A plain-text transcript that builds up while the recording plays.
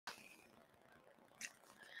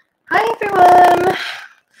Hi everyone!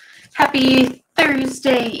 Happy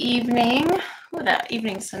Thursday evening. Oh, that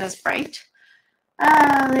evening sun is bright.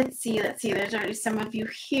 Let's see. There's already some of you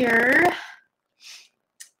here. Let's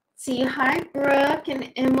see, hi Brooke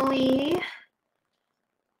and Emily.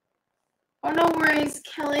 Oh, no worries,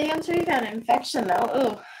 Kelly. I'm sure you got an infection though.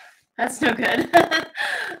 Oh, that's no good.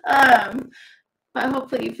 But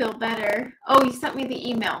hopefully you feel better. Oh, you sent me the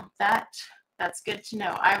email. That's good to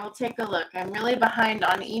know. I will take a look. I'm really behind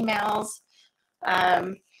on emails.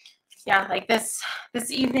 Yeah, like this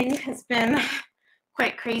evening has been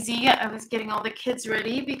quite crazy. I was getting all the kids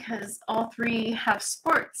ready because all three have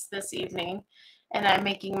sports this evening, and I'm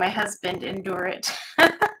making my husband endure it.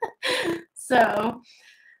 So,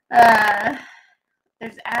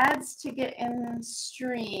 there's ads to get in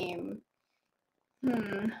stream.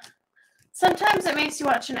 Sometimes it makes you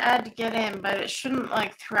watch an ad to get in, but it shouldn't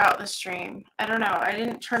like throughout the stream. I don't know. I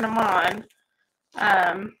didn't turn them on.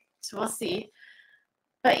 So we'll see.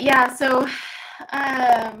 But yeah, so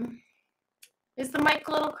is the mic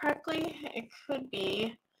a little crackly? It could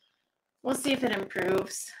be. We'll see if it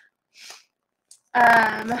improves.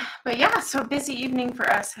 But yeah, so busy evening for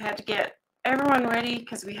us. I had to get everyone ready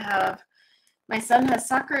because we have, my son has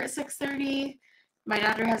soccer at 6:30. My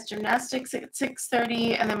daughter has gymnastics at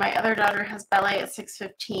 6:30, and then my other daughter has ballet at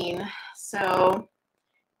 6:15. So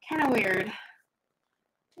kind of weird.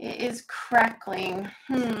 It is crackling.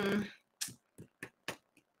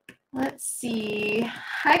 Let's see.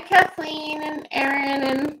 Hi, Kathleen and Erin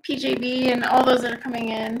and PJB and all those that are coming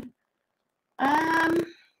in. I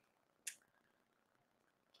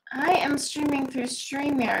am streaming through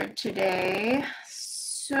StreamYard today,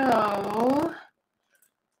 so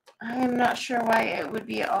I am not sure why it would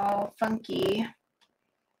be all funky.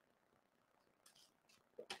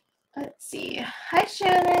 Let's see. Hi,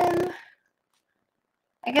 Shannon.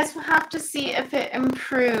 I guess we'll have to see if it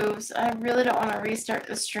improves. I really don't want to restart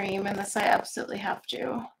the stream unless I absolutely have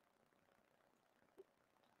to.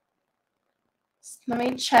 Let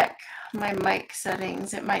me check my mic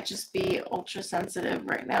settings. It might just be ultra sensitive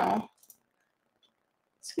right now.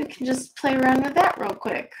 So we can just play around with that real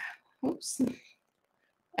quick. Oops.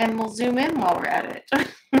 And we'll zoom in while we're at it.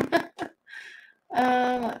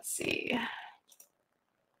 Let's see.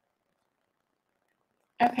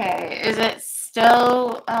 Okay, is it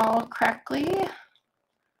still all crackly?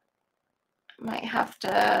 Might have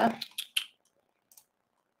to,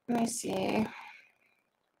 let me see.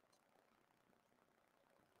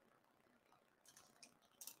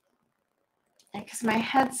 Because my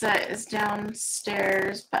headset is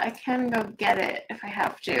downstairs, but I can go get it if I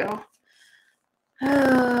have to.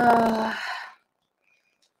 Let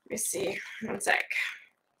me see, 1 sec.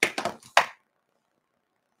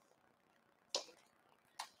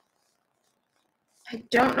 I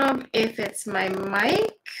don't know if it's my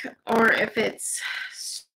mic or if it's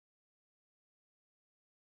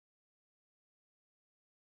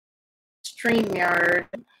StreamYard.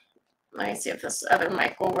 Let me see if this other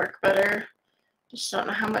mic will work better. Just don't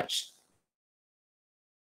know how much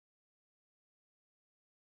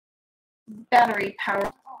battery power.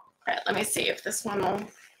 All right, let me see if this one will.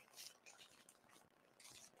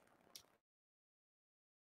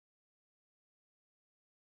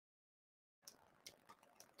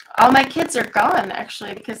 All my kids are gone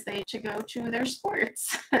actually because they should go to their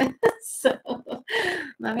sports. So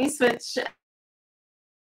let me switch.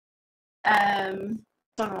 One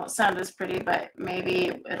won't sound as pretty, but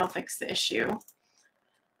maybe it'll fix the issue.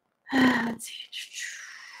 Let's see.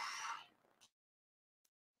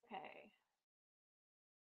 Okay.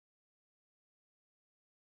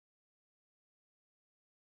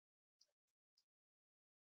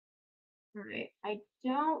 All right. I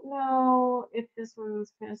don't know if this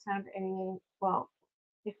one's going to sound any, well,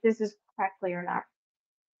 if this is crackly or not.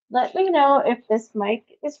 Let me know if this mic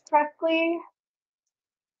is crackly.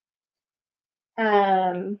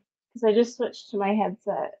 Because I just switched to my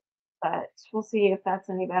headset, but we'll see if that's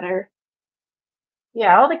any better.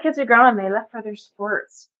 Yeah, all the kids are gone. They left for their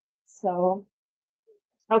sports. So,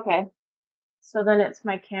 okay. So then it's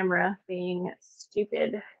my camera being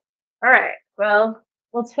stupid. All right. Well,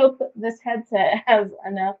 let's hope that this headset has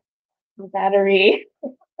enough battery.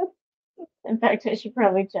 In fact, I should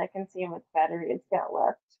probably check and see how much battery it's got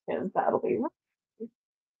left because that'll be.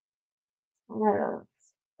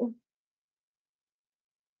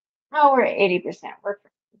 Oh, we're at 80%. We're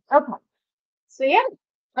okay. So yeah,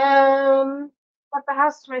 left the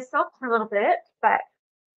house to myself for a little bit, but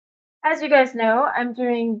as you guys know, I'm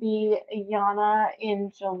doing the Yana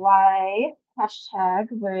in July hashtag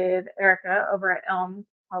with Erica over at Elm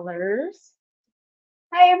Colors.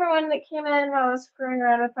 Hi everyone that came in while I was screwing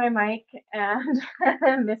around with my mic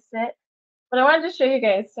and missed it. But I wanted to show you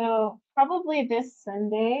guys. So probably this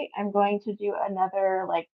Sunday I'm going to do another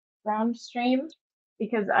like round stream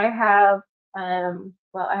because I have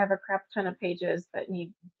well I have a crap ton of pages that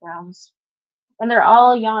need rounds. And they're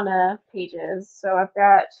all Yana pages. So I've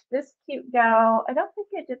got this cute gal. I don't think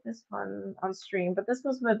I did this one on stream, but this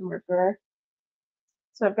was with Mercury.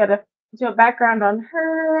 So I've got to do a background on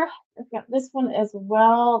her. I've got this one as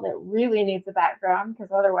well that really needs a background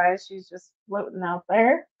because otherwise she's just floating out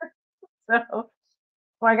there. So, well,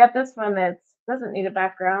 I got this one that doesn't need a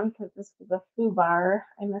background because this was a foo bar.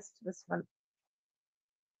 I missed this one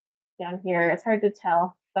down here. It's hard to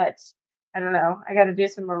tell, but I don't know. I got to do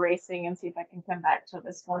some erasing and see if I can come back to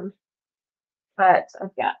this one. But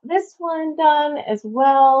I've got this one done as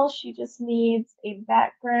well. She just needs a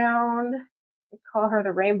background. I call her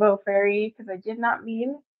the Rainbow Fairy because I did not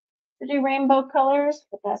mean to do rainbow colors,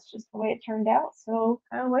 but that's just the way it turned out. So,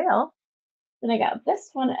 oh well. Then I got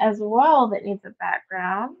this one as well that needs a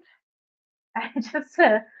background. I just,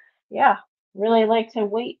 yeah, really like to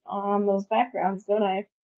wait on those backgrounds, don't I?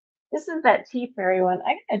 This is that tea fairy one.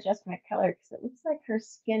 I gotta adjust my color because it looks like her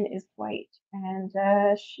skin is white and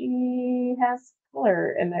she has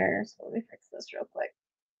color in there. So let me fix this real quick.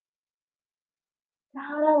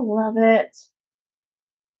 Gotta love it.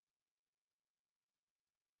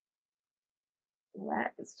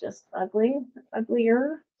 That is just ugly,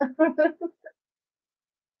 uglier.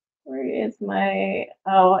 Where is my,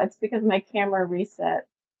 oh, it's because my camera reset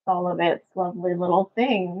all of its lovely little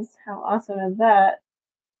things. How awesome is that?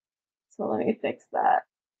 So let me fix that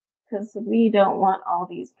because we don't want all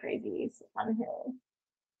these crazies on here.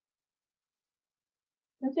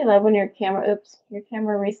 Don't you love when your camera, oops, your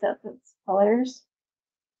camera resets its colors?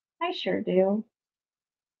 I sure do.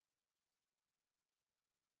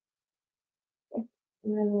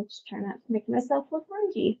 And then we'll just try not to make myself look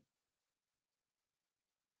orangey.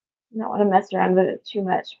 I don't want to mess around with it too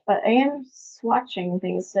much, but I am swatching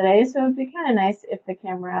things today, so it'd be kind of nice if the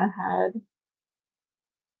camera had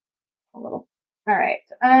a little. All right.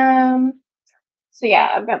 So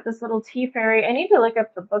yeah, I've got this little tea fairy. I need to look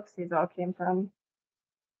up the books these all came from.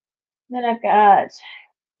 Then I've got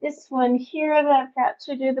this one here that I've got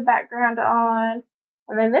to do the background on.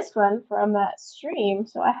 And then this one from that stream.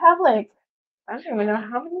 So I have like, I don't even know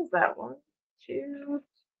how many is that one? 2,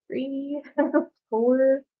 3,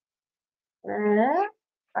 4,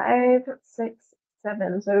 5, 6,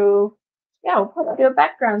 7. So yeah, we'll do a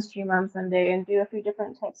background stream on Sunday and do a few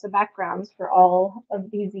different types of backgrounds for all of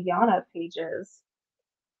these Yana pages.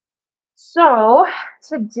 So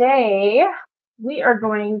today we are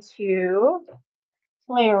going to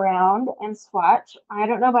play around and swatch. I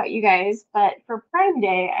don't know about you guys, but for Prime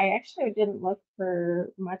Day, I actually didn't look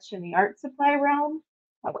for much in the art supply realm.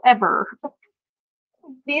 However,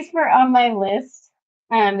 these were on my list.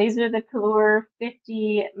 These are the Kalour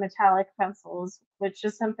 50 metallic pencils, which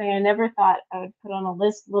is something I never thought I would put on a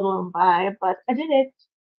list, let alone buy, but I did it.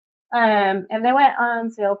 And they went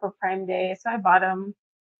on sale for Prime Day, so I bought them.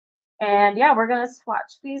 And yeah, we're gonna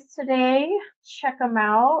swatch these today, check them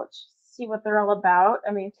out, see what they're all about.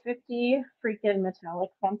 I mean, 50 freaking metallic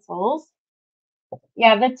pencils.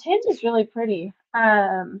 Yeah, the tint is really pretty.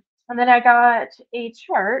 And then I got a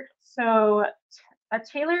chart. So a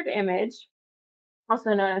tailored image,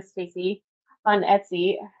 also known as Stacy, on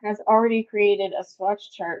Etsy, has already created a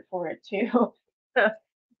swatch chart for it too. I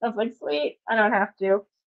was like, sweet, I don't have to.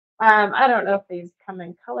 I don't know if these come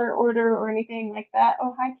in color order or anything like that.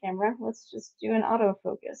 Oh, hi, camera. Let's just do an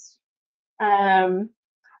autofocus.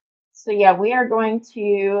 So yeah, we are going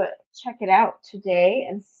to check it out today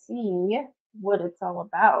and see what it's all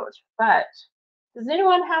about. But does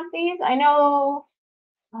anyone have these? I know,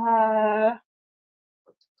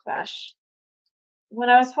 gosh, when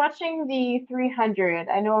I was watching the 300,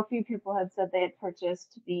 I know a few people had said they had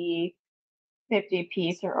purchased the 50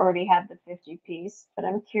 piece or already had the 50 piece, but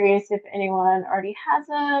I'm curious if anyone already has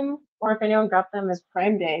them or if anyone got them as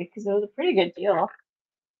Prime Day because it was a pretty good deal.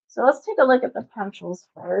 So let's take a look at the pencils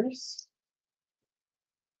first.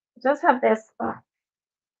 It does have this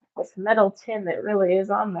this metal tin that really is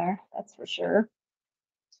on there, that's for sure.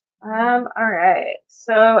 All right,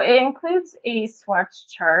 so it includes a swatch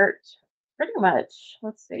chart, pretty much.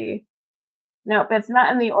 Let's see. Nope, it's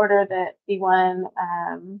not in the order that the one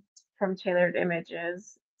from Tailored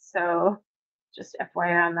Images. So just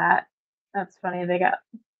FYI on that. That's funny. They got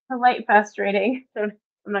a light fast rating, so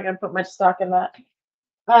I'm not gonna put much stock in that.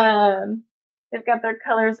 They've got their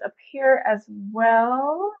colors up here as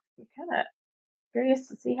well. I'm kind of curious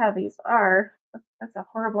to see how these are. That's a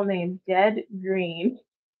horrible name, Dead Green.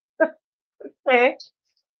 Okay.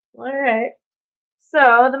 All right.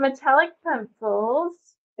 So the metallic pencils,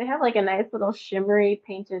 they have like a nice little shimmery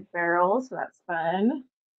painted barrel, so that's fun.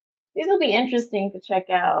 These will be interesting to check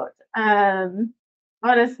out.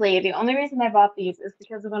 Honestly, the only reason I bought these is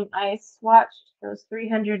because when I swatched those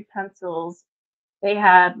 300 pencils, they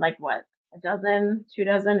had like what, a dozen, 2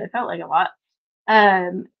 dozen, it felt like a lot,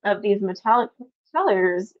 of these metallic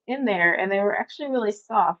colors in there, and they were actually really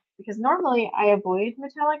soft because normally I avoid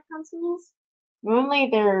metallic pencils. Normally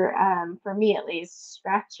they're, for me at least,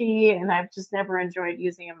 scratchy, and I've just never enjoyed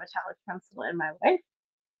using a metallic pencil in my life.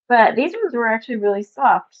 But these ones were actually really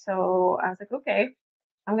soft, so I was like, okay,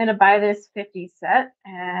 I'm gonna buy this 50 set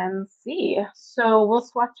and see. So we'll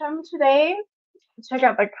swatch them today, check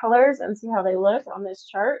out the colors and see how they look on this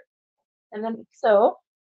chart. And then so,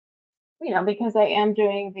 because I am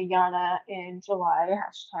doing the Yana in July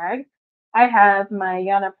hashtag, I have my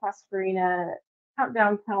Yana Prosperina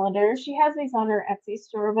countdown calendar. She has these on her Etsy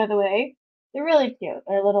store, by the way. They're really cute.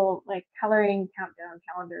 They're little like coloring countdown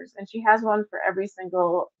calendars, and she has one for every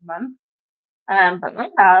single month. But I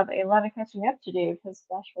have a lot of catching up to do because,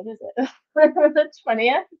 gosh, what is it? The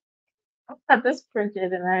 20th. I have this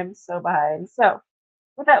printed, and I'm so behind. So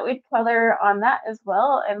I thought we'd color on that as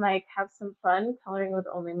well and like have some fun coloring with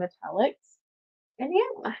only metallics. And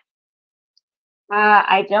yeah,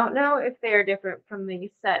 I don't know if they're different from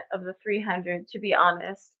the set of the 300, to be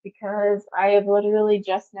honest, because I have literally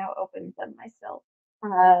just now opened them myself.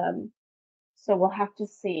 Um, so we'll have to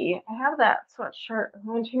see. I have that sweatshirt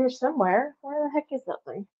around here somewhere. Where the heck is that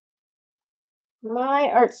thing? My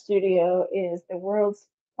art studio is the world's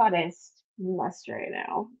hottest mess right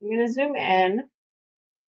now. I'm gonna zoom in.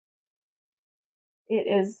 It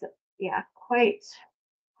is, yeah, quite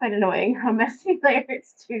annoying how messy my art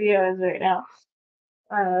studio is right now.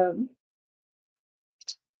 Um,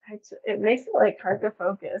 it makes it like hard to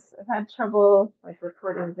focus. I've had trouble like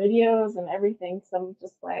recording videos and everything, so I'm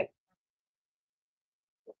just like,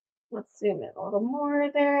 let's zoom in a little more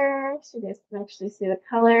there so you guys can actually see the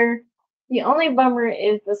color. The only bummer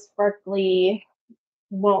is the sparkly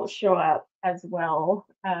won't show up as well.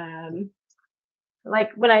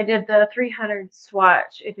 Like when I did the 300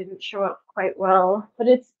 swatch, it didn't show up quite well, but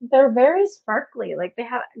they're very sparkly. Like they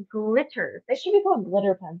have glitter. They should be called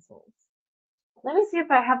glitter pencils. Let me see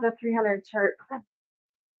if I have the 300 chart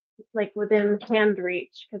like within hand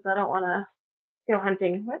reach because I don't want to go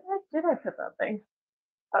hunting. Where the heck did I put that thing?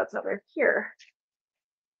 Oh, it's over here.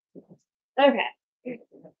 Okay.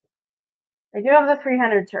 I do have the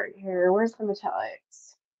 300 chart here. Where's the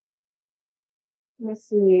metallics? Let me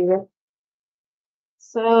see.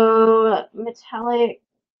 So metallic.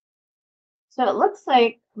 So it looks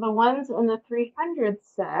like the ones in the 300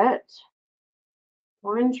 set,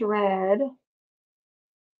 orange red,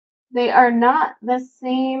 they are not the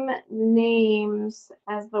same names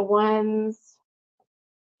as the ones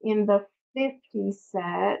in the 50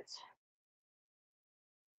 set.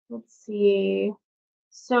 Let's see.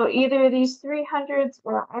 So either these 300s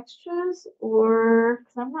are extras or,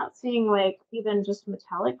 because I'm not seeing like even just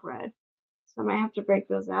metallic red. So I might have to break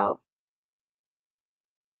those out.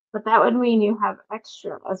 But that would mean you have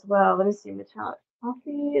extra as well. Let me see, metallic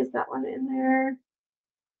coffee, is that one in there?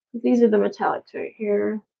 These are the metallics right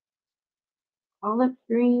here. Olive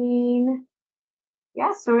green.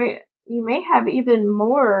 Yeah, so you may have even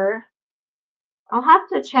more. I'll have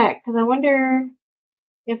to check because I wonder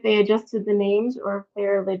if they adjusted the names or if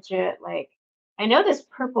they're legit. Like, I know this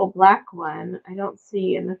purple black one I don't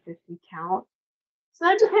see in the 50 count. So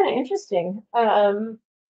that'd be kind of interesting. I don't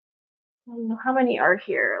know how many are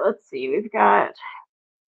here. Let's see. We've got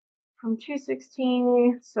from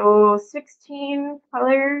 216, so 16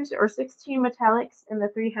 colors or 16 metallics in the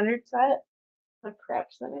 300 set. Oh crap,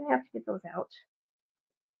 so I'm gonna have to get those out.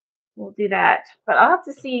 We'll do that. But I'll have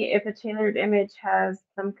to see if a tailored image has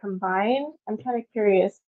them combined. I'm kind of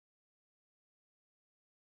curious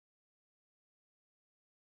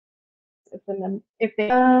if they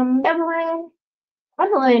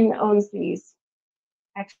Evelyn owns these.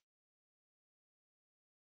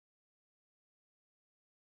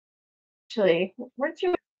 Actually, weren't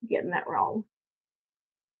you getting that wrong?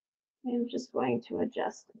 I'm just going to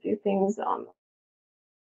adjust a few things on.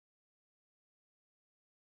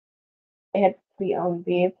 I had we owned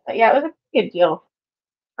these, but yeah, it was a good deal.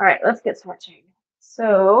 All right, let's get swatching.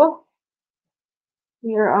 So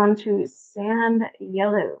we are on to sand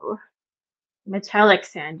yellow, metallic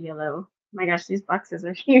sand yellow. Oh my gosh, these boxes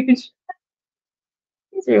are huge.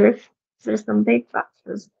 These are some big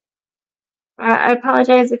boxes. I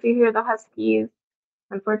apologize if you hear the huskies.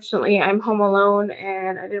 Unfortunately, I'm home alone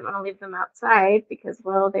and I didn't want to leave them outside because,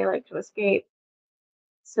 well, they like to escape.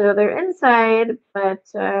 So they're inside, but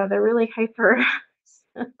they're really hyper.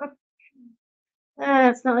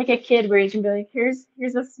 It's not like a kid where you can be like, here's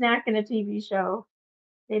a snack and a TV show.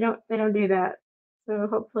 They don't do that. So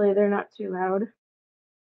hopefully they're not too loud.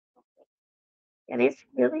 Yeah, these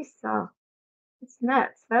really soft. It's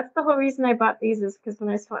nuts. That's the whole reason I bought these is because when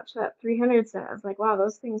I swatched that 300 set, I was like, wow,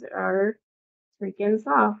 those things are freaking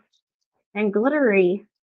soft and glittery.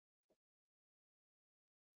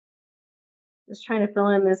 Just trying to fill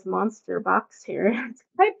in this monster box here. It's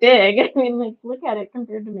quite big. I mean, like, look at it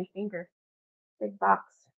compared to my finger. Big box.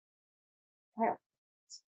 Yeah.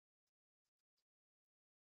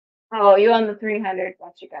 Oh, you on the 300.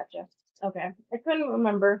 Gotcha, gotcha. Okay. I couldn't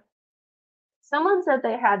remember. Someone said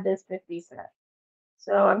they had this 50 set.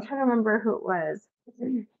 So I'm trying to remember who it was.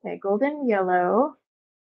 Okay, golden yellow.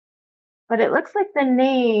 But it looks like the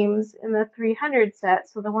names in the 300 set,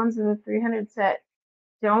 so the ones in the 300 set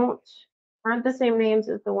don't aren't the same names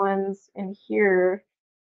as the ones in here.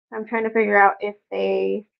 I'm trying to figure out if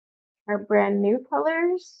they are brand new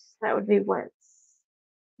colors. That would be what?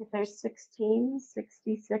 If there's 16,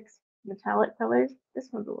 66 metallic colors. This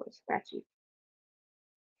one's a little scratchy.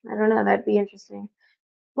 I don't know, that'd be interesting.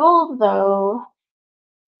 Gold though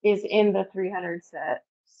is in the 300 set.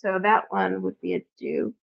 So that one would be a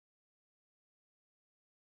dupe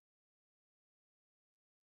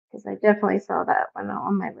because I definitely saw that one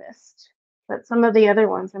on my list. But some of the other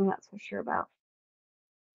ones I'm not so sure about.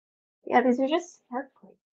 Yeah, these are just sparkly.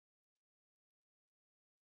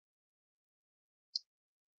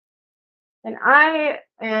 And I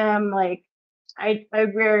am like, I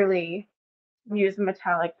rarely use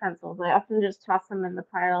metallic pencils. I often just toss them in the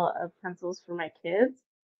pile of pencils for my kids.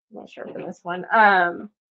 I'm not sure for this one.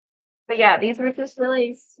 But yeah, these were just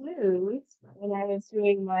really smooth when I was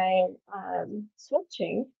doing my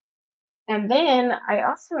switching. And then I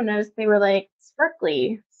also noticed they were like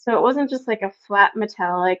sparkly. So it wasn't just like a flat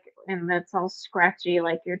metallic and that's all scratchy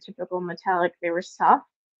like your typical metallic. They were soft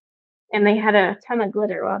and they had a ton of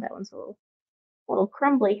glitter. Wow, that one's a little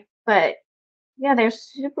crumbly. But yeah, they're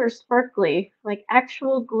super sparkly, like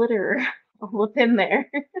actual glitter within there.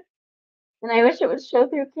 And I wish it would show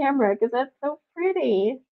through camera because that's so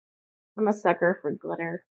pretty. I'm a sucker for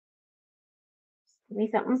glitter. Give me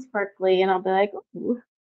something sparkly and I'll be like, ooh.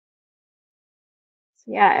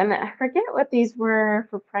 So, yeah, and I forget what these were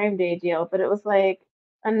for Prime Day deal, but it was like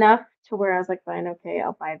enough to where I was like, fine, okay,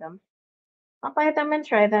 I'll buy them. I'll buy them and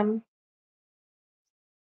try them.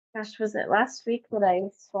 Gosh, was it last week that I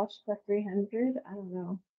swatched the 300? I don't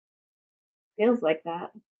know. Feels like that.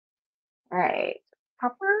 All right.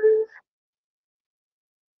 Copper.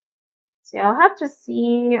 See, I'll have to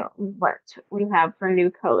see what we have for new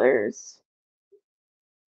colors.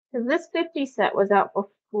 Because this 50 set was out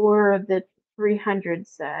before the 300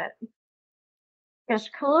 set.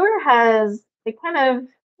 Gosh, Kalour has, they kind of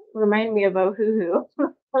remind me of Ohuhu.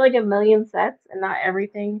 Like a million sets, and not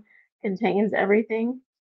everything contains everything.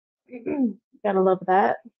 Gotta love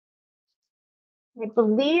that. I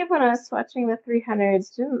believe when I was swatching the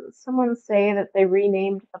 300s, didn't someone say that they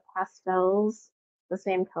renamed the pastels? The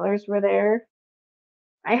same colors were there.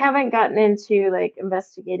 I haven't gotten into like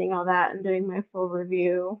investigating all that and doing my full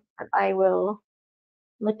review, but I will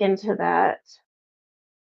look into that.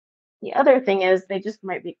 The other thing is they just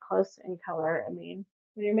might be close in color. I mean,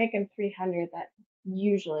 when you're making 300, that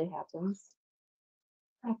usually happens.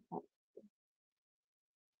 Okay.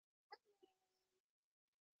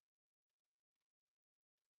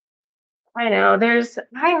 I know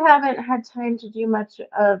I haven't had time to do much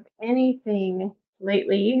of anything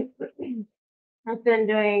lately. I've been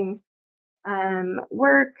doing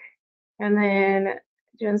work and then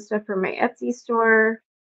doing stuff for my Etsy store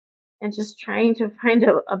and just trying to find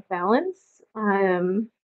a balance.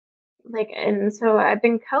 Like, and so I've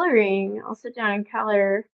been coloring. I'll sit down and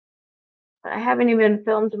color, but I haven't even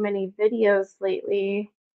filmed many videos lately.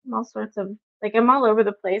 All sorts of like I'm all over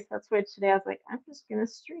the place. That's why today I was like, I'm just gonna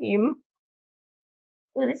stream.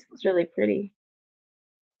 Oh, this was really pretty.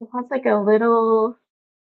 It has like a little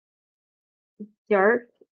dark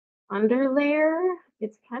underlayer.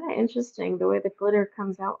 It's kind of interesting the way the glitter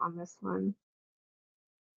comes out on this one.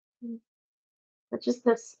 But just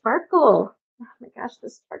the sparkle. Oh my gosh, the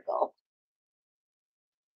sparkle.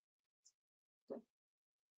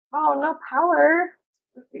 Oh, no power.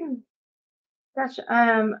 Gosh,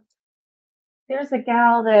 there's a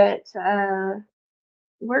gal that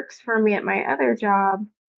works for me at my other job,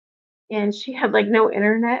 and she had like no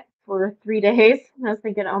internet for 3 days. And I was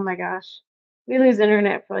thinking, oh my gosh, we lose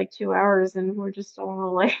internet for like 2 hours, and we're just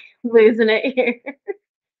all like losing it here.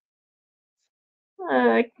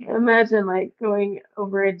 I can't imagine like going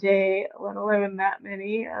over a day, let alone that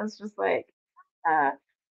many. I was just like, uh,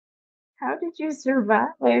 how did you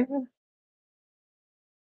survive?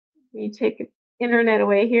 You take internet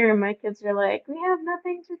away here, and my kids are like, we have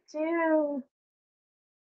nothing to do.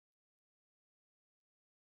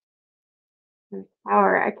 And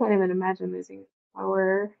power, I can't even imagine losing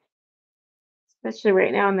power, especially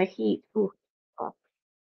right now in the heat. Ooh, oh,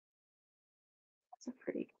 that's a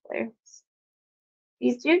pretty color.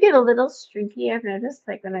 These do get a little streaky, I've noticed,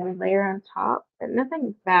 like when I layer on top, but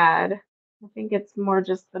nothing bad. I think it's more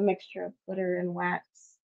just the mixture of glitter and wax.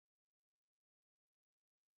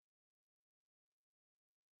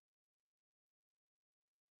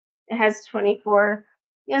 It has 24.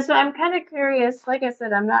 Yeah, so I'm kind of curious. Like I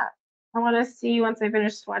said, I want to see once I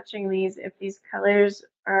finish swatching these if these colors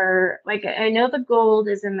are like, I know the gold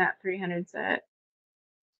is in that 300 set,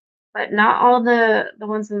 but not all the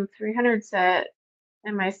ones in the 300 set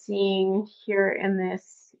am I seeing here in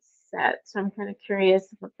this set. So I'm kind of curious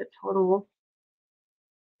what the total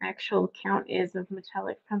actual count is of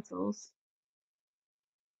metallic pencils.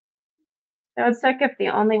 That would suck if the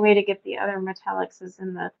only way to get the other metallics is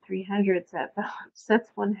in the 300 set. That's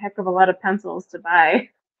one heck of a lot of pencils to buy.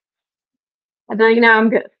 I'd be like, no, I'm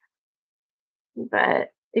good.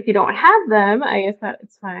 But if you don't have them, I guess that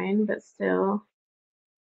it's fine. But still,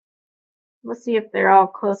 we'll see if they're all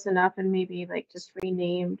close enough and maybe like just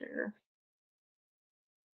renamed or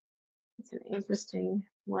it's an interesting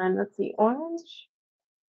one. Let's see, orange.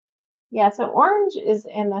 Yeah, so orange is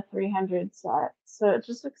in the 300 set. So it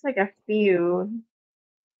just looks like a few.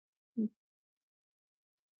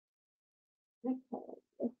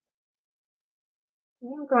 Okay.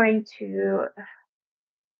 I'm going to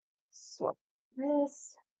swap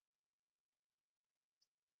this.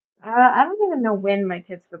 I don't even know when my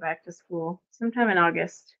kids go back to school. Sometime in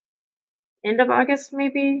August. End of August,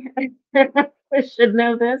 maybe? I should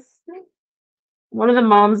know this. One of the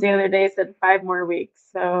moms the other day said 5 more weeks,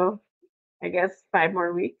 so I guess 5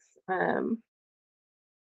 more weeks.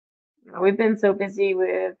 We've been so busy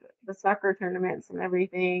with the soccer tournaments and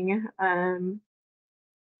everything.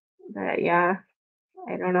 But yeah,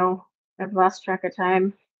 I don't know. I've lost track of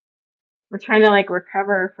time. We're trying to like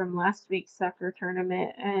recover from last week's soccer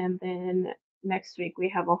tournament, and then next week we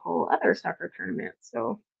have a whole other soccer tournament.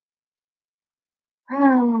 So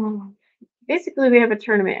basically, we have a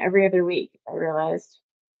tournament every other week. I realized.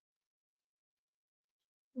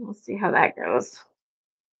 We'll see how that goes.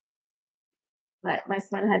 But my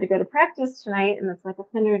son had to go to practice tonight, and it's like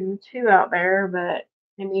 102 out there. But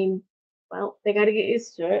I mean, well, they got to get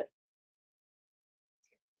used to it.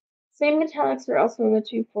 Same metallics are also in the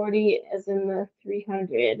 240 as in the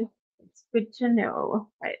 300. It's good to know.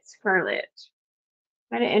 Right, Scarlet.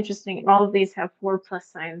 Kind of interesting. All of these have 4+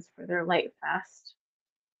 signs for their light fast.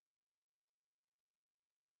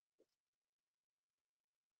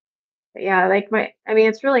 But yeah, like I mean,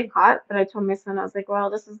 it's really hot, but I told my son, I was like, well,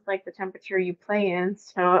 this is like the temperature you play in.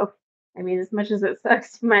 So, I mean, as much as it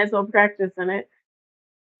sucks, you might as well practice in it.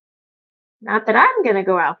 Not that I'm going to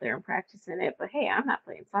go out there and practice in it, but hey, I'm not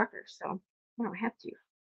playing soccer, so I don't have to.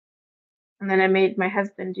 And then I made my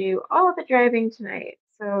husband do all the driving tonight.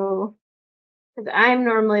 So, because I'm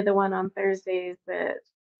normally the one on Thursdays that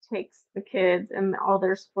takes the kids and all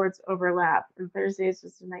their sports overlap, and Thursday is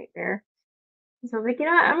just a nightmare. So I was like, you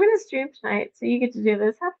know what? I'm going to stream tonight, so you get to do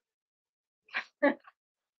this.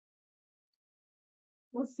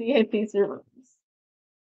 We'll see if he survives.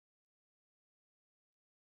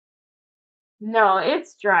 No,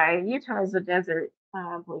 it's dry. Utah is a desert,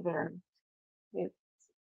 believe it or not. It's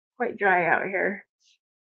quite dry out here.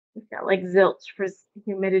 It's got like zilch for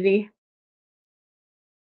humidity.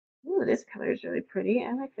 Ooh, this color is really pretty.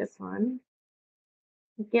 I like this one.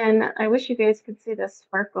 Again, I wish you guys could see the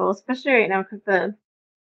sparkle, especially right now because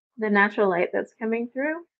the natural light that's coming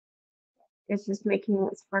through is just making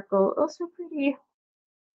it sparkle oh so pretty.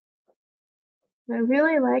 I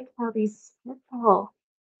really like how these sparkle.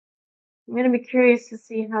 I'm gonna be curious to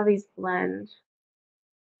see how these blend.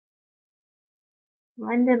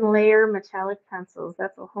 Blend and layer metallic pencils.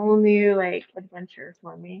 That's a whole new like adventure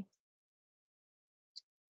for me.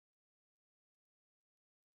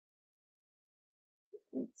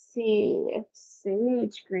 Let's see.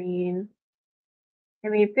 Sage green. I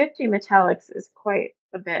mean, 50 metallics is quite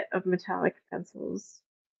a bit of metallic pencils.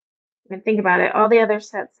 I mean, think about it. All the other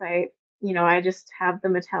sets I just have the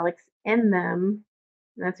metallics in them.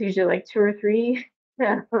 And that's usually like two or three.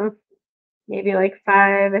 Yeah. Maybe like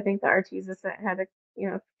five. I think the Arteza set had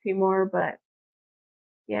a few more, but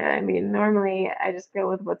yeah, I mean, normally I just go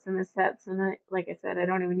with what's in the sets, and like I said, I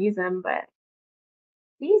don't even use them, but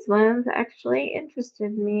These ones actually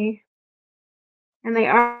interested me, and they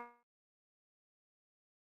are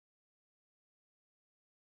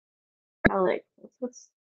metallic. That's what's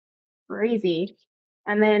crazy.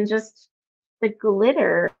 And then just the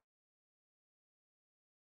glitter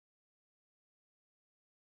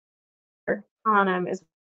on them is,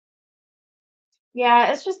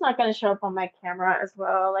 yeah, it's just not going to show up on my camera as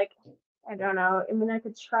well. Like, I don't know. I mean, I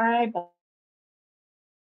could try, but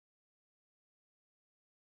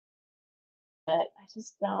I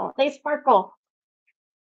just don't. They sparkle.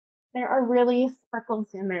 There are really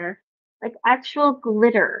sparkles in there, like actual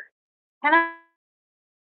glitter. Kind of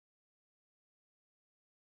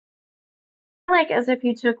like as if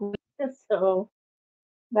you took so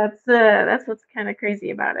that's what's kind of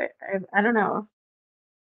crazy about it. I don't know.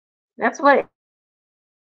 That's what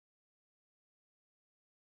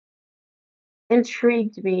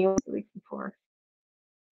intrigued me the week before.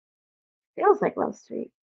 Feels like Love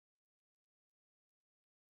Street.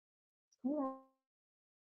 Yeah.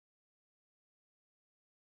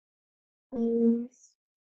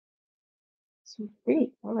 Some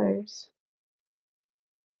pretty colors.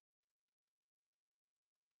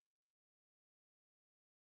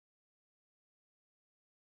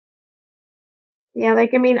 Yeah,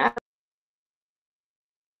 like I mean, okay,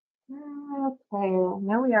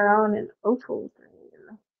 now we are on an opal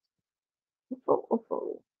green. Opal,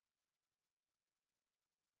 opal.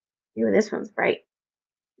 Ooh, this one's bright.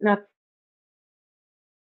 No,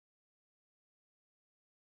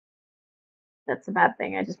 that's a bad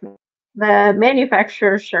thing. The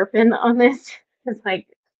manufacturer sharpen on this is like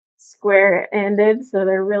square-ended, so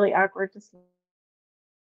they're really awkward to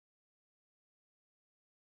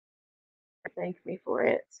thank me for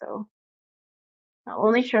it. So I'll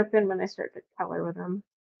only sharpen when I start to color with them.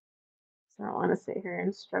 So I don't want to sit here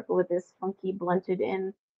and struggle with this funky blunted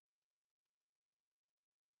in.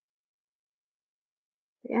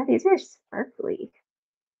 Yeah, these are sparkly.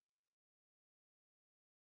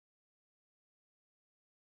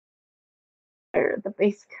 Or the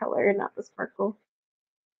base color, not the sparkle.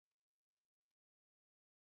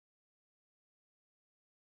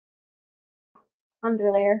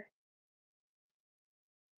 Underlayer.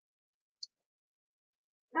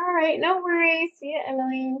 All right, no worries. See ya,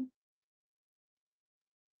 Emily.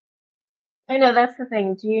 I know that's the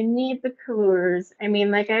thing. Do you need the Kalours? I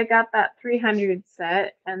mean, like I got that 300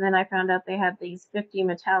 set, and then I found out they had these 50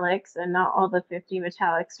 metallics, and not all the 50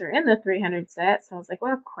 metallics are in the 300 set. So I was like,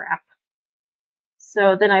 well, crap.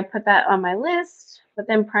 So then I put that on my list, but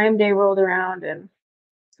then Prime Day rolled around, and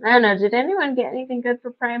I don't know. Did anyone get anything good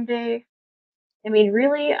for Prime Day? I mean,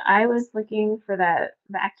 really, I was looking for that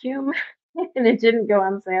vacuum, and it didn't go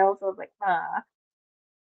on sale. So I was like, ah.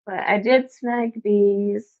 But I did snag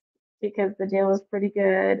these because the deal was pretty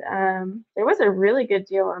good. There was a really good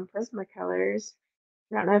deal on Prismacolors.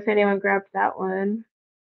 I don't know if anyone grabbed that one.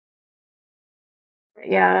 But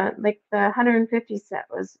yeah, like the 150 set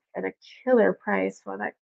was at a killer price. Well,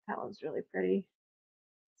 that one's really pretty.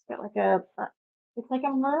 It's got like it's like a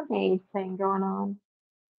mermaid thing going on.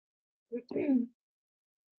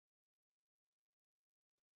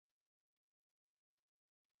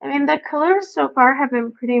 I mean, the colors so far have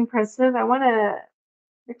been pretty impressive. I want to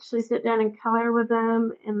actually sit down and color with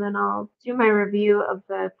them, and then I'll do my review of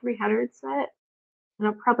the 300 set. And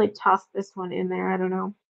I'll probably toss this one in there. I don't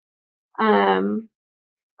know. Um,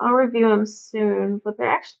 I'll review them soon, but they're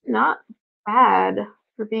actually not bad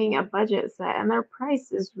for being a budget set, and their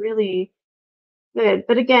price is really good.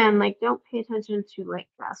 But again, like don't pay attention to like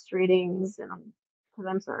fast ratings, and because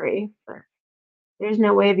I'm sorry, but there's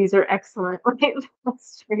no way these are excellent like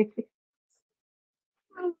fast ratings.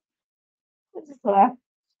 I just laugh.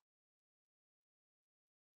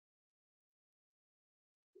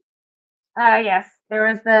 Yes, there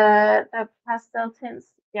was the pastel tints.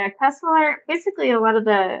 Yeah, Castle Art. Basically, a lot of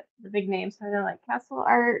the big names. So they're like Castle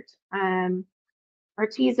Art, Arteza,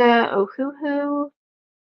 Ohuhu,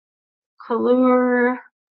 Kalour,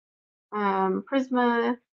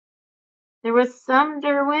 Prisma. There was some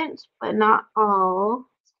Derwent, but not all.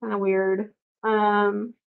 It's kind of weird.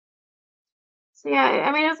 So yeah,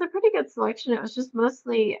 I mean, it was a pretty good selection. It was just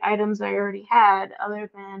mostly items I already had, other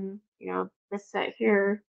than, this set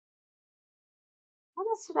here. What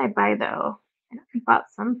else did I buy though? I know I bought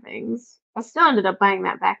some things. I still ended up buying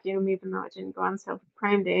that vacuum, even though it didn't go on sale for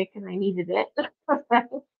Prime Day because I needed it.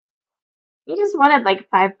 You just wanted like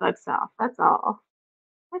 $5 off. That's all.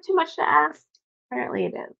 Not too much to ask. Apparently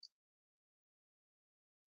it is.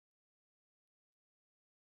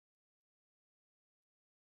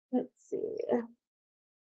 Let's see.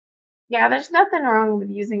 Yeah, there's nothing wrong with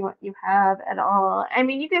using what you have at all. I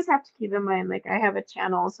mean, you guys have to keep in mind, like, I have a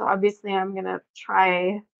channel, so obviously I'm gonna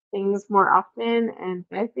try things more often and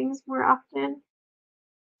buy things more often.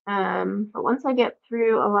 But once I get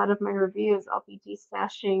through a lot of my reviews, I'll be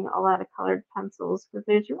destashing a lot of colored pencils because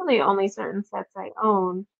there's really only certain sets I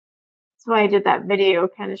own. That's why I did that video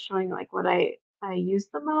kind of showing like what I use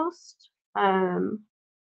the most.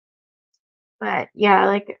 But yeah,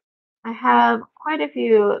 like I have quite a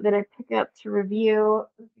few that I pick up to review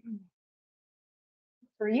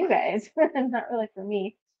for you guys, not really for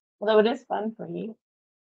me, although it is fun for me.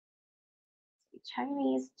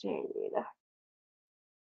 Chinese jade.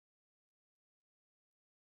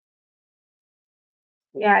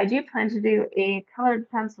 Yeah, I do plan to do a colored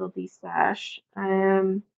pencil destash.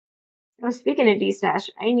 Oh, speaking of destash,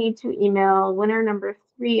 I need to email winner number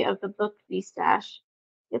 3 of the book destash.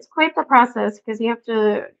 It's quite the process because you have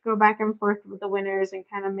to go back and forth with the winners and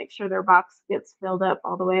kind of make sure their box gets filled up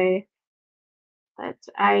all the way. But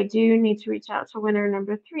I do need to reach out to winner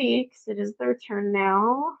number 3 because it is their turn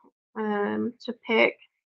now to pick.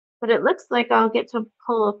 But it looks like I'll get to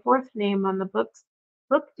pull a 4th name on the book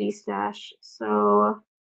destash. So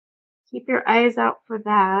keep your eyes out for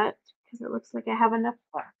that because it looks like I have enough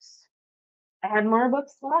books. I had more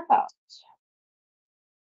books than I thought.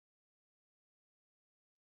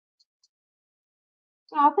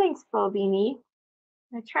 Oh, thanks, Bobini.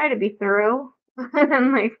 I try to be thorough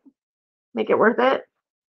and like make it worth it.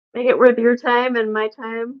 Make it worth your time and my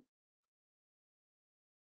time.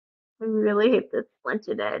 I really hate this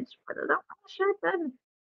blunted edge, but I don't wish I could.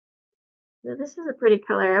 This is a pretty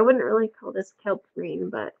color. I wouldn't really call this kelp green,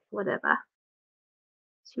 but whatever.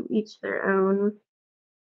 To each their own.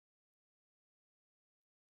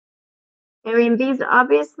 I mean, these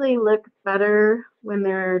obviously look better when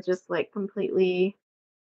they're just like completely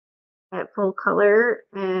at full color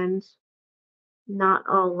and not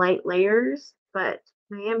all light layers, but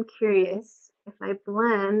I am curious if I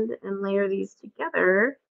blend and layer these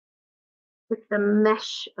together if the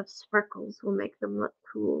mesh of sparkles will make them look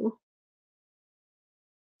cool.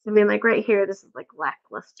 I mean, like right here, this is like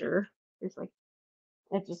lackluster. There's like,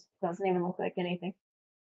 it just doesn't even look like anything.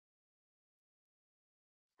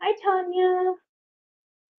 Hi, Tanya.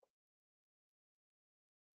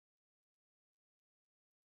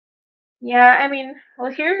 Yeah, I mean,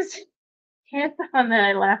 well, here's the one that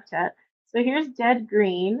I laughed at. So here's dead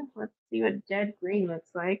green. Let's see what dead green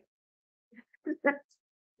looks like.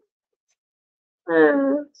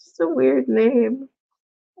 It's a weird name.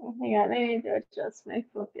 Oh, hang on, I need to adjust my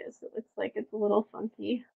focus. It looks like it's a little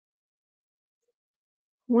funky.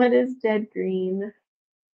 What is dead green?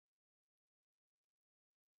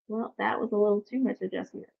 Well, that was a little too much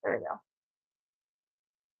adjustment. There we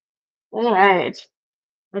go. All right.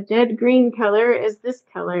 A dead green color is this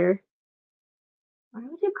color. Why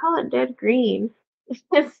would you call it dead green? It's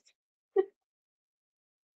just,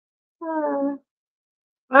 I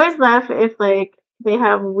always laugh if like they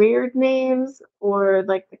have weird names or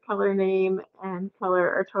like the color name and color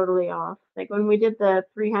are totally off. Like when we did the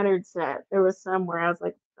 300 set, there was some where I was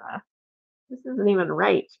like, this isn't even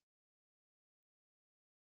right.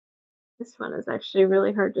 This one is actually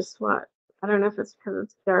really hard to swat. I don't know if it's because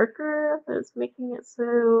it's darker that it's making it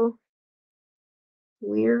so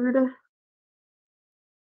weird,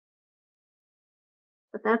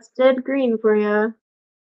 but that's dead green for you.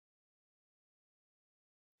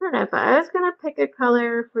 I don't know, if I was gonna pick a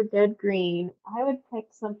color for dead green, I would pick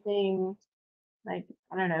something like,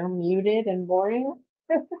 I don't know, muted and boring.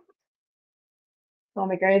 Call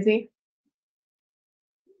me crazy.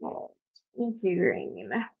 Oh, inky green.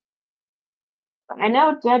 I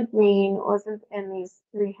know dead green wasn't in these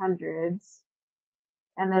 300s,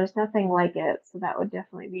 and there's nothing like it, so that would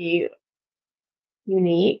definitely be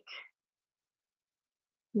unique.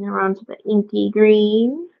 Now we're on to the inky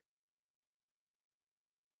green.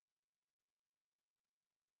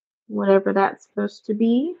 Whatever that's supposed to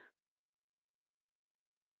be.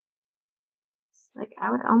 Like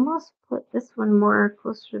I would almost put this one more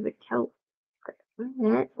closer to the kelp. But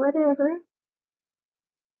whatever.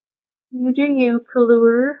 You do you,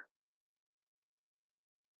 Kalour.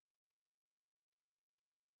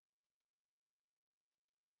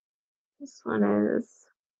 This one is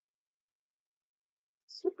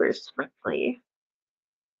super sparkly.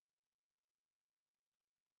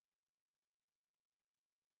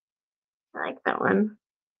 I like that one.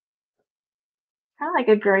 Kind of like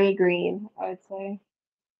a gray green, I would say.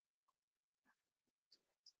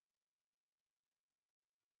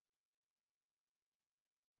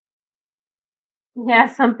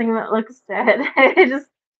 Yeah, something that looks dead. I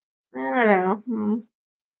don't know.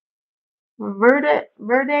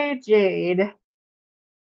 Verde Jade.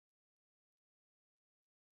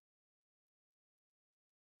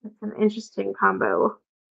 That's an interesting combo.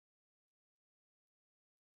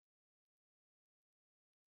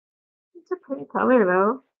 It's a pretty color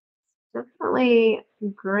though. Definitely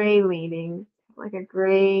gray leaning, like a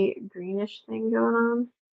gray greenish thing going on.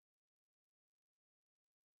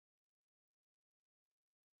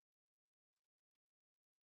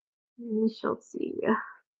 We shall see.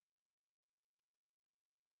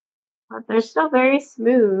 But they're still very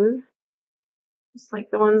smooth, just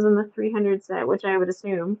like the ones in the 300 set, which I would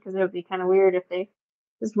assume, because it would be kind of weird if they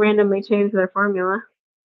just randomly changed their formula.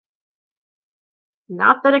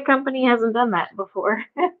 Not that a company hasn't done that before.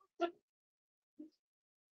 Let's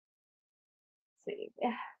see.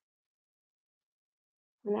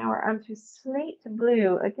 Now we're on to slate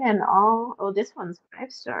blue. Again, oh, this one's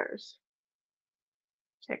 5 stars.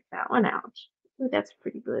 Check that one out. Ooh, that's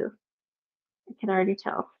pretty blue. I can already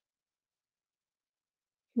tell.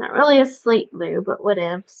 Not really a slate blue, but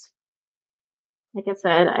whatevs. Like I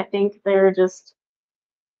said, I think they're just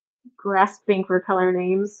grasping for color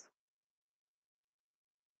names.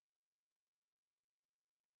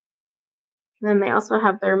 And then they also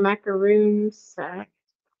have their macaroon set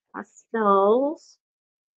pastels.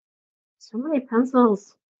 So many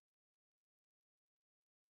pencils.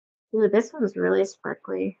 Ooh, this one's really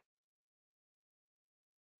sparkly.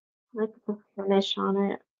 I like the finish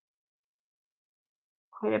on it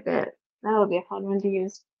quite a bit. That'll be a fun one to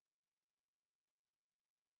use.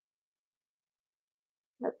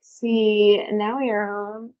 Let's see. Now we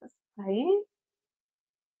are on the site.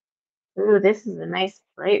 Ooh, this is a nice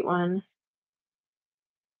bright one.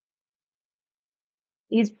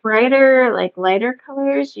 These brighter, like lighter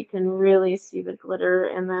colors, you can really see the glitter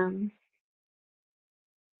in them.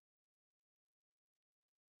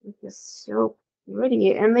 It's just so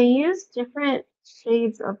pretty. And they use different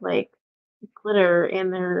shades of like glitter in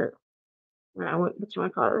their, I don't know what you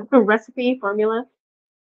want to call it, recipe formula.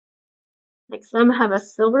 Like some have a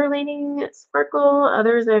silver leaning sparkle,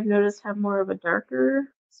 others I've noticed have more of a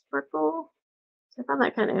darker sparkle. So I found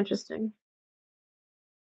that kind of interesting.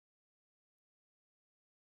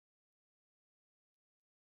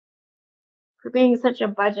 For being such a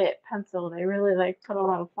budget pencil, they really like put a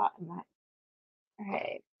lot of thought in that. All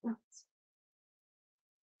right, let's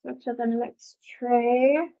go to the next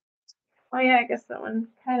tray. Oh yeah, I guess that one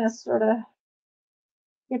kind of sort of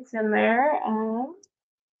gets in there.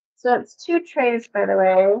 So it's 2 trays, by the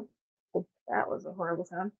way. Oh, that was a horrible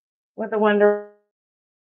sound. With the Wonder,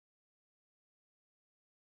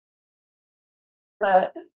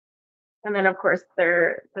 but and then of course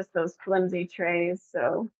they're just those flimsy trays.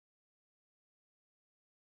 So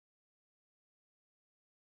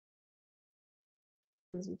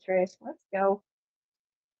flimsy trays. Let's go.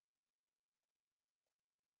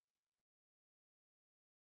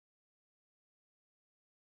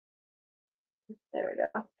 There we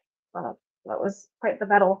go. Well, that was quite the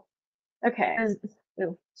battle. Okay.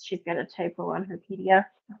 Ooh, she's got a typo on her PDF.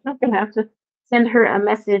 I'm gonna have to send her a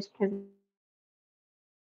message because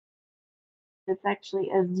it's actually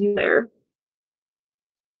a zoo there.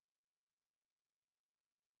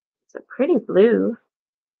 It's a pretty blue.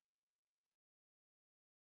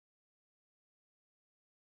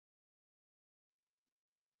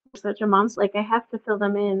 Such a monster. Like I have to fill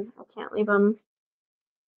them in. I can't leave them.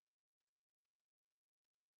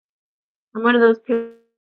 I'm one of those people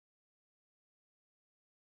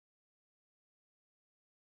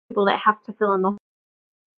that have to fill in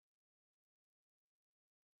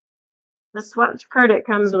the Swatch card it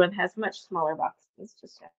comes with has much smaller boxes.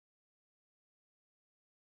 Just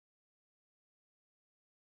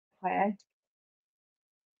FYI.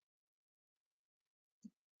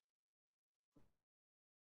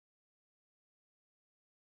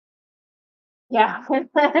 Yeah.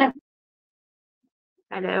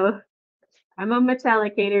 I know. I'm a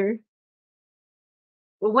metallicator.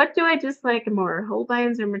 Well, what do I dislike more,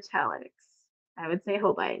 Holbeins or metallics? I would say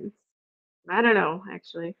Holbeins. I don't know,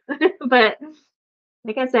 actually. But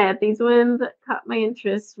like I said, these ones caught my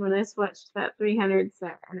interest when I swatched that 300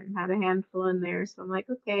 set and it had a handful in there. So I'm like,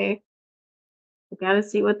 okay, I gotta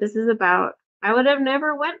see what this is about. I would have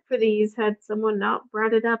never went for these had someone not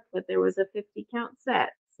brought it up that there was a 50 count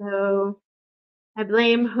set. So I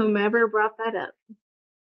blame whomever brought that up.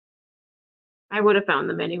 I would have found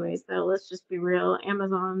them anyways, though. Let's just be real.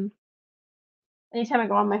 Amazon. Anytime I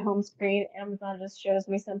go on my home screen, Amazon just shows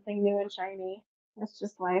me something new and shiny. That's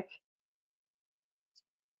just life.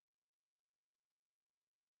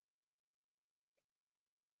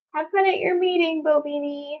 Have fun at your meeting,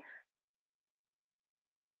 Bobini.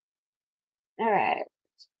 All right.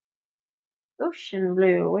 Ocean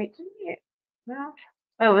blue. Wait, didn't you? No.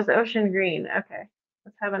 Oh, it was ocean green. Okay.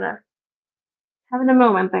 Let's having a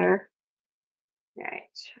moment there. All right.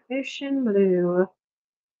 Ocean blue.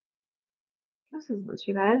 This isn't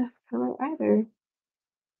too bad color either.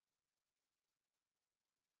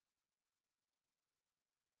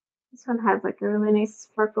 This one has like a really nice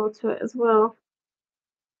sparkle to it as well.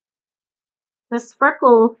 The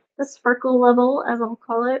sparkle level, as I'll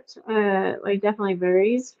call it, like definitely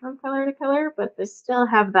varies from color to color, but they still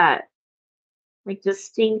have that like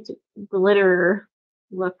distinct glitter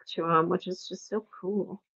look to them, which is just so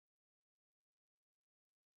cool.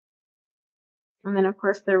 And then of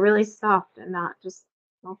course they're really soft and not just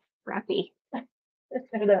all crappy.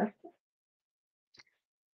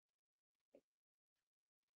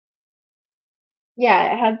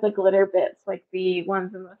 Yeah, it has the glitter bits like the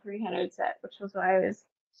ones in the 300 set, which was why I was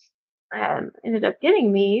ended up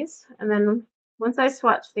getting these. And then once I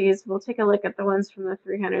swatch these, we'll take a look at the ones from the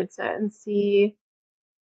 300 set and see.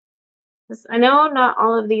 This, I know not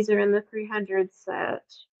all of these are in the 300 set,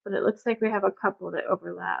 but it looks like we have a couple that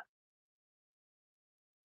overlap.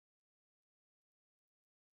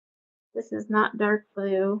 This is not dark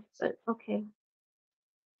blue, but okay.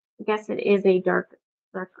 I guess it is a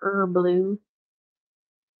darker blue.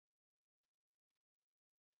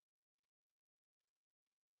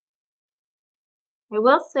 I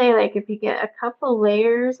will say, like, if you get a couple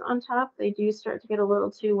layers on top, they do start to get a little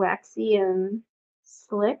too waxy and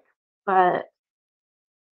slick, but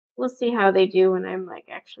we'll see how they do when I'm like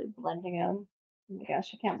actually blending them. Oh my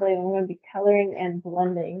gosh, I can't believe I'm going to be coloring and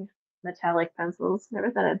blending metallic pencils. Never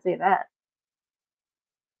thought I'd say that.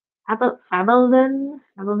 Abalone,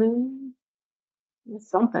 it's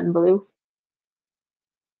something blue.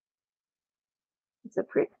 It's a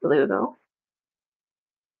pretty blue though.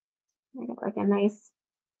 I got like a nice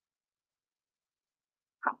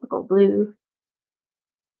tropical blue.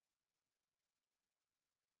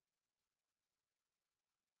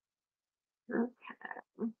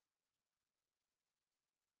 Okay.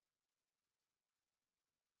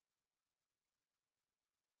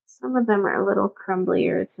 Some of them are a little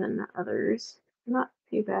crumblier than others. Not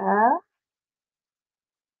too bad.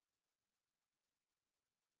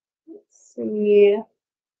 Let's see.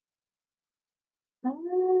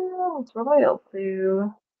 Oh, it's royal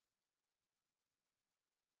blue.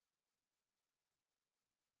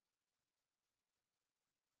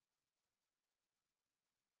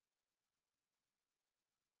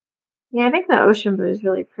 Yeah, I think the ocean blue is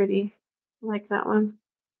really pretty. I like that one.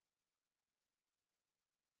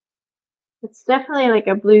 It's definitely like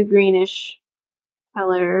a blue greenish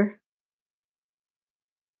color,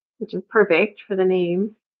 which is perfect for the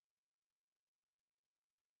name.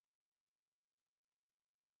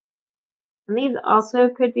 And these also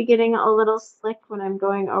could be getting a little slick when I'm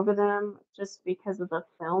going over them just because of the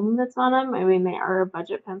film that's on them. I mean, they are a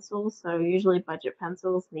budget pencil, so usually budget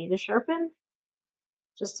pencils need a sharpen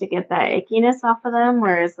just to get that ickiness off of them,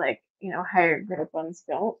 whereas like, higher grip ones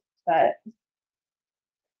don't. But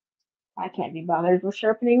I can't be bothered with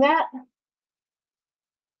sharpening that. I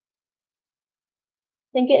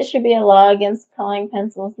think it should be a law against calling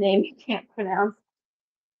pencils name you can't pronounce.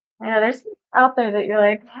 Yeah, there's out there that you're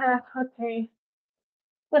like, okay.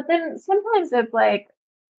 But then sometimes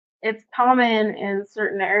it's common in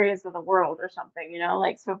certain areas of the world or something,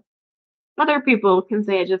 like so other people can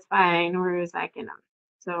say it just fine, whereas I cannot.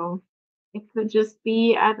 So it could just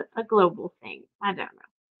be a global thing. I don't know.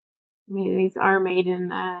 I mean, these are made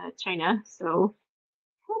in China, so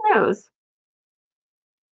who knows?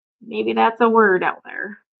 Maybe that's a word out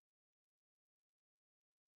there.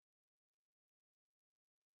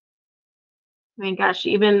 I mean, gosh,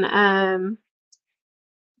 even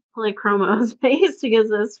polychromos, they used to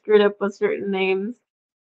get us screwed up with certain names.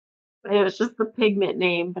 But it was just the pigment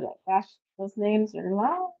name, but gosh, those names are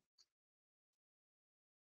long.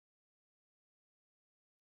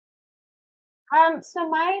 So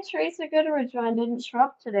my Trace a Goodrich one didn't show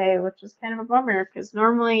up today, which is kind of a bummer because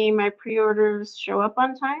normally my pre-orders show up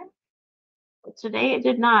on time. But today it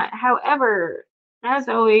did not. However, as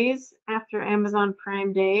always, after Amazon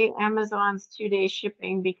Prime Day, Amazon's 2-day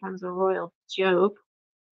shipping becomes a royal joke.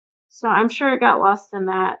 So I'm sure it got lost in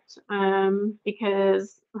that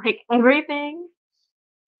because like everything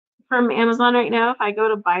from Amazon right now, if I go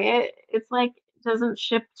to buy it, it's like it doesn't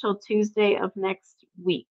ship till Tuesday of next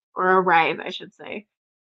week or arrive, I should say,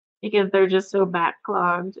 because they're just so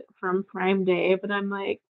backlogged from Prime Day. But I'm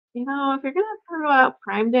like, if you're gonna throw out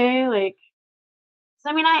Prime Day, like, so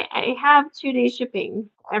I mean, I have 2-day shipping.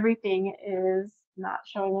 Everything is not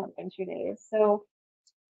showing up in 2 days, so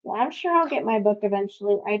Well, I'm sure I'll get my book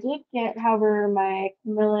eventually. I did get, however, my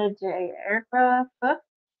Camilla J. Erica book,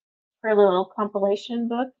 her little compilation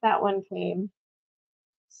book. That one came.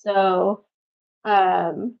 So,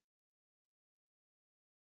 um,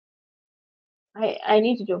 I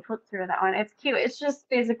need to do a flip through of that one. It's cute. It's just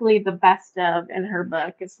basically the best of in her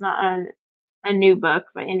book. It's not a new book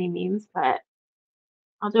by any means, but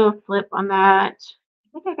I'll do a flip on that.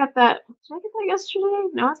 I think I got that. Did I get that yesterday?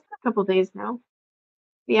 No, it's been a couple days now.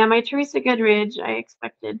 But yeah, my Teresa Goodridge, I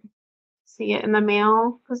expected to see it in the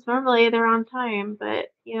mail because normally they're on time, but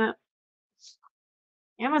yeah,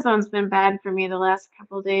 Amazon's been bad for me the last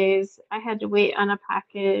couple days. I had to wait on a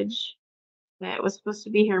package that was supposed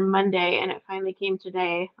to be here Monday and it finally came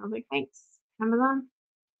today. I was like, thanks, Amazon.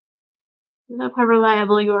 I love how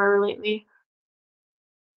reliable you are lately.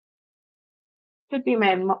 Could be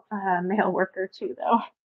my mail worker too, though.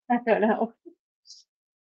 I don't know.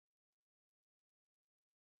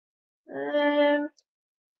 Um,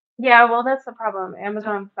 yeah, well, that's the problem.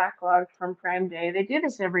 Amazon's backlogged from Prime Day. They do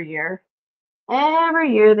this every year.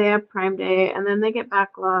 Every year they have Prime Day and then they get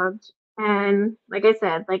backlogged. And like I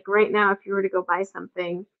said, like right now, if you were to go buy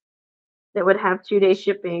something that would have 2 day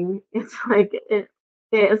shipping, it's like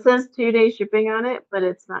it says 2 day shipping on it, but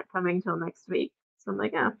it's not coming till next week. So I'm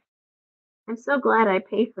like, oh, I'm so glad I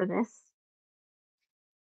pay for this.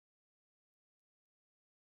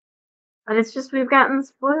 But it's just we've gotten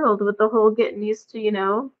spoiled with the whole getting used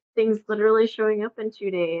to, things literally showing up in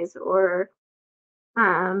 2 days or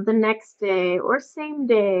the next day or same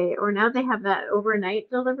day. Or now they have that overnight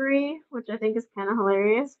delivery, which I think is kind of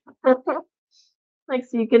hilarious. Like,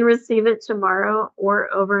 so you can receive it tomorrow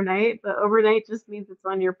or overnight, but overnight just means it's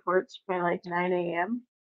on your porch by like 9 a.m.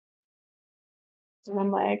 And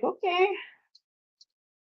I'm like, okay,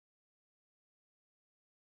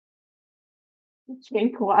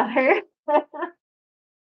 drink water. I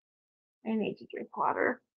need to drink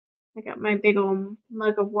water. I got my big old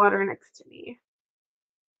mug of water next to me.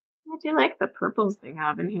 I do like the purples they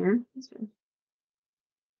have in here. These are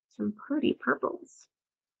some pretty purples.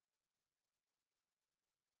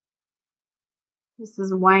 This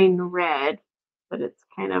is wine red, but it's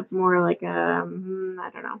kind of more like a, I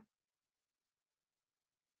don't know,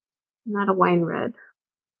 not a wine red.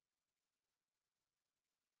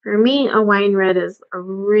 For me, a wine red is a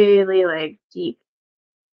really like deep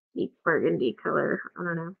burgundy color. I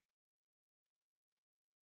don't know.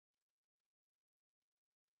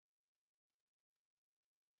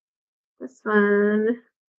 This one,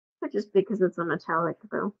 but just because it's a metallic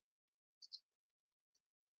though.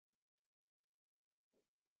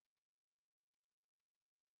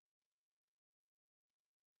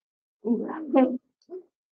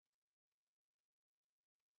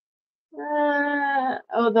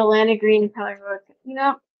 Oh, the Lana Green coloring book.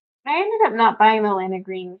 I ended up not buying the Lana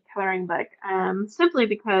Green coloring book, simply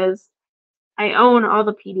because I own all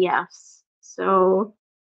the PDFs. So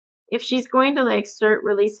if she's going to like start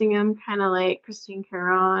releasing them, kind of like Christine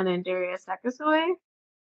Caron and Darius Akasoy,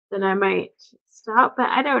 then I might stop. But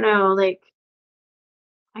I don't know. Like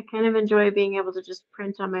I kind of enjoy being able to just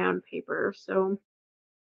print on my own paper, so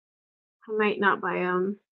I might not buy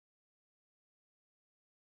them.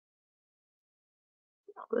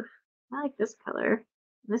 I like this color.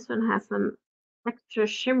 This one has some extra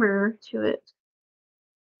shimmer to it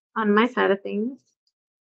on my side of things.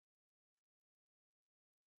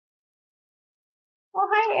 Oh,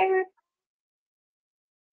 hi, Eric.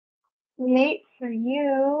 Late for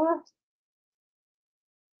you.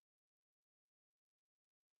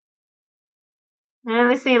 I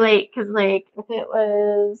always say late because, like, if it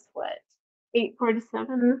was what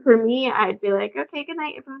 8:47 for me, I'd be like, okay, good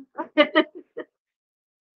night, everyone.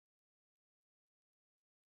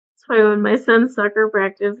 That's why when my son's soccer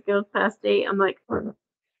practice goes past 8, I'm like,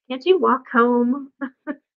 can't you walk home?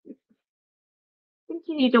 I think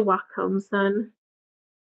you need to walk home, son.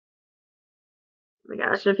 Oh my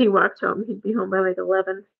gosh, if he walked home, he'd be home by like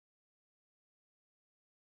 11.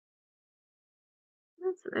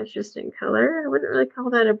 That's an interesting color. I wouldn't really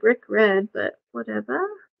call that a brick red, but whatever.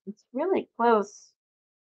 It's really close.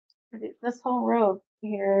 This whole row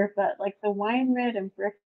here, but like the wine red and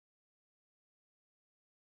brick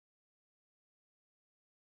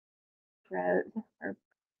red are.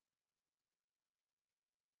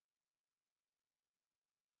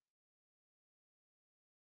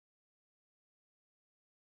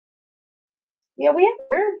 Yeah, we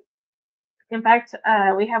have. In fact,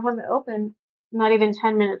 we have one that opened not even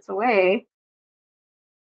 10 minutes away.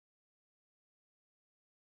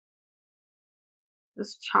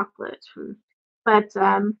 This chocolate. But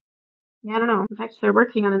yeah, I don't know. In fact, they're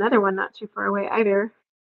working on another one not too far away either.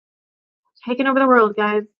 taking over the world,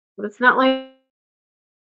 guys. But it's not like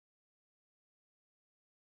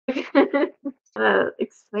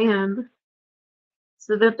expand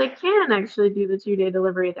so that they can actually do the 2-day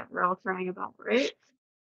delivery that we're all crying about, right?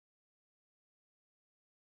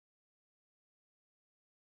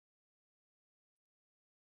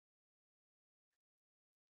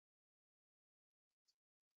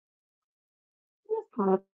 It's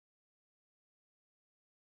kind of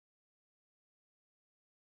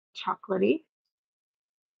chocolatey.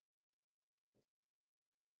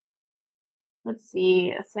 Let's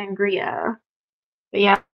see, a sangria. But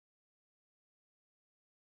yeah,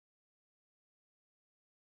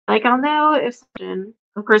 like I'll know if,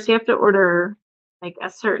 of course, you have to order like a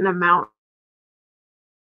certain amount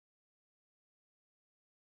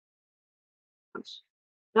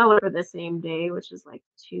for the same day, which is like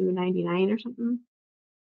 $2.99 or something.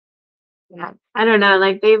 Yeah, I don't know.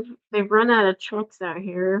 Like they've run out of trucks out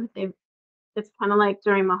here. It's kind of like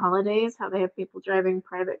during the holidays, how they have people driving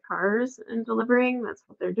private cars and delivering. That's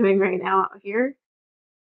what they're doing right now out here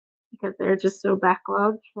because they're just so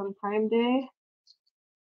backlogged from Prime Day.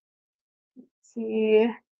 Let's see,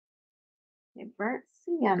 a burnt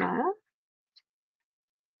sienna.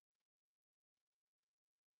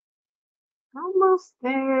 Almost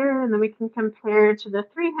there, and then we can compare to the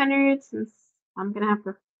 300 since I'm gonna have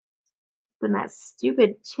to open that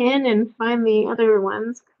stupid tin and find the other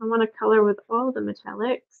ones. I want to color with all the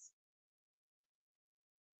metallics.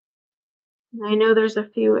 And I know there's a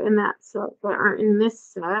few in that set that aren't in this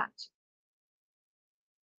set.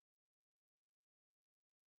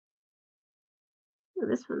 Oh,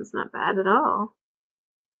 this one's not bad at all.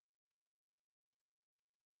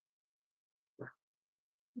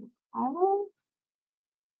 Oh,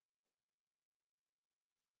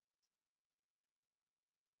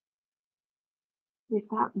 we've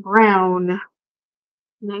got brown.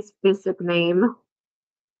 Nice basic name.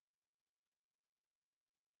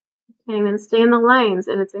 Can't even stay in the lines,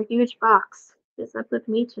 and it's a huge box. It's up with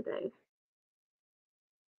me today.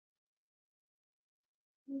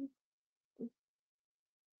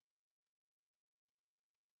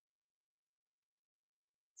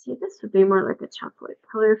 See, this would be more like a chocolate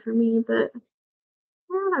color for me, but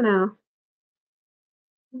I don't know.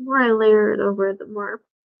 The more I layer it over, the more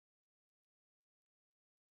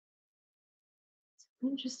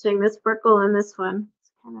interesting. This sparkle in this one.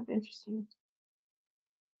 It's kind of interesting.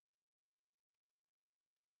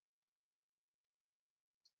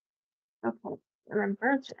 Okay, and then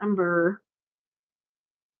burnt umber.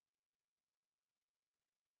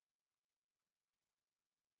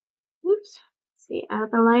 Oops. See, out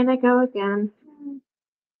of the line I go again.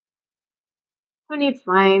 Who needs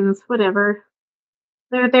lines? Whatever.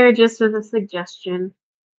 They're there just as a suggestion.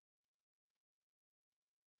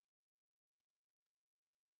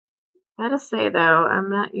 Gotta say though, I'm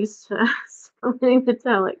not used to so many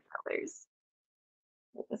metallic colors.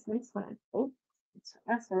 Like this next one, oh, it's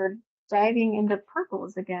us. We're diving into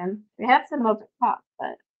purples again. We had some up top,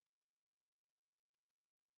 but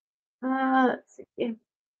let's see.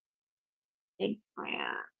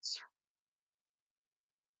 Eggplant.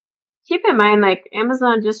 Keep in mind, like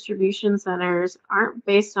Amazon distribution centers aren't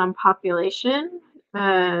based on population.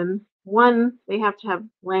 One, they have to have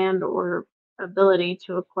land or ability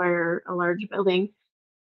to acquire a large building.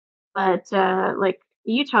 But like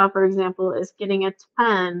Utah, for example, is getting a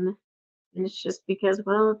ton, and it's just because,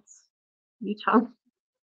 well, it's Utah.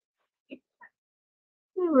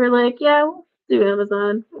 We're like, yeah, we'll do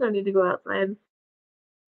Amazon. We don't need to go outside.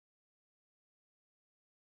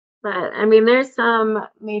 But I mean, there's some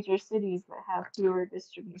major cities that have fewer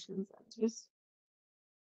distribution centers.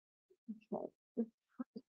 Okay.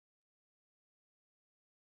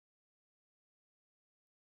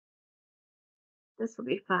 This will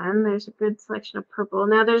be fun. There's a good selection of purple.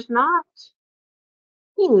 Now, there's not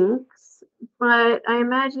pinks, but I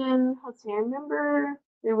imagine, let's see, I remember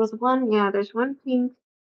there was one, yeah, there's one pink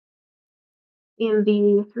in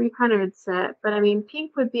the 300 set, but I mean,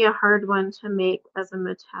 pink would be a hard one to make as a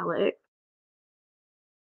metallic.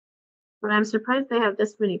 But I'm surprised they have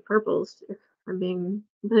this many purples, if I'm being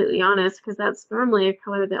completely honest, because that's normally a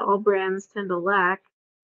color that all brands tend to lack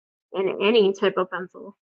in any type of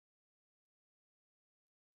pencil.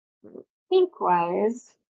 Pink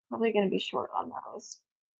wise, probably going to be short on those.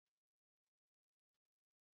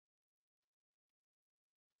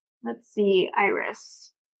 Let's see,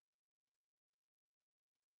 iris.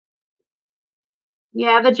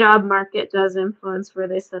 Yeah, the job market does influence where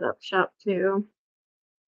they set up shop too.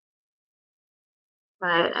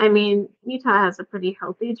 But I mean, Utah has a pretty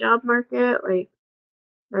healthy job market. Like,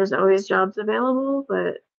 there's always jobs available,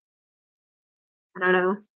 but I don't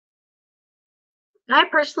know. I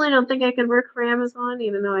personally don't think I could work for Amazon,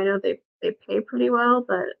 even though I know they pay pretty well,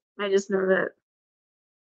 but I just know that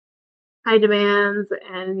high demands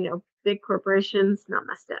and, big corporations, not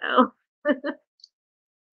my style.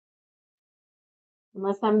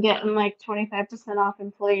 Unless I'm getting like 25% off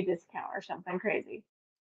employee discount or something crazy.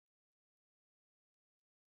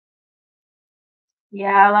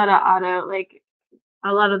 Yeah, a lot of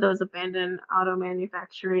a lot of those abandoned auto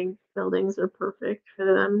manufacturing buildings are perfect for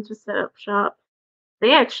them to set up shop.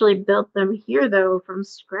 They actually built them here though from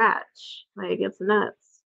scratch. Like it's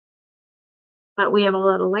nuts. But we have a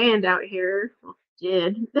lot of land out here. Well,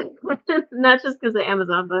 did. Not just because of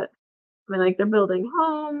Amazon, but I mean like they're building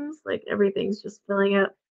homes, like everything's just filling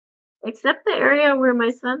up. Except the area where my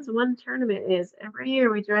son's one tournament is. Every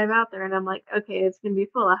year we drive out there and I'm like, okay, it's gonna be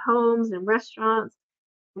full of homes and restaurants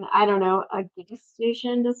and I don't know, a gas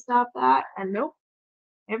station to stop that. And nope.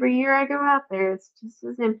 Every year I go out there, it's just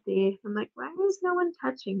as empty. I'm like, why is no one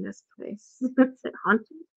touching this place? Is it haunted?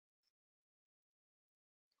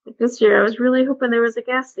 Like this year, I was really hoping there was a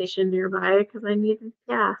gas station nearby because I needed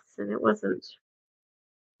gas, and it wasn't.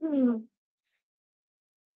 Hmm.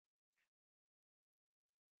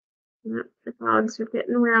 Yep, the dogs are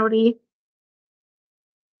getting rowdy.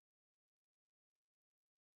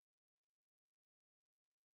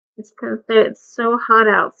 It's because it's so hot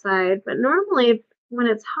outside. But normally, when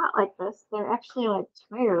it's hot like this, they're actually like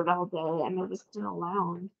tired all day and they're just in a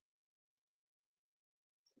lounge.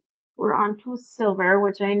 We're on to silver,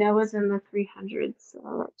 which I know is in the 300s. So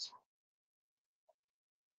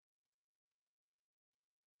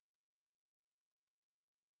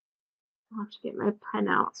I'll have to get my pen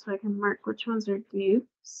out so I can mark which ones are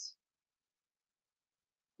dupes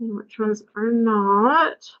and which ones are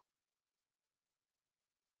not.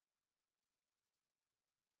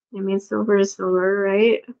 I mean, silver is silver,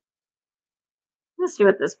 right? Let's see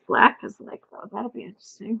what this black is like, though. That'll be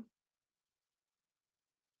interesting.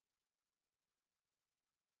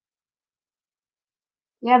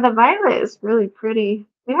 Yeah, the violet is really pretty.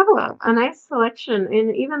 They have a nice selection,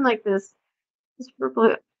 and even like this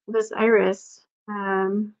purple, this iris,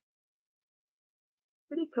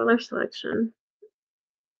 pretty color selection.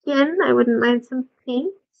 Again, I wouldn't mind some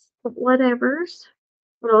pinks, but whatever's.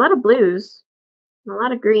 But a lot of blues, and a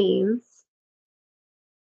lot of greens,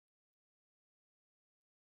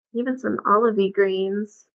 even some olivey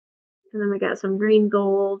greens. And then we got some green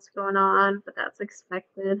golds going on, but that's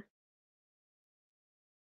expected.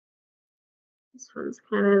 This one's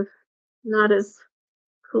kind of not as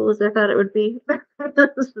cool as I thought it would be.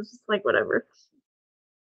 This was just like whatever.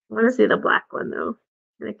 I want to see the black one though.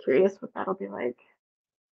 Kind of curious what that'll be like.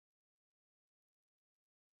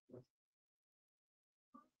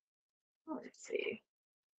 Let's see.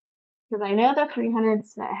 Because I know the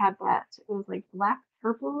 300s that had that. It was like black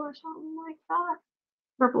purple or something like that.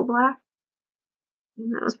 Purple black.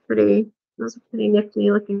 And that was pretty. That was a pretty nifty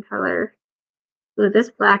looking color. Ooh, this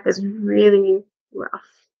black is really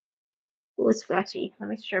rough. It was scratchy. Let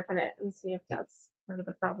me sharpen it and see if that's part of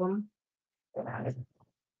the problem.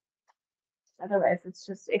 Otherwise, it's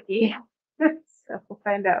just icky. So we'll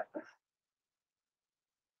find out.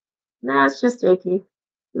 No, it's just icky.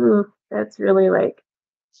 Ooh, that's really like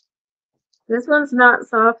this one's not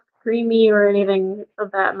soft, creamy, or anything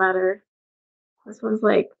of that matter. This one's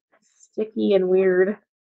like sticky and weird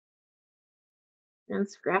and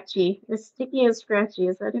scratchy. It's sticky and scratchy.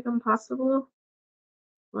 Is that even possible?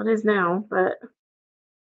 Well, it is now, but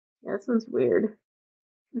yeah, this one's weird.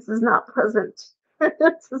 This is not pleasant.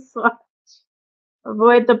 It's a swatch.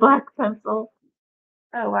 Avoid the black pencil.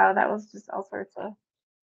 Oh wow, that was just all sorts of.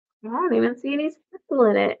 I don't even see any sparkle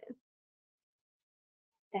in it.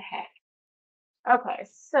 The heck. Okay,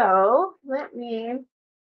 so let me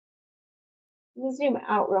zoom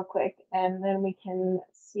out real quick and then we can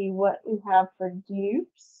see what we have for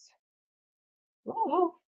dupes.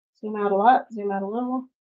 Whoa, zoom out a lot, zoom out a little.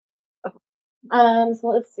 Okay. So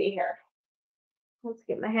let's see here. Let's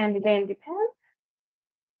get my handy dandy pen.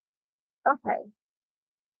 Okay.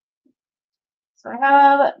 So I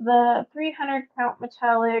have the 300 count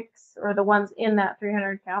metallics, or the ones in that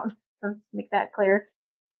 300 count. Let's make that clear.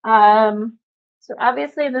 So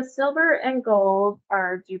obviously the silver and gold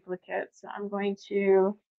are duplicates. So I'm going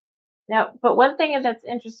to now, but one thing that's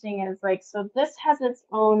interesting is like, so this has its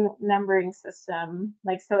own numbering system.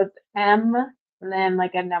 Like, so it's M and then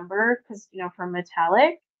like a number because, for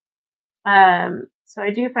metallic. So I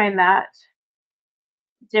do find that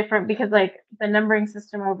different because like the numbering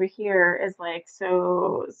system over here is like,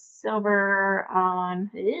 so silver on,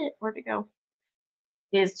 where'd it go?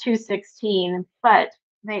 Is 216, but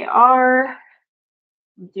they are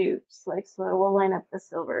dupes. Like, so we'll line up the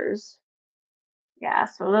silvers. Yeah,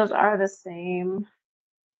 so those are the same.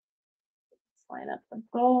 Let's line up the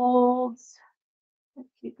golds.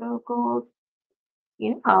 Let's go gold.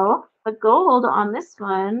 You know, the gold on this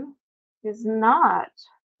one is not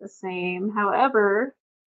the same. However,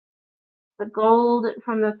 the gold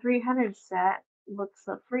from the 300 set looks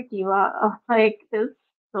a freaky lot like this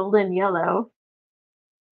golden yellow.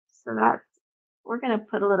 So that's, we're gonna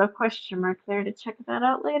put a little question mark there to check that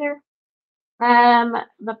out later.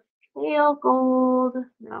 The pale gold,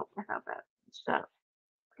 no, I thought that stuff.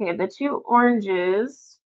 Okay, the two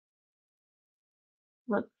oranges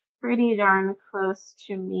look pretty darn close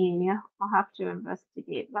to me. I'll have to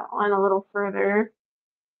investigate that one a little further.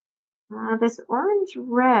 This orange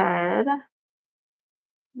red,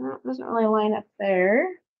 no, doesn't really line up there.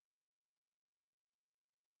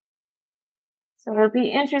 So it'll be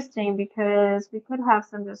interesting because we could have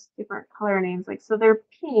some just different color names. Like, so they're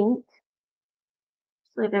pink.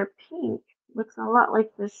 Actually, their pink looks a lot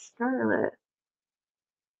like this scarlet.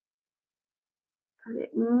 But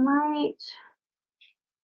it might.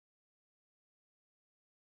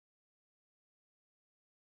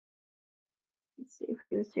 Let's see if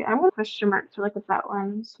these two. I'm going to question mark to look at that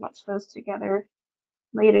one. Swatch those together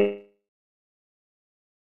later.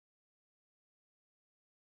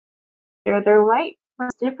 They're light.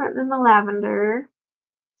 It's different than the lavender.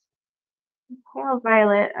 Pale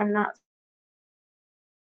violet, I'm not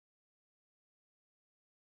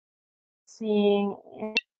seeing.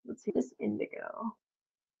 Let's see this indigo.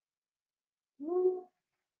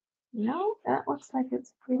 No, that looks like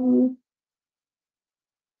it's pretty.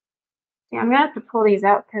 Yeah, I'm gonna have to pull these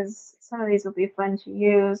out because some of these will be fun to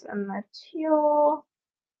use. And the teal.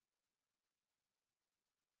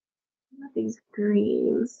 These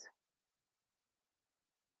greens.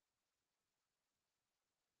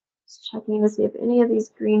 Just checking to see if any of these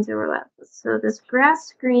greens overlap. So this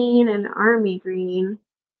grass green and army green,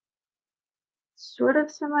 sort of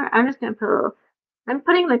similar. I'm just gonna put. I'm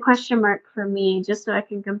putting the question mark for me just so I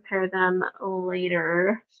can compare them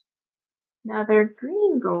later. Now their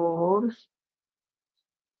green gold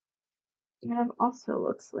kind of also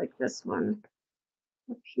looks like this one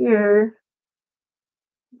up here.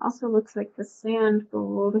 Also looks like the sand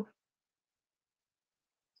gold.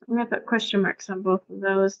 I'm gonna put question marks on both of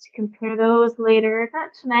those to compare those later.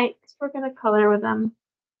 Not tonight, because we're gonna color with them.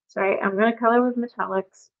 Sorry, I'm gonna color with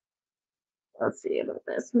metallics. Let's see about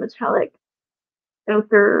this metallic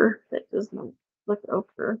ochre that doesn't look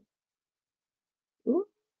ochre. Ooh,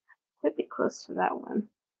 could be close to that one.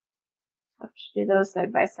 I'll have to do those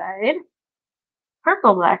side by side.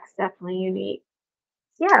 Purple black's definitely unique.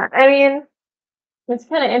 Yeah, I mean, it's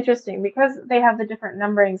kind of interesting because they have the different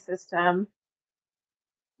numbering system.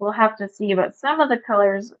 We'll have to see, but some of the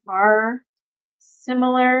colors are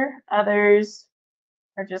similar, others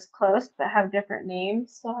are just close but have different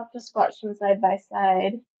names. So I'll have to swatch them side by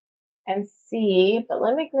side and see. But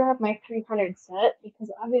let me grab my 300 set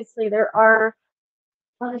because obviously there are.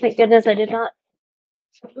 Oh, thank goodness I did not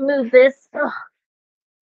move this. Oh,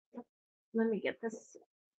 let me get this.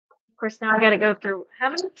 Of course, now I got to go through. How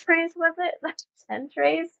many trays was it? 10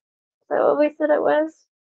 trays? Is that what we said it was?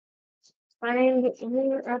 Find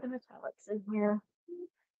where are the metallics in here?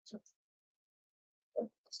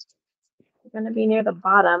 They're going to be near the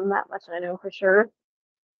bottom. That much I know for sure.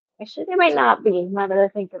 Actually, they might not be, now that I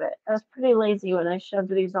think of it. I was pretty lazy when I shoved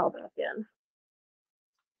these all back in.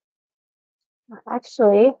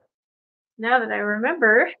 Actually, now that I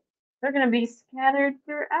remember, they're going to be scattered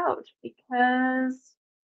throughout because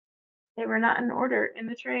they were not in order in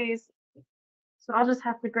the trays. So I'll just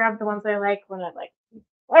have to grab the ones I like when I like.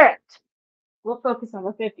 All right, we'll focus on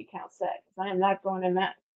the 50 count set because I am not going in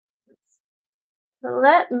that. So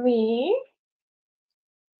let me.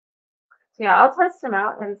 Yeah, I'll test them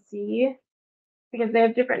out and see because they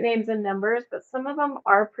have different names and numbers, but some of them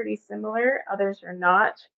are pretty similar, others are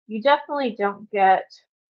not. You definitely don't get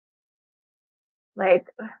like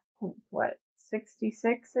what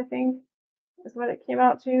 66, I think, is what it came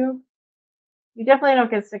out to. You definitely don't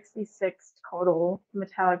get 66 total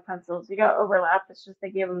metallic pencils. You got overlap, it's just they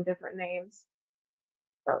gave them different names.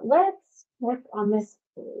 But let's work on this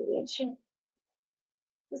page.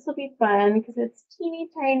 This will be fun because it's teeny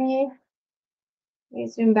tiny. Let me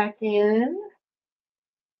zoom back in.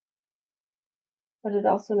 But it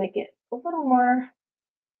also make it a little more.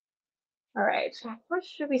 All right, what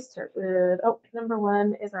should we start with? Oh, number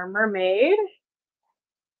one is our mermaid.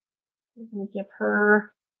 We can give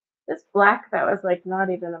her this black that was like not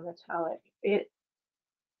even a metallic. It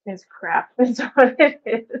is crap. That's what it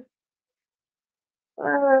is.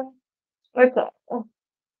 Okay. I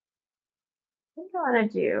think I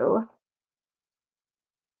want to do.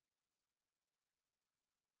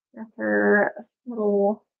 Got her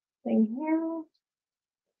little thing here.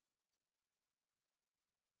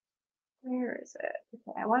 Where is it?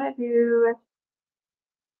 Okay, I want to do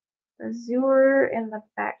azure in the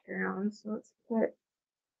background, so let's put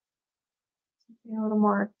something a little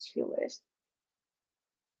more tealish.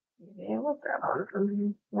 Maybe I will grab one from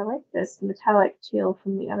here. I like this metallic teal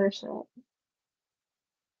from the other side.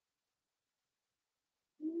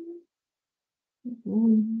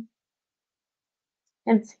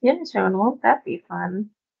 And skin tone, won't that be fun?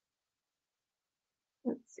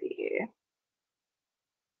 Let's see. I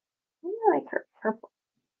really like her purple.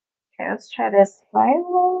 Okay, let's try this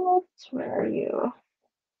violet. Where are you?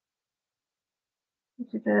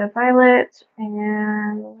 Do the violet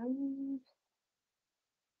and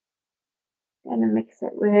gonna mix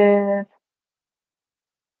it with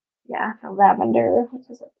the lavender, which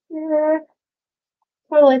is up here.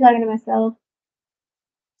 Totally talking to myself.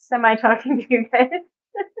 Semi talking to you guys.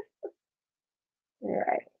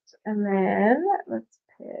 Alright. And then let's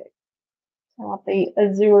pick I want the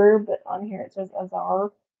azure, but on here it says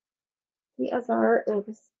azar. The azar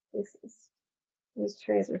these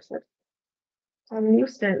trays are such a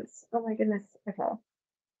nuisance. Oh my goodness. Okay.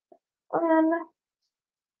 And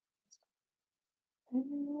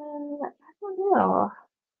then I don't know.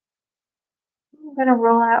 I'm gonna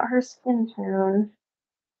roll out her skin tone.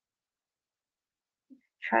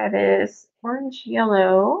 Try this orange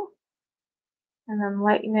yellow and then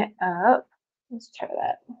lighten it up. Let's try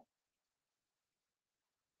that.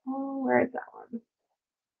 Oh, where is that one?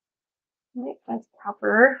 Right, that's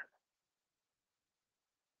copper.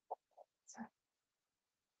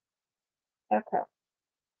 Okay.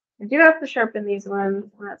 I do have to sharpen these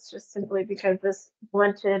ones. That's just simply because this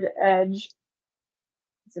blunted edge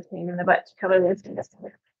is a pain in the butt to color this.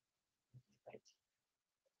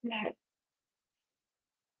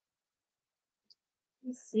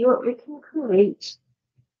 Let's see what we can create.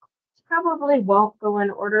 Probably won't go in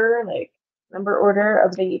order, like number order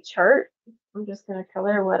of the chart. I'm just gonna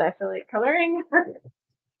color what I feel like coloring.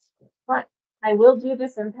 But I will do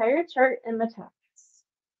this entire chart in metallics.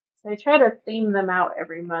 So I try to theme them out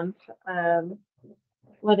every month,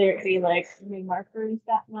 whether it be like new markers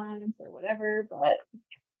that month or whatever, but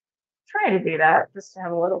try to do that just to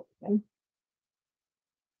have a little fun.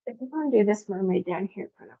 I think I'm gonna do this mermaid down here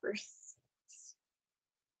for number 6.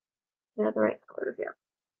 They're the right colors, yeah.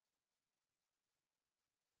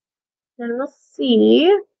 Then we'll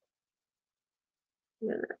see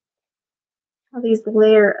how these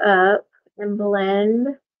layer up and blend.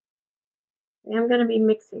 I'm going to be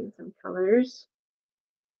mixing some colors.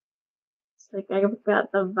 It's like I've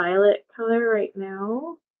got the violet color right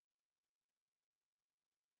now.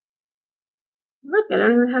 Look, I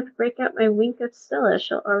don't even have to break out my wink of Stella.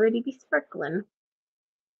 She'll already be sparkling.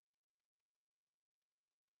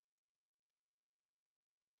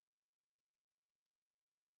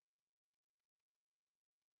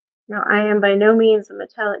 Now, I am by no means a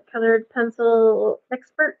metallic colored pencil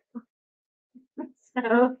expert.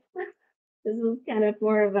 So this is kind of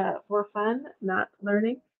more of a for fun, not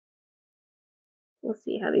learning. We'll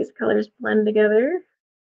see how these colors blend together.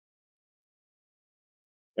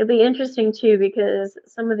 It'll be interesting too because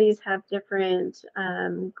some of these have different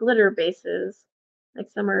glitter bases. Like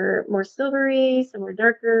some are more silvery, some are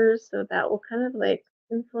darker, so that will kind of like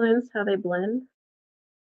influence how they blend.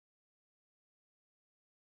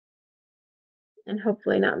 And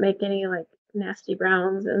hopefully not make any like nasty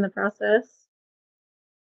browns in the process.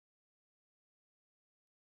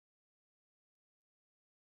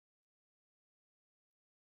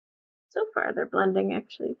 So far they're blending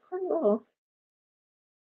actually quite well.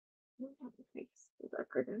 Makes the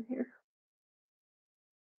darker down here.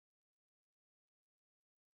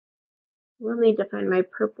 We'll need to find my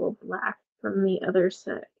purple black from the other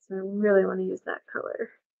set, so I really want to use that color.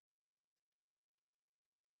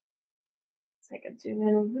 So I can zoom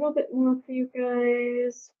in a little bit more for you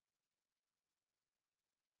guys.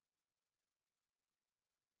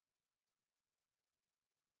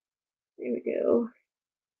 There we go.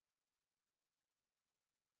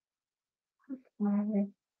 Okay.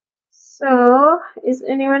 So, is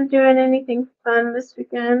anyone doing anything fun this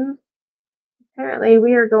weekend? Apparently,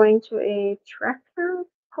 we are going to a tractor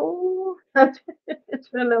pull. I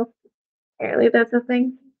don't know. Apparently, that's a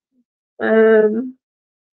thing. Other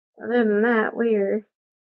than that, we're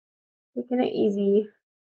taking it easy.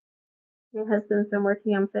 My husband's been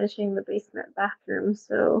working on finishing the basement bathroom,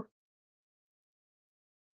 so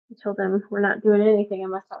I told him we're not doing anything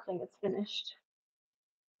unless that thing is finished.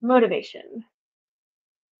 Motivation.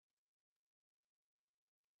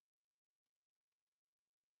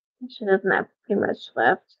 She doesn't have too much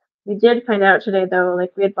left. We did find out today though,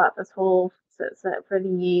 like we had bought this whole set for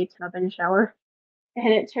the tub and shower,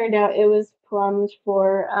 and it turned out it was plumbed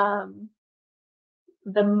for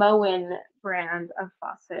the Moen brand of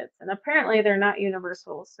faucets, and apparently they're not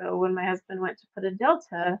universal. So when my husband went to put a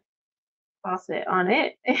Delta faucet on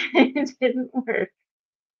it, it didn't work.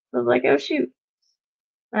 I was like, oh shoot.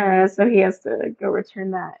 So he has to go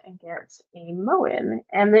return that and get a Moen.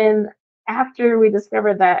 And then after we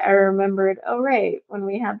discovered that, I remembered, oh right, when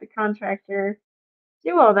we had the contractor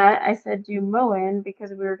do all that, I said do Moen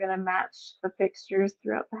because we were gonna match the fixtures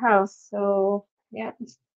throughout the house. So yeah,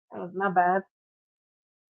 that was my bad.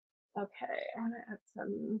 Okay, I'm gonna add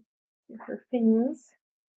some her things.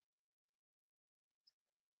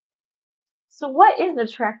 So what is a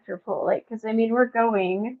tractor pull? Like, because I mean we're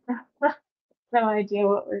going. No idea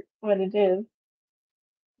what it is.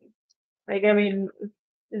 Like, I mean,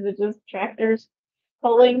 is it just tractors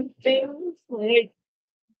pulling things? Like,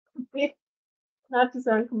 not to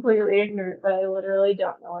sound completely ignorant, but I literally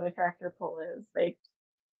don't know what a tractor pull is. Like,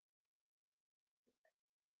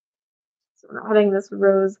 so we're not having this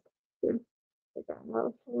rose, like a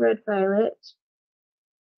red violet.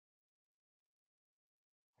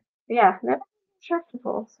 Yeah, never tractor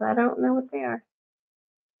pull, so I don't know what they are.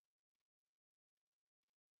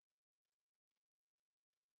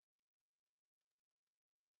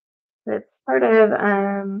 But it's part of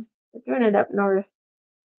they're doing it up north.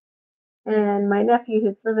 And my nephew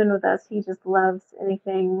who's living with us, he just loves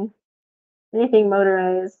anything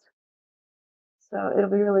motorized. So it'll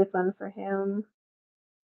be really fun for him.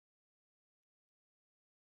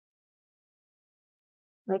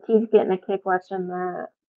 Like he's getting a kick watching the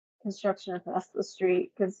construction across the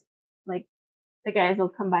street because like the guys will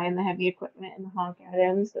come by in the heavy equipment and honk at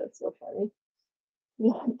him, so it's so funny.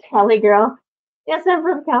 Yeah, Cali girl. Yes, I'm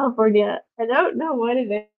from California. I don't know what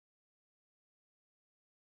it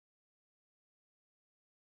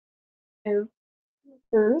is.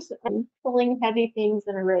 There's and pulling heavy things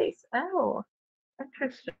in a race. Oh,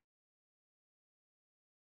 interesting.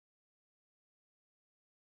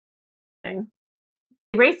 They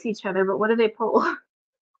race each other, but what do they pull?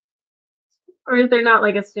 Or is there not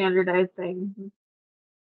like a standardized thing?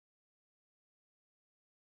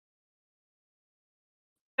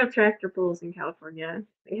 We have tractor pulls in California.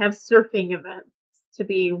 They have surfing events to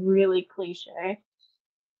be really cliche.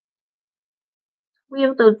 We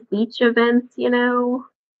have those beach events, and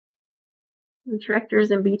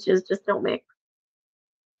tractors and beaches just don't mix.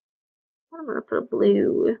 I'm gonna put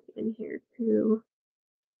blue in here too.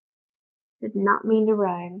 Did not mean to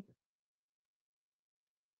rhyme.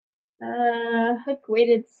 Hook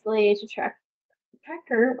weighted sleigh to tractor.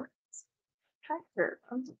 Tractor.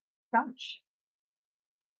 Oh gosh.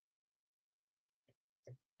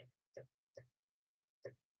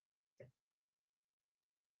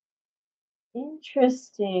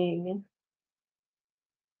 Interesting.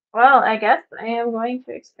 Well, I guess I am going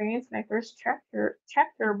to experience my first tractor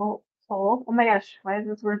bolt pull. Oh my gosh, why is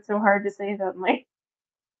this word so hard to say suddenly?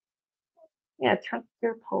 Yeah,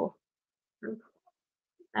 tractor pull.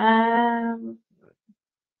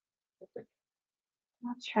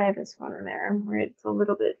 Let's try this one in there where it's a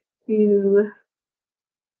little bit too.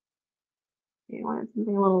 I wanted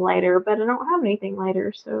something a little lighter, but I don't have anything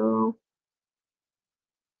lighter, so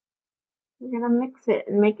we're gonna mix it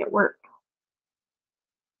and make it work.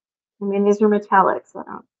 I mean, these are metallics. I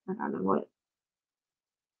don't know what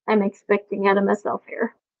I'm expecting out of myself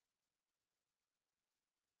here.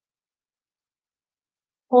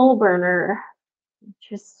 Pole burner.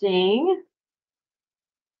 Interesting.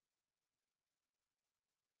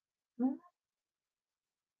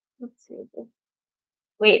 Let's see.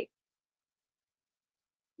 Wait,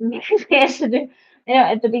 maybe I should do.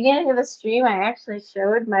 At the beginning of the stream, I actually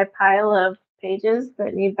showed my pile of pages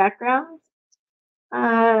that need backgrounds.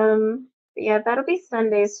 Yeah, that'll be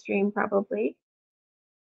Sunday's stream probably.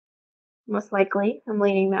 Most likely. I'm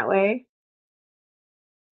leaning that way.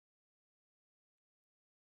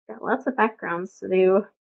 Got lots of backgrounds to do.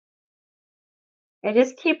 I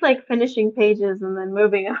just keep like finishing pages and then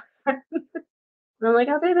moving on. And I'm like,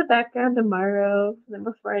 I'll do the background tomorrow. And then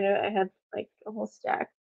before I know it, I had like a whole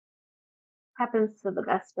stack. Happens to the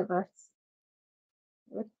best of us.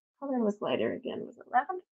 What color was lighter again? Was it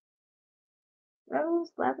lavender?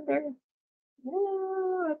 Rose, lavender?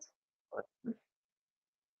 No, it's.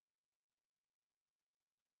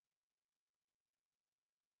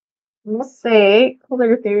 I must say,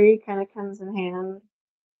 color theory kind of comes in hand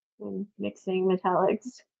when mixing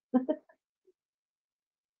metallics.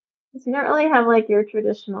 Because you don't really have like your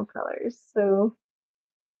traditional colors, so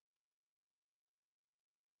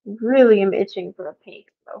really am itching for a pink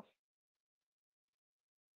though.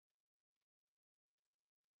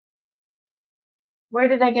 Where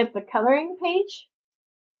did I get the coloring page?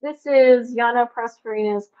 This is Yana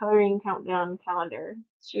Prosperina's coloring countdown calendar.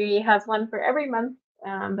 She has one for every month.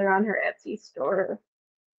 They're on her Etsy store.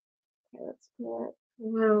 Okay, let's get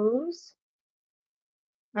those.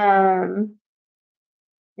 And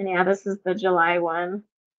yeah, this is the July one.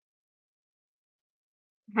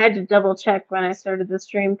 I had to double check when I started the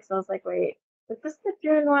stream because I was like, wait, is this the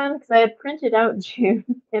June one? Because I had printed out June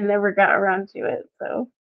and never got around to it. So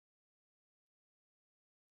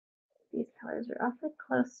these colors are awfully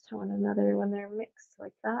close to one another when they're mixed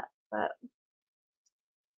like that. But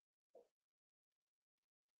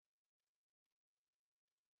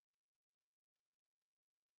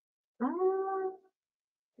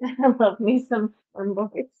I love me some Form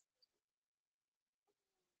Boys.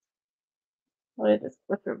 What did this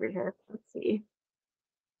flip over here? Let's see.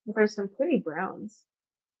 There's some pretty browns.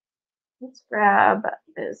 Let's grab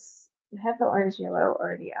this. I have the orange yellow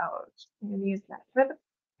already out. I'm gonna use that for the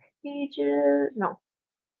pages. No,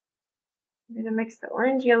 I'm gonna mix the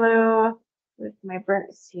orange yellow with my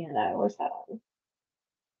burnt sienna. Where's that on?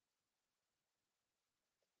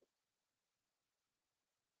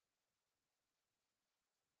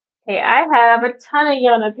 Hey, I have a ton of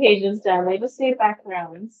Yona pages done. They just need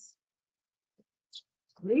backgrounds.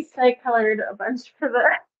 At least I colored a bunch for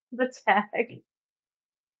the tag.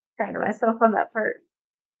 Trying to myself on that part.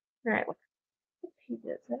 All right, what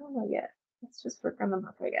pages? I don't know yet. Let's just work on the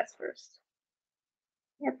book, I guess, first.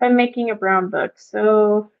 Yep, I'm making a brown book.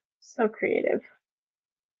 So creative.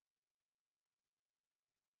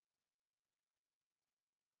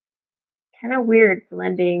 Kind of weird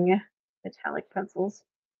blending metallic pencils.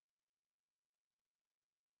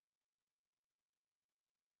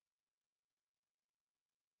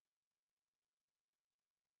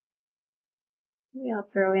 Maybe I'll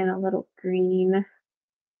throw in a little green.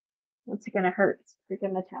 What's it gonna hurt? It's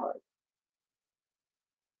freaking metallic.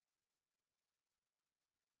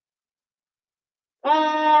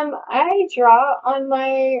 I draw on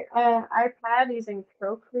my iPad using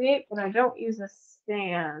Procreate, but I don't use a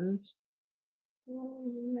stand.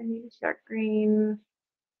 I need a dark green.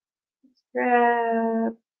 Let's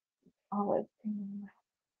grab olive green.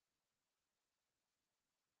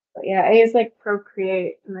 But yeah, I use like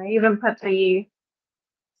Procreate, and I even put the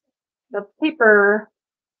paper,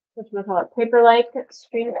 whatchamacallit, paper-like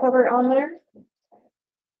screen cover on there.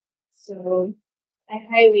 So I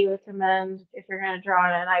highly recommend if you're going to draw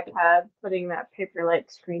on an iPad, putting that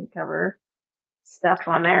paper-like screen cover stuff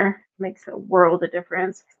on there. Makes a world of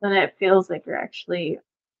difference. Then it feels like you're actually,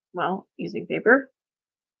 well, using paper.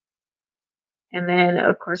 And then,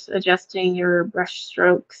 of course, adjusting your brush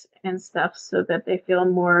strokes and stuff so that they feel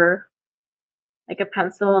more like a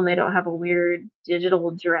pencil and they don't have a weird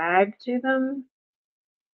digital drag to them.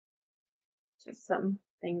 Just some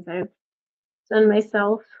things I've done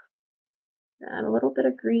myself. Add a little bit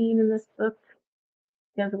of green in this book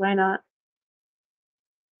because why not?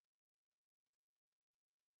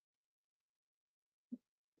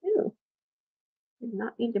 Ooh, did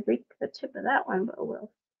not need to break the tip of that one, but oh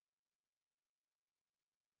well.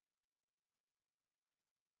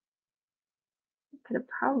 Could have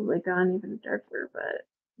probably gone even darker, but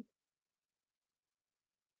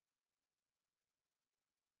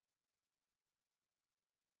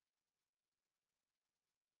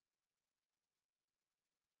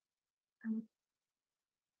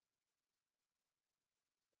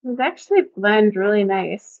it actually blend really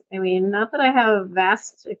nice. I mean, not that I have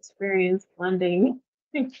vast experience blending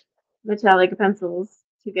metallic pencils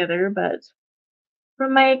together, but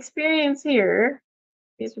from my experience here,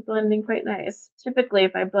 these are blending quite nice. Typically,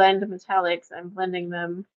 if I blend metallics, I'm blending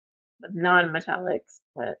them with non-metallics,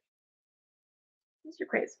 but these are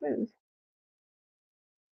quite smooth.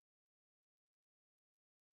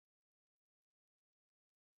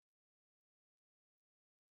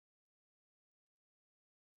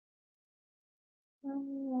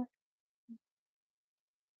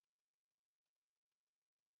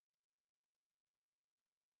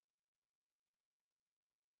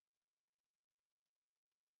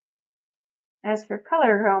 As for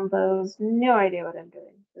color combos, no idea what I'm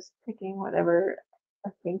doing. Just picking whatever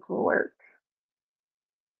I think will work.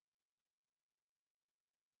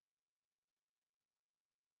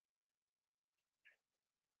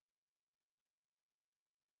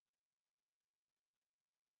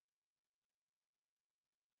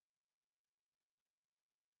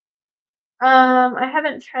 I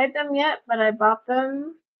haven't tried them yet, but I bought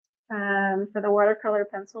them for the watercolor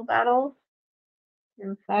pencil battle.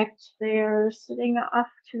 In fact, they are sitting off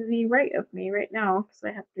to the right of me right now because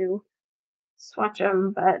I have to swatch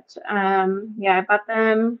them. But yeah, I bought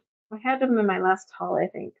them I had them in my last haul, I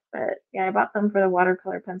think, but yeah, I bought them for the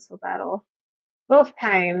watercolor pencil battle. Both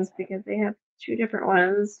times because they have two different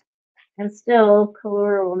ones, and still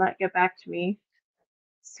Kalour will not get back to me.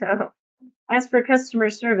 So as for customer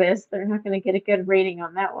service, they're not going to get a good rating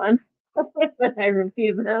on that one when I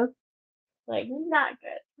review those. Like, not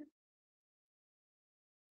good.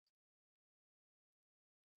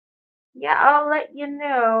 Yeah, I'll let you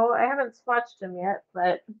know. I haven't swatched them yet,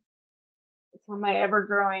 but it's on my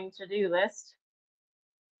ever-growing to-do list.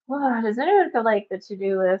 Does anyone feel like the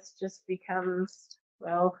to-do list just becomes,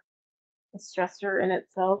 well, a stressor in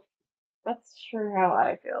itself? That's sure how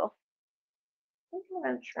I feel. I think I'm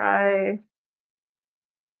gonna try.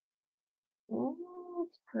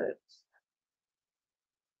 Let's put.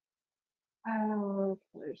 Oh,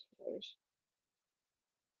 colors.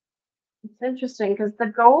 It's interesting because the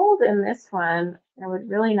gold in this one, I would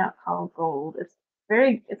really not call gold. It's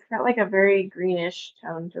got like a very greenish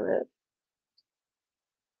tone to it.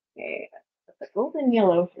 Okay, put the golden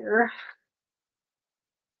yellow here.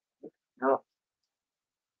 Oh,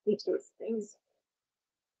 each of these things.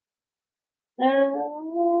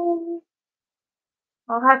 Um,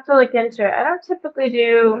 I'll have to look into it. I don't typically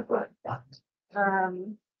do.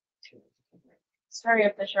 Um, sorry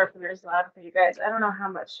if the sharpener is loud for you guys. I don't know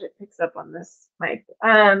how much it picks up on this mic.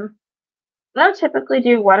 I don't typically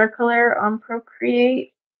do watercolor on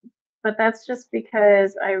Procreate, but that's just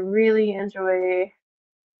because I really enjoy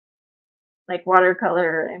like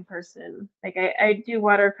watercolor in person. Like I do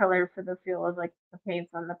watercolor for the feel of like the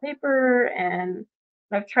paints on the paper, and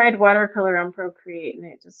I've tried watercolor on Procreate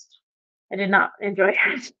and I did not enjoy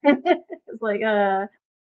it. It's like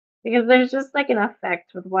because there's just like an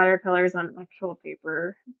effect with watercolors on actual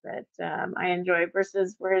paper that I enjoy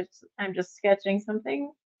versus where I'm just sketching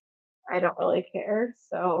something. I don't really care.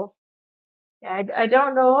 So yeah, I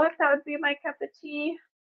don't know if that would be my cup of tea,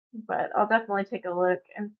 but I'll definitely take a look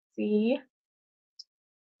and see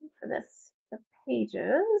for this the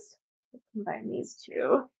pages. Combine these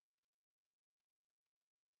two.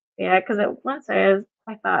 Yeah, because at once I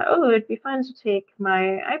thought, oh, it'd be fun to take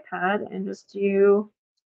my iPad and just do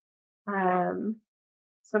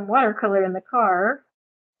some watercolor in the car,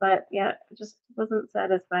 but yeah, it just wasn't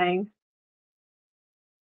satisfying.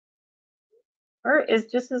 Art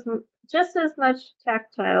is just as much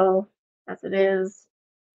tactile as it is,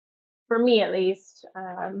 for me at least,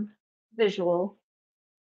 visual.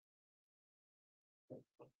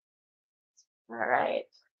 All right.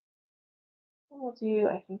 We'll do,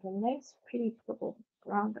 I think, a nice, pretty purple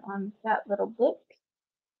ground on that little book.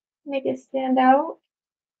 Make it stand out.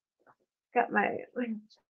 Got my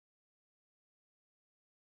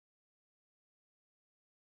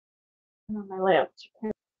on my lamp.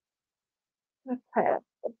 Okay.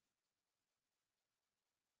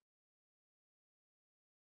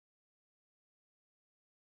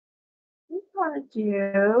 We want to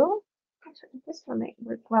do. Actually, this one might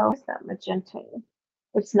work well. Is that magenta?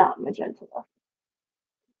 It's not magenta.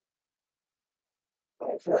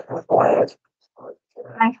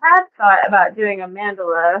 I had thought about doing a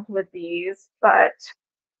mandala with these, but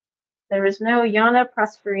there was no Yana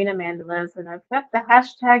Prosperina mandalas, and I've got the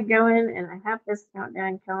hashtag going, and I have this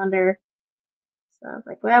countdown calendar. So I was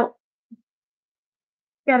like, well,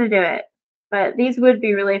 gotta do it. But these would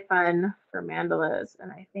be really fun for mandalas,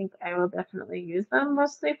 and I think I will definitely use them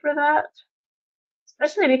mostly for that.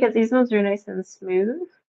 Especially because these ones are nice and smooth.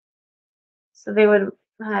 So they would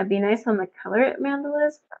be nice on the color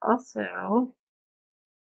mandalas, but also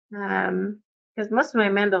because most of my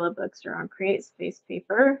mandala books are on Create Space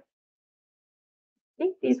paper. I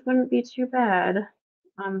think these wouldn't be too bad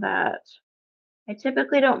on that. I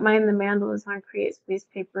typically don't mind the mandalas on Create Space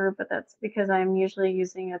paper, but that's because I'm usually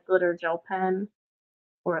using a glitter gel pen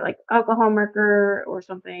or like alcohol marker or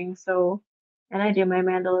something. So, and I do my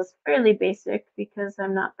mandalas fairly basic because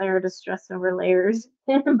I'm not there to stress over layers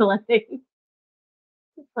and blending.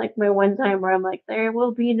 It's like my one time where I'm like, there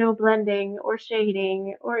will be no blending or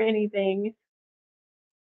shading or anything.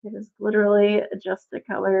 It is literally just the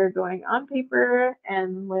color going on paper,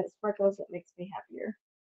 and when it sparkles, it makes me happier.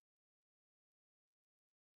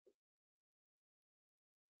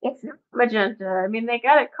 It's not magenta. I mean, they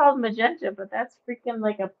got it called magenta, but that's freaking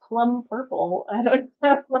like a plum purple. I don't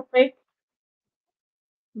know, like,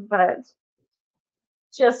 but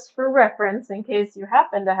just for reference, in case you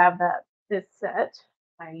happen to have this set,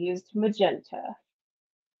 I used magenta.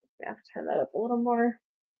 I have to turn that up a little more.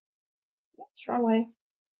 Oops, wrong way.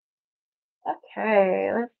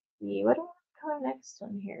 Okay, let's see. What do I want to color next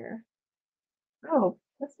on here? Oh,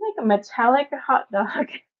 let's make a metallic hot dog.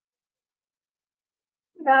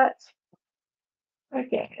 That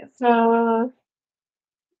okay. So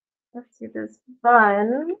Let's see this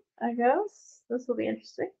bun, I guess. This will be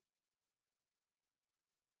interesting.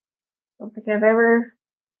 Don't think I've ever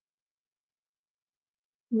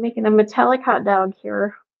making a metallic hot dog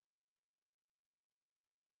here.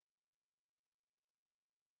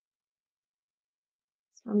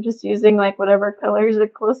 So I'm just using like whatever colors are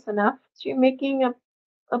close enough to making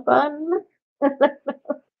a bun. I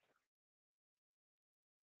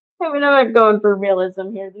mean, I'm not going for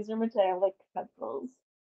realism here. These are metallic pencils.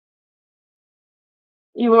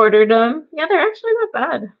 You ordered them? Yeah, they're actually not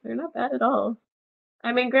bad. They're not bad at all.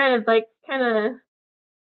 I mean, granted, like, kind of,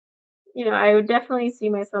 I would definitely see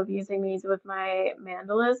myself using these with my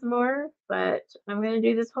mandalas more, but I'm going to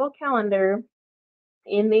do this whole calendar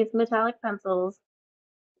in these metallic pencils,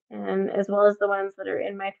 and as well as the ones that are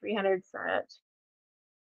in my 300 set.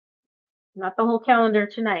 Not the whole calendar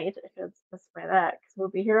tonight, I should specify that, because we'll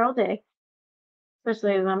be here all day,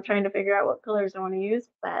 especially as I'm trying to figure out what colors I want to use,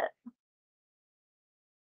 but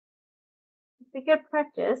it's a good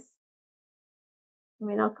practice. I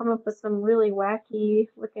mean, I'll come up with some really wacky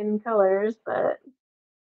looking colors, but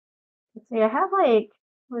let's see, I have like,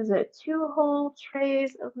 what is it, 2 whole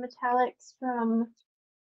trays of metallics from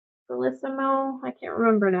Bellissimo? I can't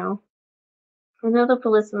remember now. I know the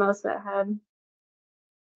Bellissimo set had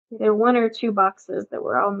either 1 or 2 boxes that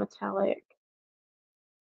were all metallic.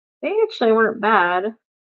 They actually weren't bad,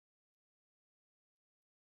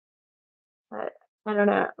 but I don't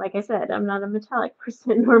know. Like I said, I'm not a metallic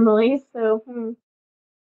person normally, so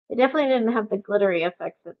It definitely didn't have the glittery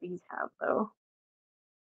effect that these have, though.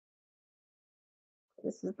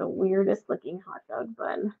 This is the weirdest looking hot dog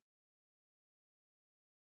bun.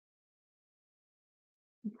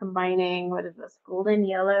 I'm combining, what is this, golden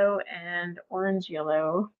yellow and orange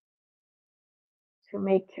yellow to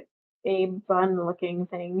make a bun looking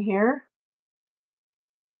thing here.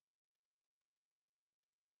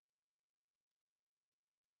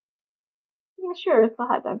 Yeah, sure, it's a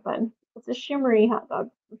hot dog bun. It's a shimmery hot dog.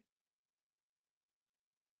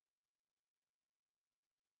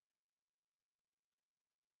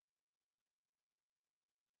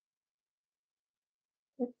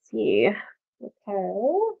 Let's see.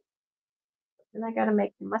 Okay. Then I gotta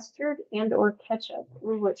make mustard and or ketchup.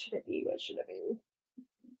 Ooh, what should it be? What should it be?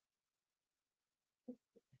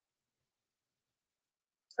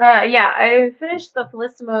 Yeah, I finished the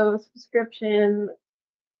Bellissimo subscription.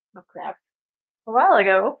 Oh crap, a while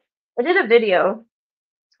ago. I did a video,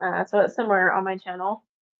 so it's somewhere on my channel.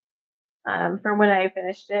 From when I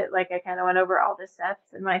finished it, like I kind of went over all the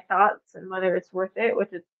sets and my thoughts and whether it's worth it,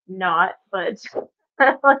 which it's not, but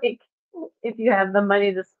like if you have the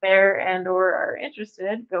money to spare and or are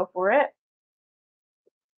interested, go for it.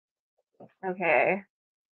 Okay,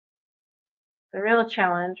 the real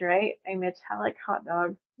challenge, right? A metallic hot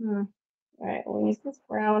dog. All right, we'll use this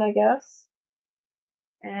brown, I guess.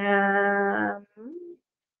 And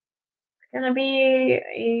it's gonna be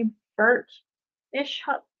a burnt-ish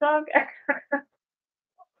hot dog.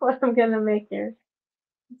 What I'm gonna make here.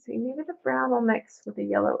 Let's see, maybe the brown will mix with the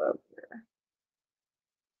yellow over.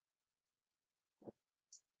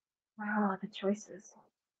 Wow, the choices.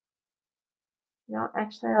 No,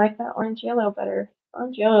 actually, I like that orange yellow better.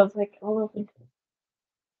 Orange yellow is like all over.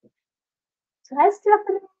 So that's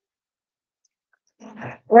definitely.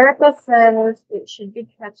 Erica says it should be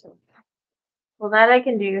ketchup. Well, that I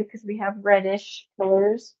can do because we have reddish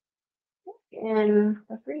colors. In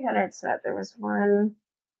the 300 set, there was one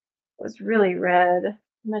that was really red,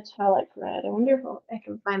 metallic red. I wonder if I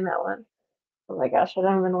can find that one. Oh my gosh, I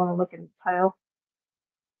don't even want to look in the pile.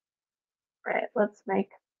 All right, let's make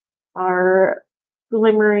our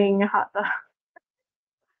glimmering hot dog.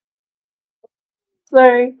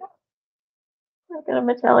 Sorry, I got a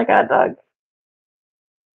metallic hot dog.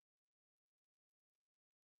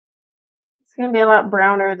 It's gonna be a lot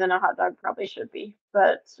browner than a hot dog probably should be,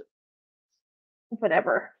 but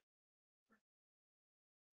whatever.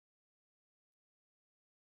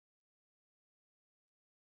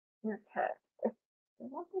 Okay. I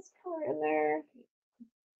want this color in there.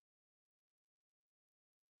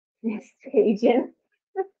 Yes, Cajun.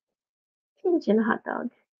 Cajun hot dog.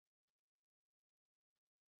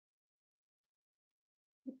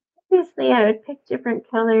 Obviously, I would pick different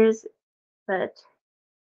colors, but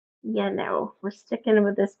yeah, no, we're sticking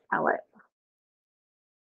with this palette.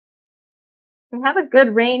 We have a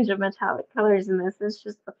good range of metallic colors in this. It's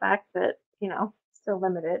just the fact that, still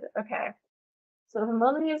limited. Okay. So if I'm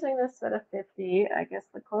only using this set of 50, I guess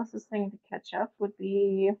the closest thing to ketchup would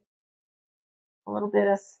be a little bit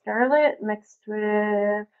of scarlet mixed with,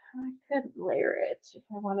 I could layer it if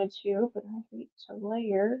I wanted to, but I hate to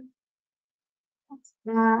layer. What's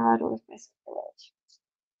that? Where's my scarlet?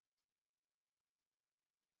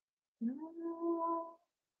 Let's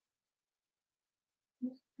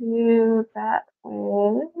do that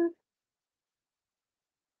with,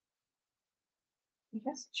 I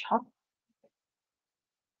guess, chocolate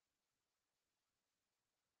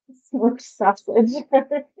smoked sausage.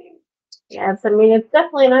 Yes, I mean, it's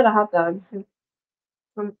definitely not a hot dog. It's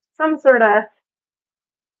some sort of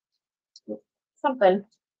something.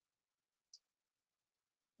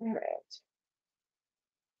 All right.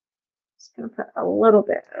 Just gonna put a little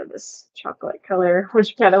bit of this chocolate color,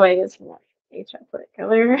 which by the way is not a chocolate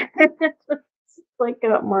color. It's like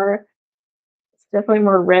got more, it's definitely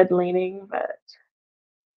more red leaning, but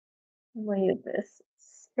I'll use this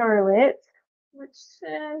scarlet, which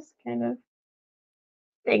is kind of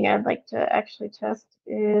thing I'd like to actually test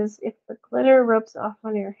is if the glitter rubs off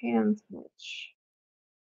on your hands, which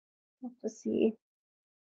I'll have to see.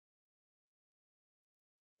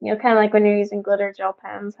 You know, kind of like when you're using glitter gel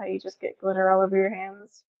pens, how you just get glitter all over your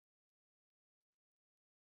hands.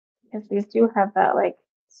 Because these do have that like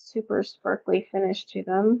super sparkly finish to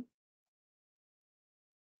them.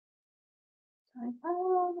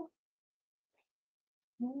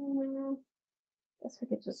 Guess we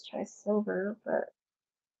could just try silver, but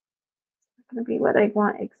it's not going to be what I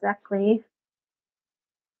want exactly.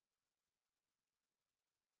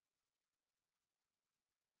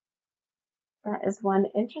 That is one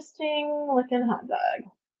interesting looking hot dog.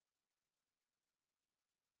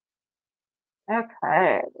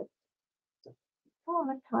 Okay. Oh,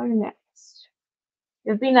 what color next?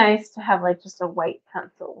 It'd be nice to have like just a white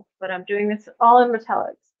pencil, but I'm doing this all in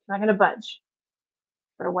metallics. I'm not gonna budge.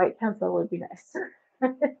 But a white pencil would be nice.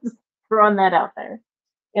 Just throwing that out there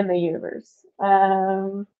in the universe.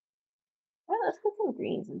 Well, let's get some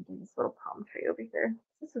greens and do this little palm tree over here.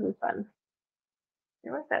 This will be fun.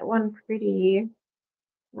 There was that one pretty.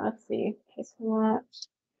 Let's see. Case Swatch.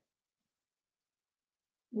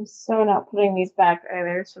 I'm so not putting these back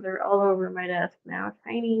either, so they're all over my desk now.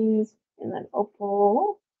 Tiny's and then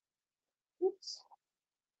opal. Oops.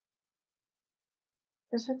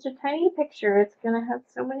 There's such a tiny picture. It's gonna have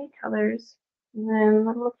so many colors. And then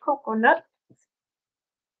little coconut. I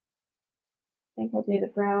think I'll do the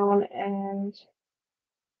brown and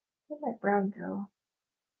where'd my brown go?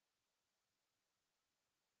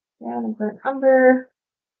 Brown and burnt umber.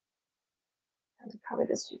 And probably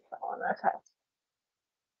this should fall on that top.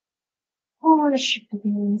 Oh,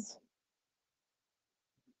 beans.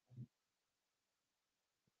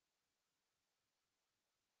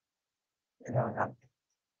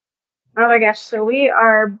 Oh my gosh, so we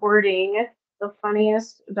are boarding the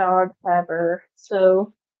funniest dog ever.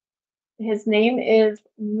 So his name is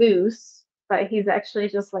Moose, but he's actually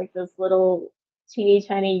just like this little teeny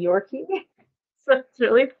tiny Yorkie. So it's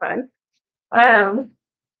really fun. Um,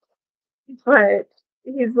 but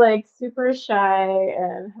he's like super shy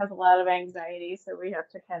and has a lot of anxiety, so we have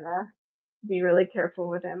to kind of be really careful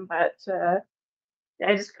with him. But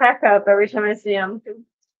I just crack up every time I see him.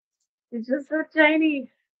 He's just so tiny,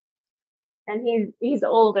 and he's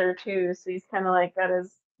older too, so he's kind of like got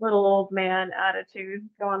his little old man attitude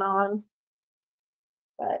going on.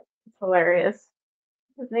 But it's hilarious.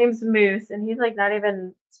 His name's Moose, and he's like not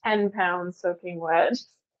even 10 pounds soaking wet.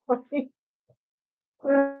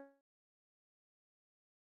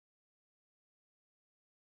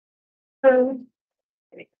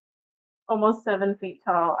 Almost 7 feet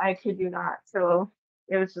tall. I kid you not. So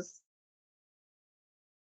it was just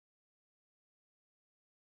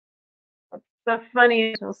the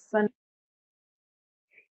funniest until Sunday.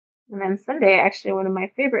 And then Sunday, actually, one of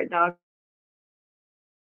my favorite dogs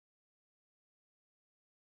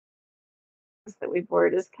that we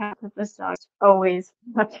board is kind of this dog's always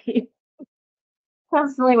puppy.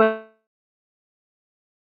 Constantly when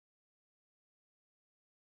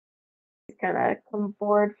he's gonna come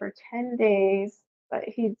board for 10 days, but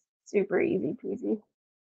he's super easy peasy.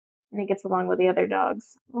 And he gets along with the other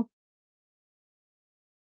dogs.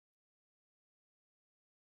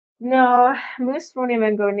 No, Moose won't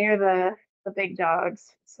even go near the big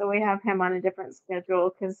dogs. So we have him on a different schedule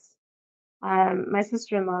because my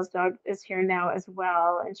sister-in-law's dog is here now as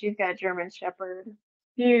well, and she's got a German Shepherd,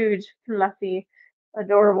 huge, fluffy,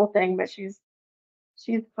 adorable thing, but she's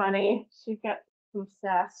funny. She's got some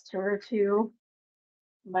sass to her too.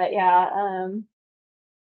 But yeah,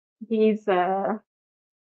 he's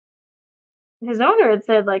his owner had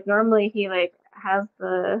said like normally he like has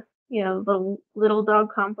the the little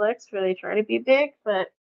dog complex where they try to be big, but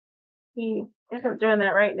he isn't doing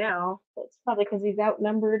that right now. It's probably because he's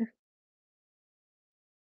outnumbered.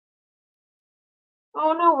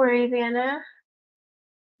 Oh, no worries, Anna.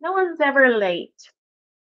 No one's ever late.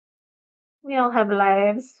 We all have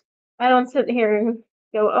lives. I don't sit here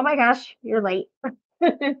go, "Oh my gosh, you're late."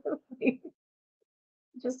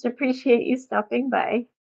 Just appreciate you stopping by.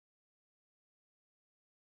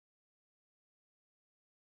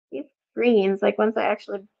 These greens, like, once I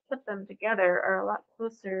actually put them together, are a lot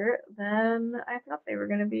closer than I thought they were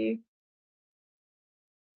gonna be.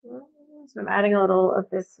 So I'm adding a little of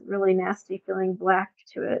this really nasty feeling black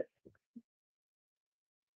to it.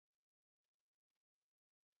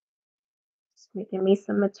 Just making me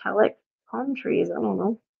some metallic palm trees. I don't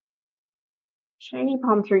know. Shiny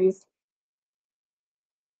palm trees.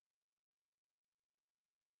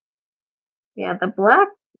 Yeah, the black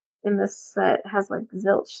in this set has like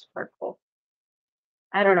zilch sparkle.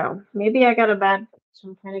 I don't know. Maybe I got a bad batch.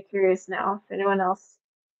 I'm kind of curious now if anyone else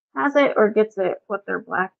has it or gets it, what their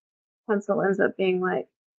black pencil ends up being like.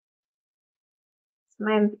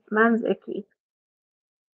 Mine's icky.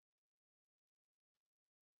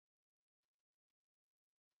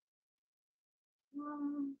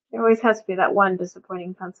 There always has to be that one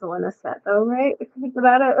disappointing pencil in a set, though, right? If you think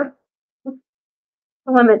about it,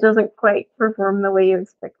 the one that doesn't quite perform the way you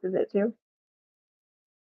expected it to.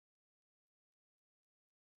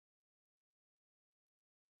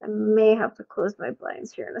 I may have to close my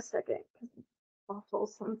blinds here in a second because it's awful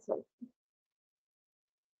sunset.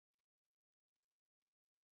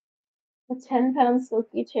 A 10-pound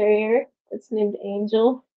silky terrier. It's named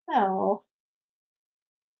Angel. Oh,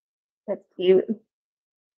 that's cute.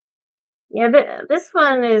 Yeah, this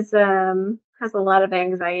one is has a lot of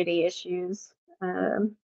anxiety issues.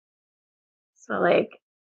 Um, so like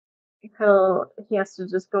he has to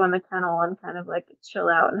just go in the kennel and kind of like chill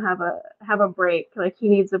out and have a break. Like he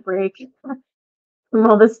needs a break from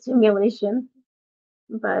all the stimulation.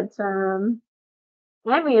 But I'm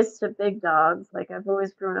used to big dogs. Like I've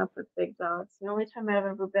always grown up with big dogs. The only time I've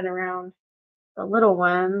ever been around the little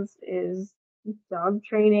ones is dog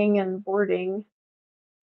training and boarding.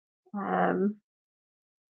 Um,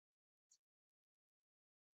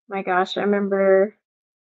 my gosh, I remember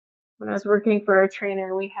when I was working for a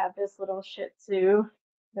trainer, we had this little Shih Tzu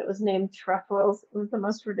that was named Truffles. It was the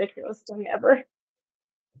most ridiculous thing ever.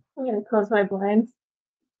 I'm gonna close my blinds.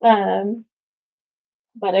 Um,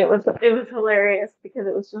 but it was hilarious because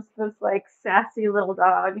it was just this like sassy little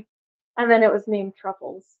dog, and then it was named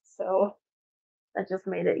Truffles, so that just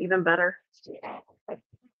made it even better.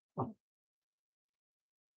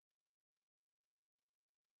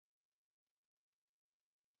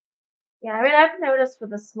 Yeah, I mean, I've noticed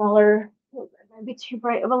with the smaller, oh, that might be too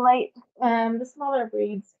bright of a light. The smaller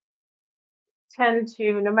breeds tend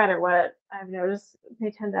to, no matter what, I've noticed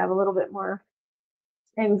they tend to have a little bit more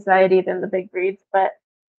anxiety than the big breeds. But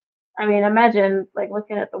I mean, imagine like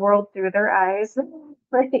looking at the world through their eyes.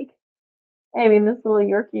 Like, I mean, this little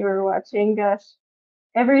Yorkie we're watching, gosh,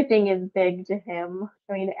 everything is big to him.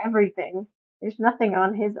 I mean, everything. There's nothing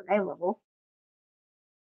on his eye level.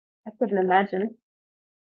 I couldn't imagine.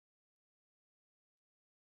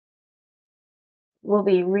 We'll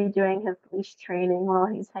be redoing his leash training while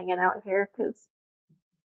he's hanging out here because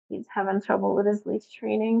he's having trouble with his leash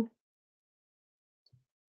training.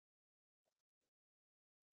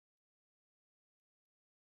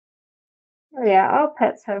 Oh yeah, all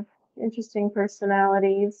pets have interesting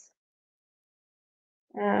personalities.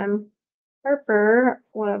 Um, Harper,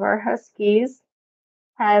 one of our huskies,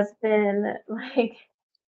 has been like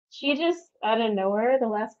she just out of nowhere the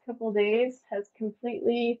last couple days has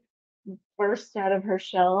completely burst out of her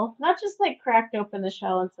shell. Not just like cracked open the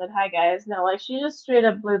shell and said, "Hi guys." No, like she just straight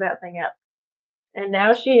up blew that thing up. And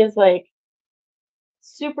now she is like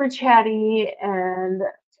super chatty and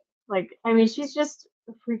like I mean she's just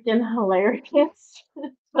freaking hilarious.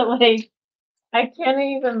 But like I can't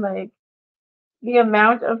even like the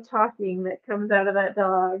amount of talking that comes out of that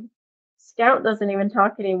dog. Scout doesn't even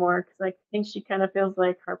talk anymore because I think she kind of feels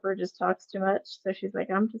like Harper just talks too much. So she's like,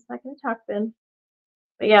 I'm just not gonna talk then.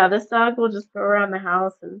 But yeah, this dog will just go around the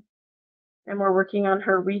house and we're working on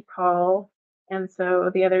her recall. And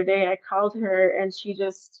so the other day I called her and she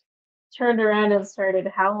just turned around and started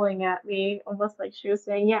howling at me, almost like she was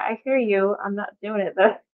saying, "Yeah, I hear you. I'm not doing it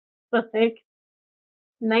though." So like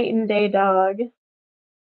night and day dog.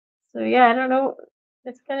 So yeah, I don't know.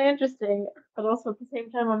 It's kind of interesting, but also at the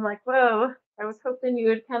same time, I'm like, whoa. I was hoping you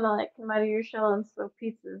would kind of like come out of your shell in slow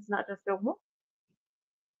pieces, not just go. "Whoop."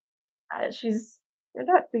 She's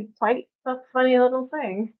not be quite a funny little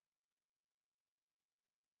thing.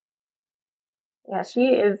 Yeah, she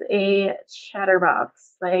is a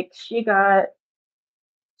chatterbox. Like she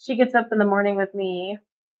gets up in the morning with me,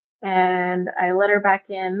 and I let her back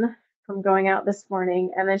in from going out this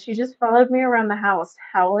morning, and then she just followed me around the house,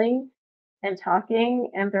 howling and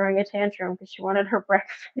talking and throwing a tantrum because she wanted her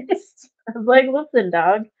breakfast. I was like, listen,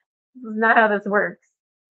 dog, this is not how this works.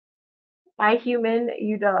 I human,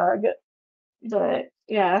 you dog. But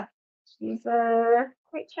yeah, she's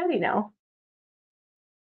quite chatty now.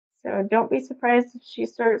 So don't be surprised if she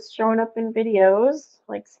starts showing up in videos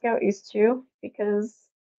like Scout used to, because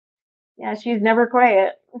yeah, she's never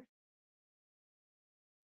quiet.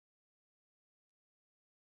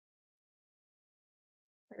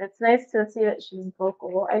 It's nice to see that she's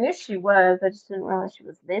vocal. I knew she was, I just didn't realize she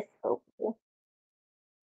was this vocal.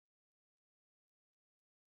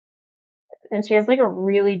 And she has like a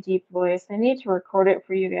really deep voice. I need to record it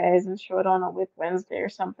for you guys and show it on a With Wednesday or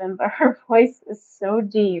something, but her voice is so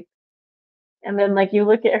deep. And then like you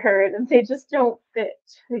look at her and they just don't fit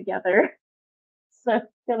together. So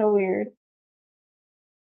it's kind of weird.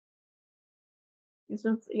 It's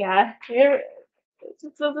just, yeah, it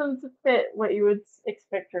just doesn't fit what you would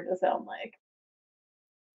expect her to sound like.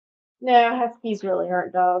 No, huskies really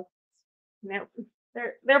aren't dogs. No,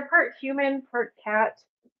 they're part human, part cat,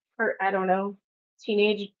 part I don't know,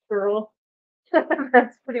 teenage girl.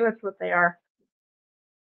 That's pretty much what they are.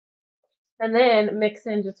 And then mix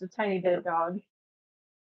in just a tiny bit of dog.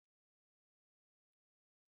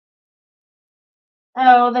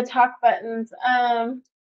 Oh, the talk buttons. I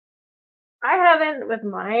haven't with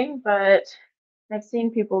mine, but I've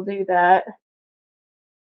seen people do that.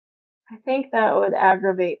 I think that would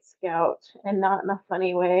aggravate Scout and not in a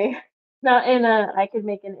funny way. Not in a I could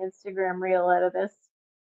make an Instagram reel out of this.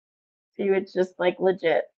 She would just like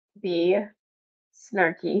legit be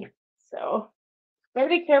snarky. So gotta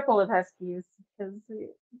be careful with huskies because you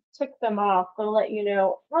tick them off. They'll let you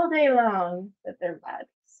know all day long that they're mad.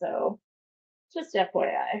 So just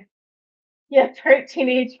FYI. Yeah, part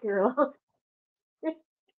teenage girl.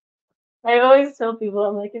 I always tell people,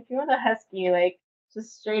 I'm like, if you want a husky, like,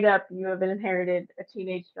 just straight up, you have inherited a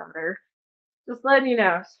teenage daughter. Just letting you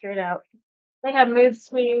know, straight out. They have mood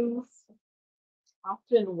swings,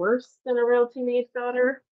 often worse than a real teenage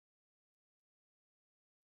daughter.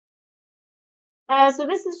 So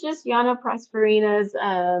this is just Yana Prosperina's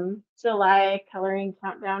July coloring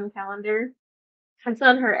countdown calendar. It's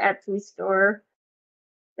on her Etsy store.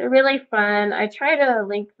 They're really fun. I try to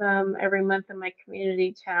link them every month in my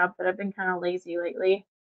community tab, but I've been kind of lazy lately.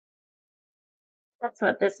 That's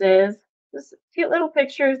what this is. Just cute little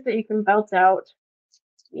pictures that you can belt out.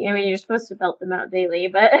 I mean, you're supposed to belt them out daily,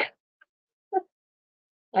 but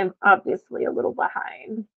I'm obviously a little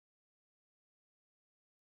behind.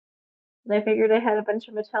 I figured I had a bunch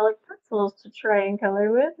of metallic pencils to try and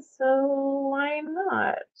color with, so why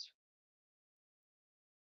not?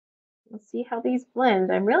 Let's see how these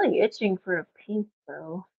blend. I'm really itching for a pink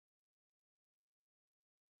though.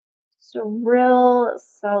 Just a real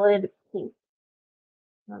solid pink.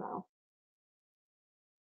 I don't know.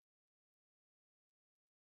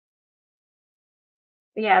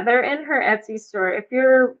 Yeah, they're in her Etsy store. If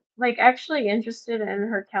you're like actually interested in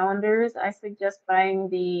her calendars, I suggest buying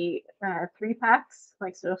the 3 packs.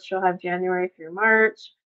 Like, so she'll have January through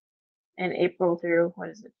March and April through what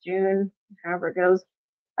is it, June, however it goes.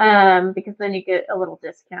 Because then you get a little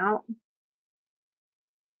discount.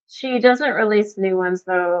 She doesn't release new ones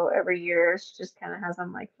though every year. She just kind of has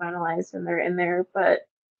them like finalized and they're in there. But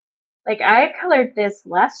like I colored this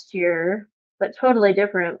last year, but totally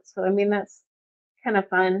different. So I mean that's kind of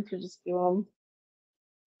fun to just do them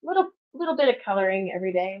little bit of coloring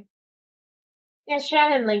every day. Yeah,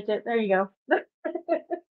 Shannon linked it. There you go.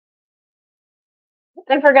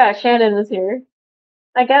 I forgot Shannon was here.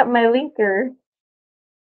 I got my linker.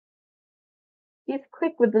 He's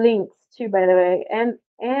quick with links too, by the way,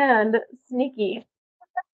 and sneaky.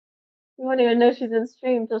 You won't even know she's in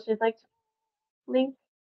stream till she's like, link.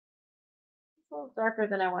 It's a little darker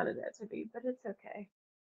than I wanted it to be, but it's okay.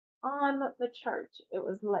 On the chart, it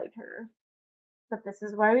was lighter, but this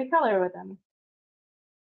is why we color with them.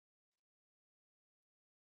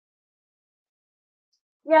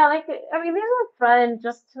 Yeah, like I mean, these are fun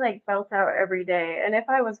just to like belt out every day, and if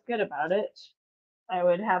I was good about it, I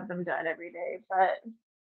would have them done every day. But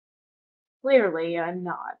clearly, I'm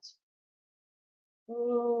not.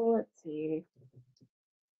 Oh, let's see.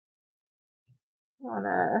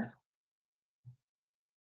 Wanna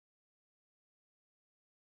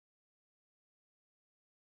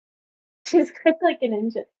she's quick like an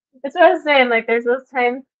engine. That's what I was saying. Like, there's this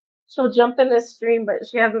time she'll jump in this stream, but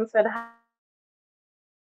she hasn't said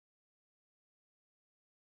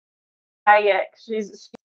hi yet. Here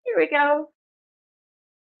we go.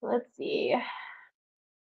 Let's see.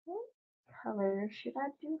 What color should I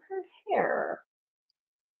do her hair?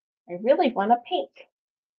 I really want a pink.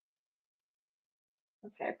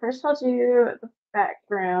 Okay, first I'll do the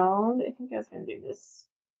background. I think I was gonna do this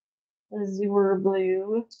azure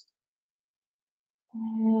blue.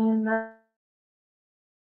 And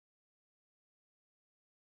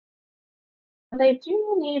they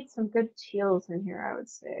do need some good teals in here, I would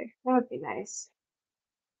say. That would be nice.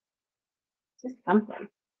 Just something.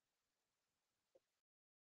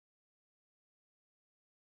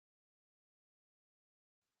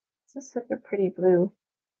 It's just such a pretty blue.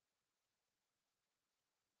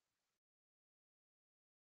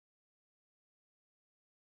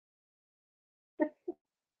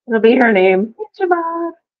 It'll be her name.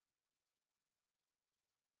 Jabba.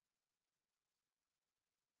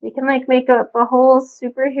 You can like make up a whole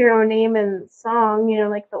superhero name and song, you know,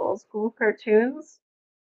 like the old school cartoons.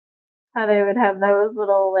 How they would have those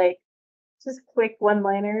little like just quick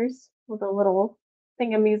one-liners with a little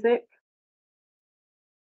thing of music.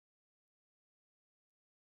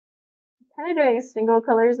 Kind of doing single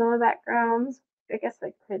colors on the backgrounds. I guess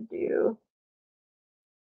I could do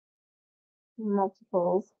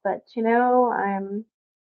multiples, but you know, I'm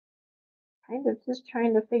kind of just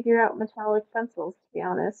trying to figure out metallic pencils, to be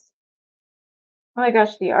honest. Oh my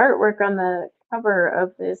gosh, the artwork on the cover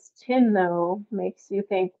of this tin, though, makes you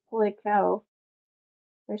think, holy cow,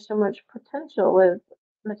 there's so much potential with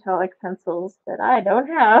metallic pencils that I don't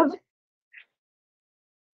have.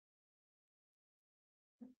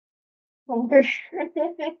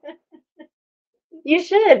 You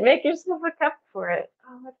should make yourself a cup for it.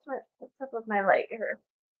 Oh, what's up with my light here?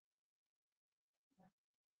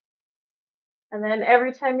 And then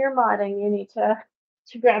every time you're modding, you need to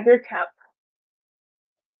grab your cup.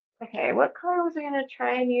 Okay, what color was I gonna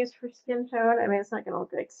try and use for skin tone? I mean, it's not gonna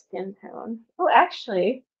look like skin tone. Oh,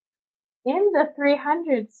 actually, in the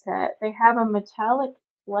 300 set, they have a metallic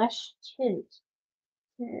flesh tint.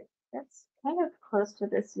 That's kind of close to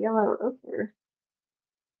this yellow ochre.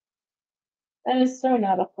 That is so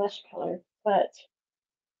not a flesh color, but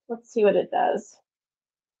let's see what it does.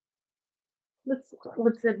 Let's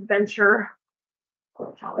adventure.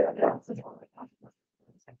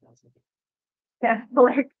 Yeah,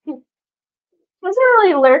 Blair doesn't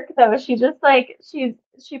really lurk though. She just like she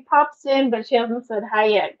pops in, but she hasn't said hi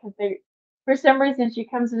yet because they for some reason she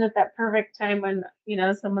comes in at that perfect time when you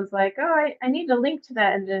know someone's like, oh, I need a link to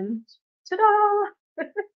that, and then ta-da!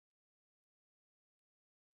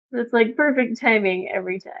 It's like perfect timing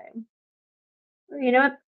every time. You know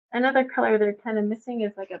what? Another color they're kind of missing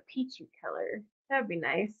is like a peachy color. That'd be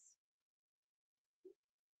nice,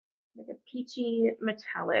 like a peachy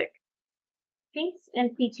metallic. Pinks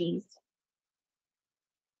and peachies.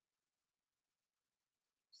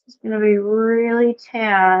 It's gonna be really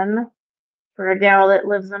tan for a gal that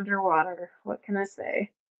lives underwater. What can I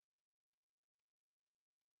say?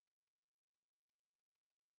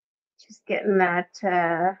 She's getting that,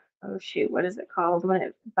 oh shoot, what is it called when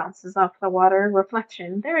it bounces off the water?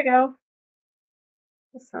 Reflection. There we go.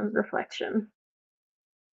 The sun's reflection.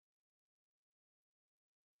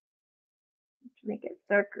 Make it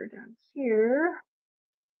darker down here.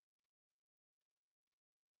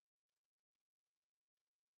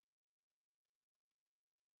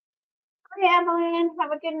 Hi, Evelyn.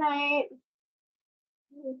 Have a good night.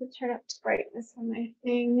 I need to turn up the brightness on my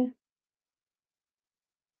thing.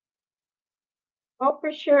 Oh,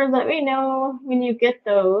 for sure. Let me know when you get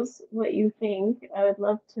those what you think. I would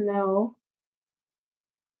love to know.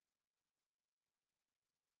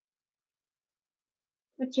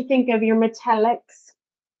 What you think of your metallics?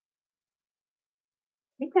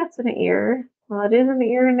 I think that's an ear. Well, it is an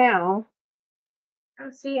ear now.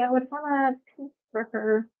 Oh, see, I would want to pink for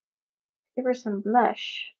her. Give her some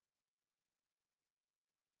blush.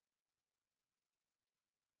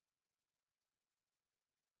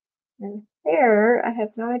 And hair, I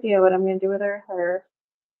have no idea what I'm going to do with her hair.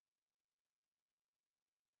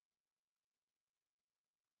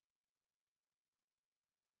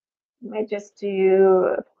 I might just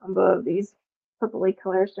do a combo of these purpley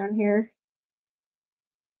colors down here.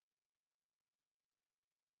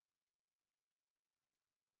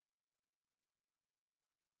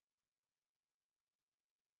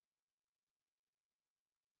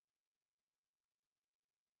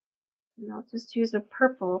 And I'll just use a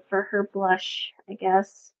purple for her blush, I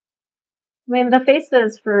guess. I mean, the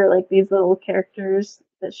faces for like these little characters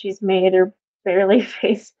that she's made are barely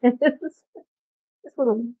faces. Just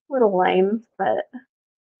little lines, but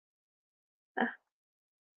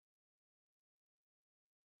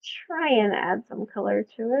try and add some color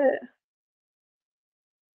to it.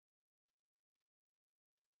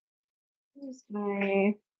 Here's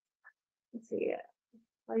my, let's see,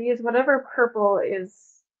 I'll use whatever purple is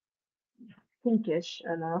pinkish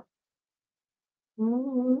enough,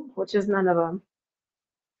 which is none of them.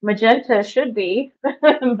 magenta should be, but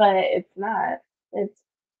it's not. It's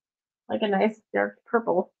like a nice dark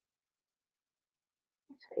purple.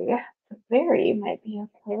 Yeah, the berry might be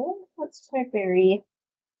okay. Let's try berry.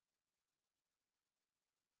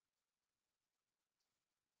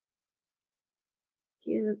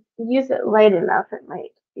 Use it light enough, it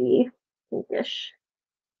might be pinkish.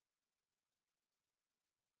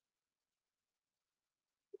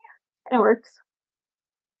 It works.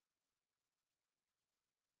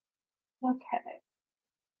 Okay.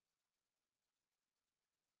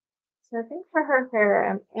 So I think for her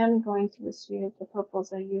hair, I am going to just use the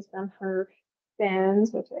purples I used on her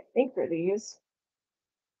fins, which I think are these.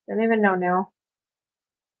 Don't even know now.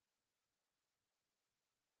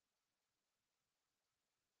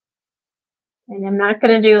 And I'm not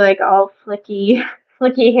gonna do like all flicky,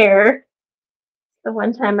 flicky hair. The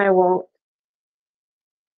one time I won't.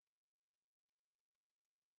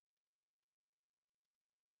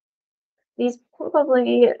 These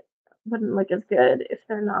probably wouldn't look as good if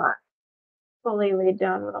they're not fully laid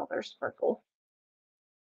down with all their sparkle.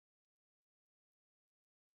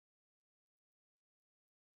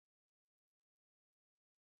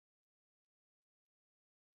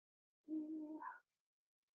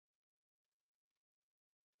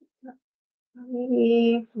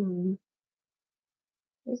 Maybe,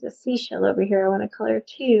 there's a seashell over here I want to color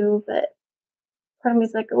too, but part of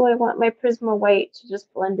me's like, oh, I want my Prisma white to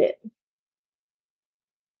just blend it.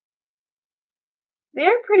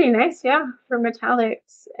 They're pretty nice, yeah, for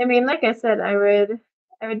metallics. I mean, like I said, I would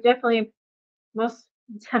definitely, most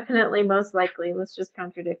definitely, most likely, let's just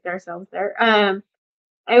contradict ourselves there. I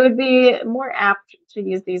would be more apt to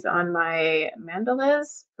use these on my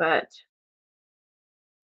mandalas, but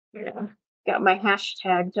you know, got my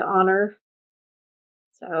hashtag to honor.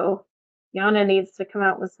 So Yana needs to come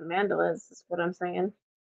out with some mandalas, is what I'm saying.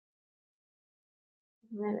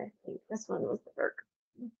 And then I think this one was the dark,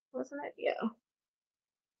 wasn't it? Yeah.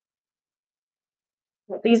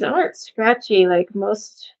 But these aren't scratchy like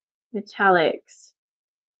most metallics.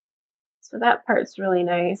 So that part's really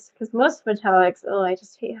nice because most metallics, oh, I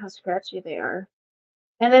just hate how scratchy they are.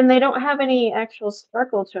 And then they don't have any actual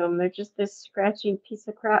sparkle to them. They're just this scratchy piece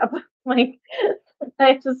of crap. Like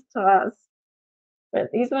I just toss.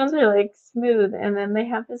 But these ones are like smooth, and then they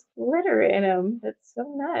have this glitter in them. That's so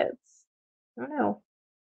nuts. I don't know.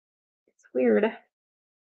 It's weird.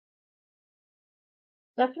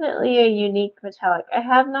 Definitely a unique metallic. I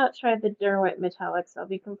have not tried the Derwent metallics, I'll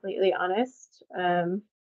be completely honest. I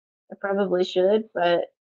probably should,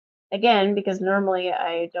 but again, because normally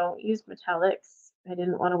I don't use metallics, I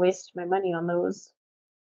didn't want to waste my money on those.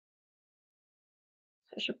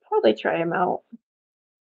 I should probably try them out,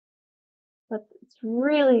 but it's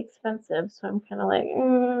really expensive, so I'm kind of like,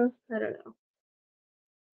 I don't know.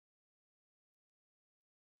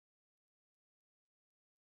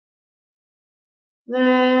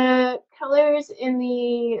 The colors in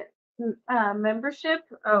the membership,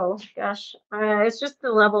 oh gosh, it's just the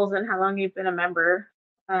levels and how long you've been a member,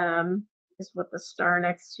 is what the star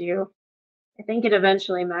next to you. I think it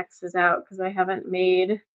eventually maxes out because I haven't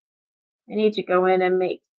made, I need to go in and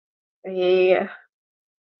make a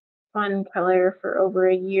fun color for over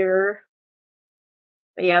a year.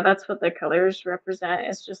 But yeah, that's what the colors represent.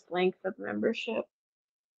 It's just length of membership.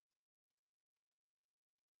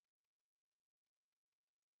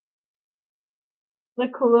 The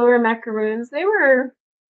Kalour macaroons, they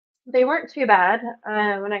weren't too bad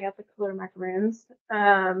when I got the Kalour macaroons.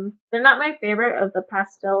 They're not my favorite of the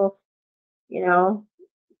pastel, you know,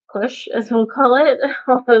 push as we'll call it,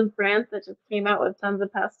 all those brands that just came out with tons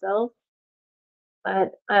of pastels.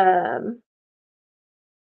 But they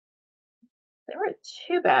weren't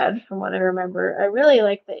too bad from what I remember. I really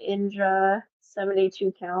like the Indra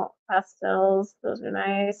 72 count pastels. Those are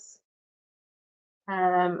nice.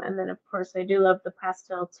 And then of course I do love the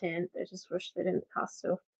pastel tint. I just wish they didn't cost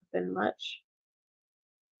so much.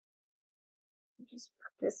 Just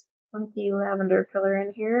put this funky lavender color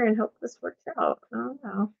in here and hope this works out. I don't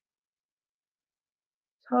know.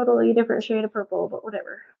 Totally different shade of purple, but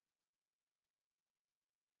whatever.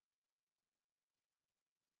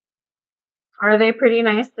 Are they pretty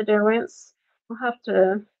nice, the Derwents? We'll have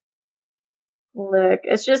to look.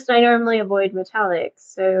 It's just I normally avoid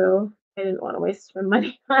metallics, so I didn't want to waste my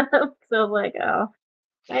money on them. So I'm like, oh,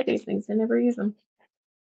 buy these things. I never use them.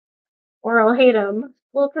 Or I'll hate them.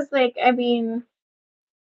 Well, because, like, I mean,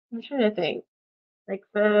 I'm trying to think. Like,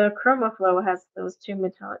 the Chroma Flow has those two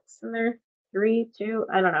metallics in there. Three, two,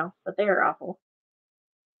 I don't know, but they are awful.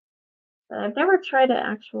 But I've never tried an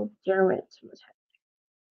actual Derwent metallic.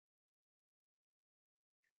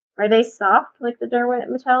 Are they soft like the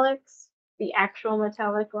Derwent metallics? the actual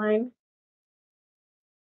metallic line.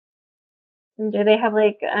 And do they have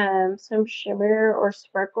like some shimmer or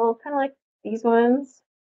sparkle, kind of like these ones?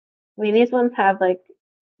 I mean, these ones have like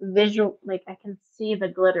visual, like I can see the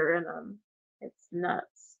glitter in them. It's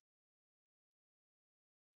nuts.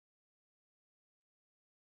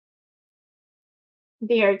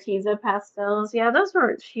 The Arteza pastels, yeah, those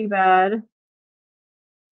weren't too bad.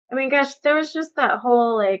 I mean, gosh, there was just that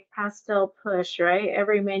whole like pastel push, right?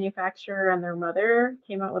 Every manufacturer and their mother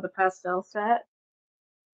came out with a pastel set.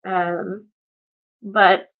 Um,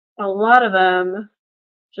 but a lot of them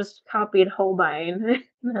just copied Holbein.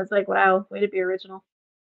 And I was like, wow, way to be original.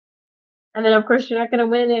 And then, of course, you're not going to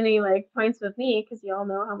win any like points with me because you all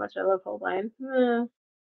know how much I love Holbein.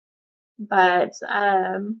 But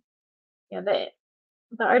yeah, the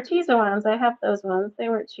Arteza ones, I have those ones. They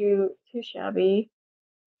weren't too shabby.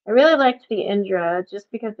 I really liked the Indra just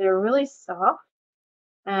because they were really soft,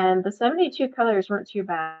 and the 72 colors weren't too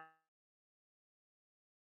bad.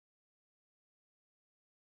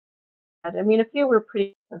 I mean, a few were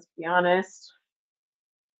pretty, let's be honest.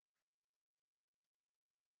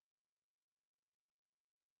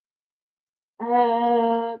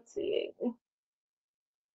 Let's see.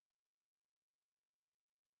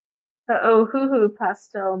 The Ohuhu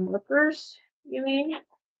pastel markers, you mean?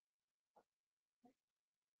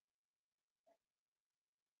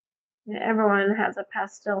 Yeah, everyone has a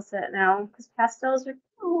pastel set now because pastels are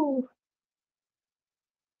cool.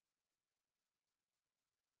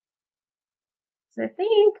 So I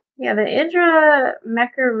think, yeah, the Indra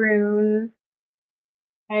macaroon,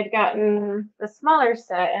 I had gotten the smaller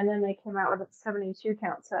set, and then they came out with a 72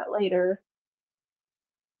 count set later.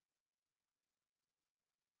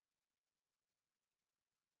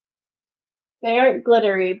 They aren't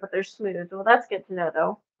glittery, but they're smooth. Well, that's good to know,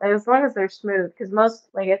 though. As long as they're smooth, because most,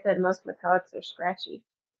 like I said, most metallics are scratchy.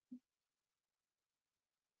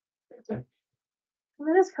 I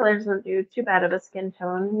mean, this color doesn't do too bad of a skin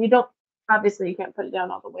tone. You don't, obviously, you can't put it down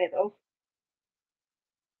all the way, though.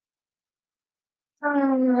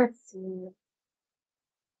 Let's see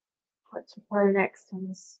what to apply next on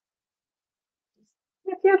this.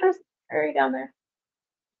 If you're just very down there,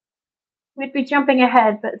 we'd be jumping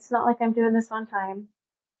ahead, but it's not like I'm doing this on time.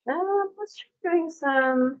 Let's try doing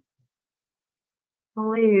some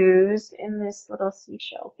blues in this little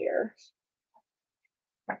seashell here.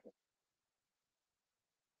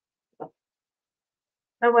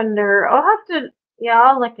 I wonder. I'll have to. Yeah,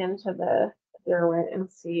 I'll look into the Derwent and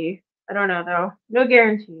see. I don't know though. No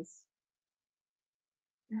guarantees.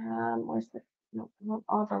 Where's the? No, I want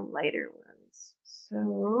all the lighter ones.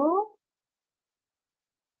 So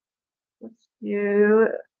let's do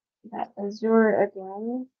that azure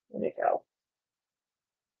again. There we go.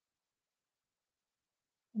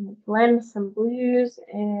 And blend some blues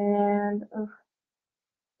and oh,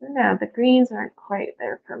 no, the greens aren't quite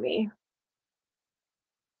there for me.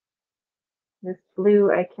 This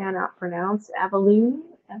blue I cannot pronounce. Avalon.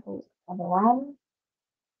 Avalon.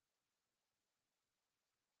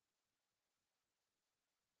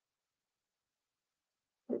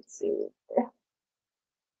 Let's see.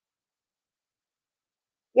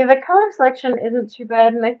 Yeah, the color selection isn't too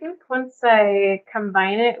bad, and I think once I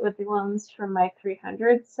combine it with the ones from my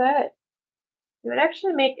 300 set, it would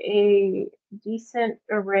actually make a decent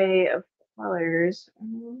array of colors.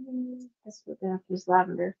 Guess we're gonna have to use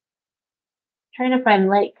lavender. Trying to find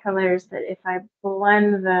light colors that if I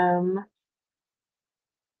blend them,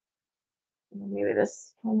 maybe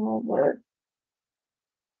this one will work.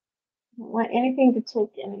 I don't want anything to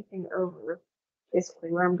take anything over,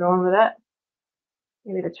 basically where I'm going with that.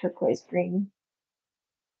 Maybe the turquoise green.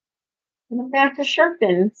 And I'm gonna have to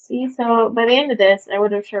sharpen. See, so by the end of this, I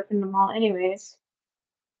would have sharpened them all anyways.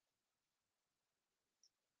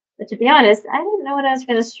 But to be honest, I didn't know what I was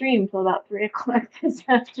gonna stream till about 3 o'clock this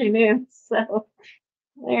afternoon. So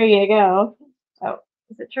there you go. Oh,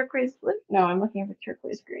 is it turquoise blue? No, I'm looking for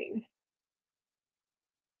turquoise green.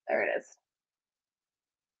 There it is.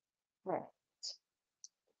 Right.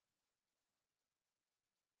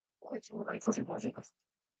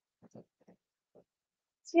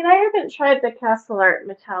 See, and I haven't tried the Castle Art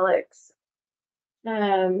Metallics.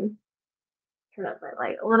 Turn up my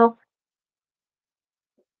light a little.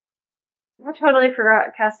 I totally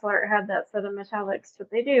forgot Castle Art had that set of metallics, but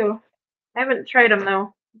they do. I haven't tried them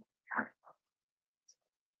though.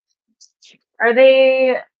 Are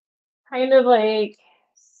they kind of like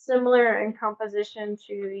similar in composition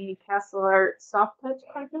to the Castle Art soft touch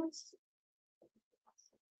cartons?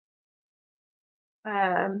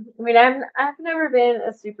 I mean, I've never been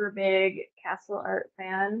a super big Castle Art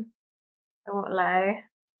fan. I won't lie.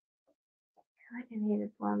 I feel like I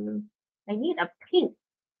needed one. I need a pink,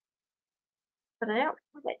 but I don't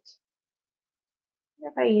have it.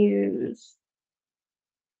 What if I use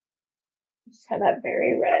just have that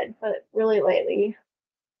very red, but really lightly?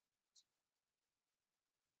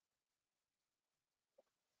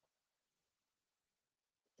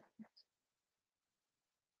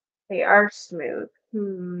 They are smooth.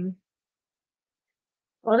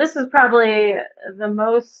 Well, this is probably the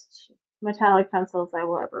most metallic pencils I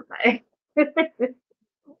will ever buy.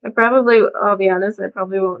 I'll be honest, I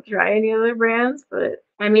probably won't try any other brands, but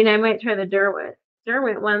I mean, I might try the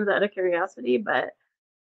Derwent ones out of curiosity, but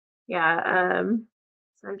yeah,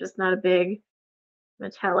 so I'm just not a big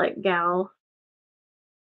metallic gal.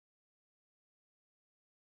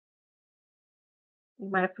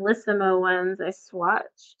 My Felissimo ones I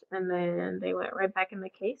swatched and then they went right back in the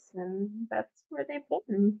case and that's where they've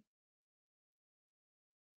been.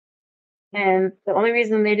 And the only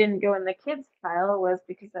reason they didn't go in the kids pile was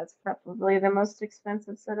because that's probably the most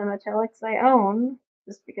expensive set of metallics I own,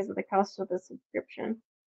 just because of the cost of the subscription.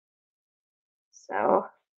 So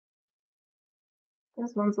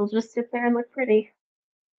those ones will just sit there and look pretty.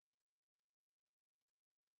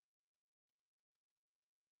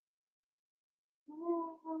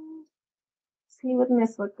 See, wouldn't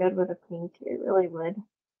this look good with a pink? It really would.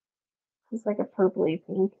 It's like a purpley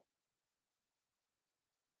pink.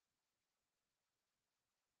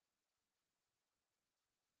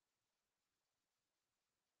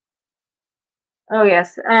 Oh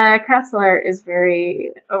yes, Kalour is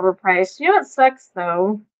very overpriced. You know what sucks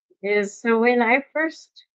though is so when I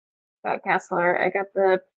first got Kalour, I got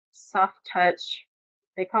the soft touch.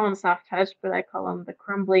 They call them soft touch, but I call them the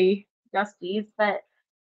crumbly dusties. But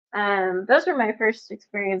those were my first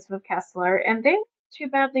experience with Kalour, and they weren't too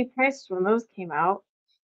badly priced when those came out.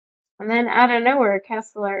 And then out of nowhere,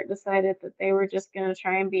 Kalour decided that they were just going to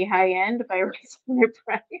try and be high end by raising their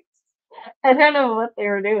price. I don't know what they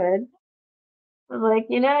were doing. But like,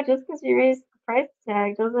 just because you raise the price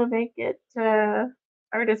tag doesn't make it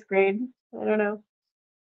artist grade. I don't know.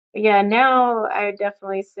 But yeah, now I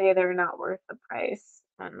definitely say they're not worth the price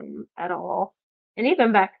at all. And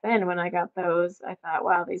even back then when I got those, I thought,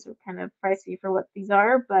 wow, these are kind of pricey for what these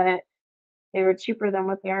are, but they were cheaper than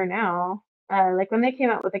what they are now. Like when they came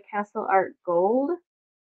out with the Castle Art Gold,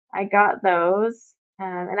 I got those.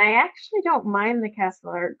 And I actually don't mind the Castle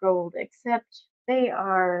Art Gold, except they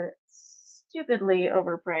are stupidly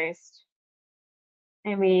overpriced.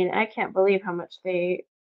 I mean, I can't believe how much they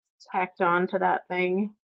tacked on to that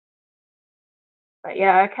thing. But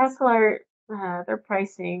yeah, Castle Art, their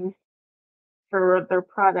pricing for their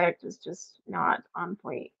product is just not on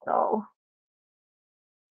point at all.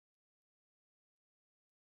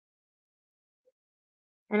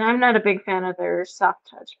 And I'm not a big fan of their soft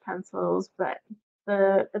touch pencils, but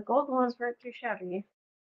the gold ones weren't too shabby.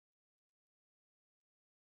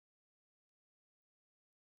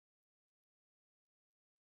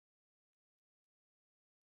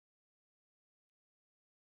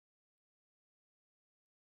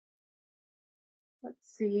 Let's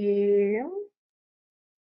see. I'm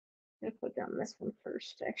gonna put down this one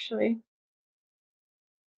first, actually.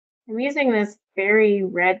 I'm using this very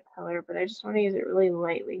red color, but I just want to use it really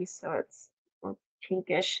lightly so it's more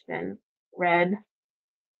pinkish than red.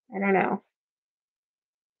 I don't know.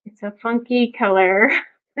 It's a funky color.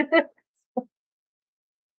 I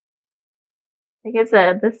guess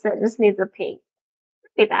this set just needs a pink.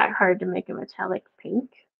 It'd be that hard to make a metallic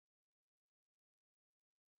pink.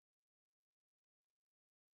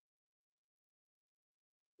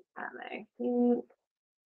 And I think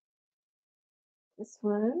this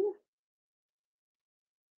one.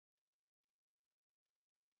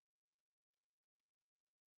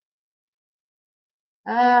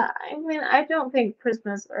 I mean, I don't think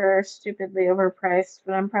Prismas are stupidly overpriced,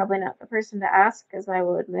 but I'm probably not the person to ask because I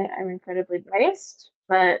will admit I'm incredibly biased.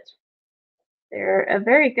 But they're a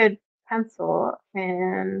very good pencil,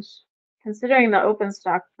 and considering the open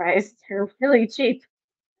stock price, they're really cheap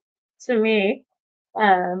to me,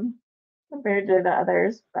 um, compared to the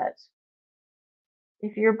others. But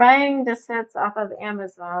if you're buying the sets off of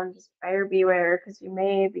Amazon, just buyer beware because you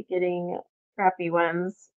may be getting crappy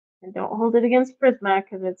ones. And don't hold it against Prisma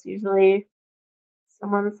because it's usually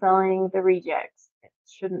someone selling the rejects. It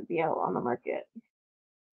shouldn't be out on the market.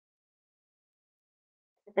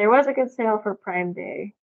 There was a good sale for Prime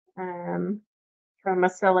Day from a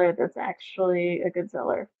seller that's actually a good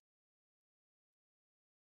seller.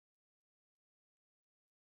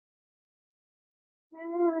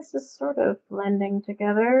 This is sort of blending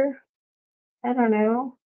together. I don't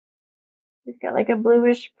know. We've got like a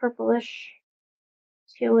bluish, purplish,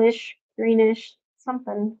 tealish, greenish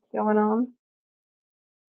something going on.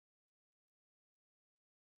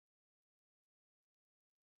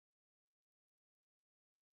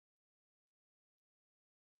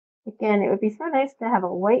 Again, it would be so nice to have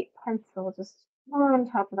a white pencil just on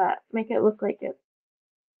top of that. Make it look like it's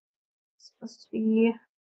supposed to be,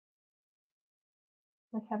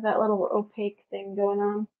 like have that little opaque thing going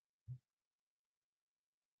on.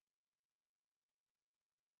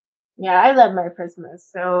 Yeah, I love my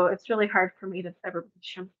Prismas, so it's really hard for me to ever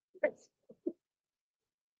bleach them.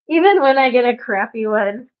 Even when I get a crappy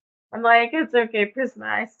one, I'm like, it's okay, Prisma,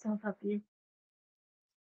 I still love you.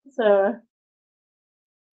 So,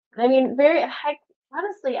 I mean,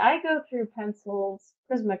 honestly, I go through pencils,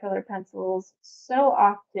 Prismacolor pencils, so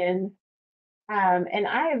often, and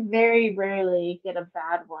I very rarely get a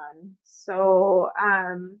bad one. So,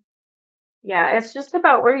 yeah, it's just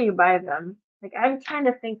about where you buy them. Like, I'm trying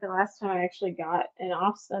to think the last time I actually got an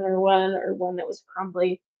off-center one or one that was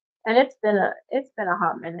crumbly, and it's been a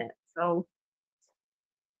hot minute. So,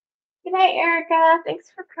 good night, Erica.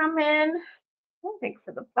 Thanks for coming. Oh, thanks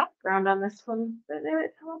for the background on this one. But now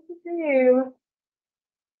it's hard to do.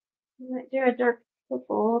 I might do a dark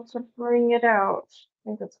purple to bring it out. I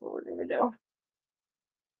think that's what we're gonna do.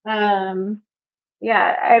 Um,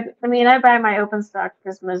 yeah, I mean, I buy my open stock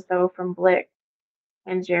Christmas though from Blick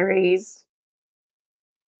and Jerry's.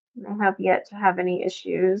 I have yet to have any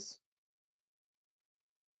issues.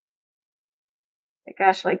 Like,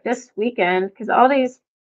 gosh, like this weekend, because all these,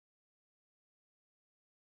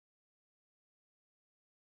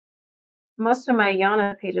 most of my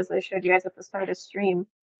Yana pages I showed you guys at the start of stream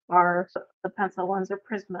are the pencil ones or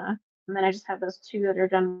Prisma, and then I just have those two that are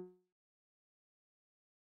done.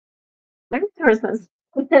 They're Christmas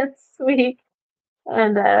this week,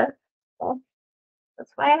 and well,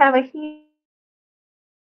 that's why I have a huge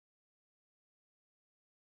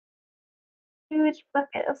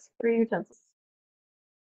bucket of spray utensils.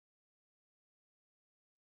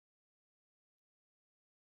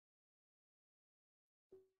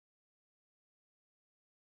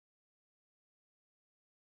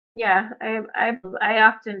 Yeah, I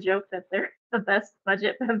often joke that they're the best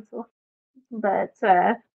budget pencil, but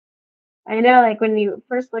I know like when you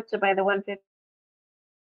first look to buy the 150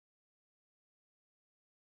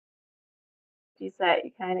 set,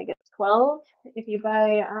 you kind of get 12 if you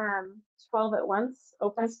buy 12 at once,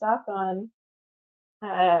 open stock on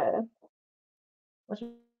uh what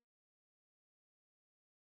you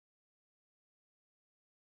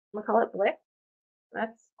call it, Blick.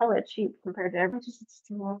 That's hella cheap compared to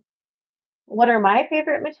everything. What are my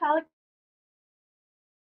favorite metallic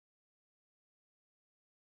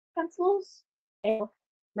pencils?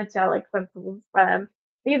 Metallic pencils.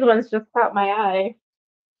 These ones just caught my eye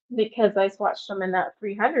because I swatched them in that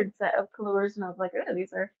 300 set of Kalours, and I was like, oh,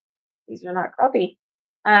 these are not crappy.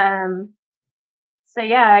 Um, so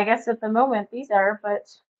yeah, I guess at the moment these are, but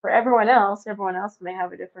for everyone else may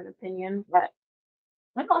have a different opinion. But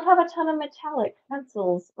I don't have a ton of metallic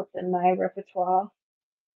pencils within my repertoire.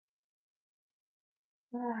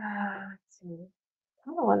 Let's see.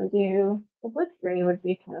 I don't want to do the wood grain would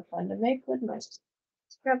be kind of fun to make, wouldn't it? Let's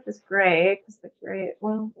grab this gray because the gray.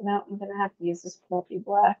 Well, now I'm gonna have to use this fluffy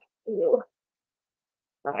black. Ew.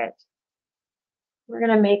 Right. We're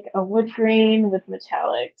gonna make a wood grain with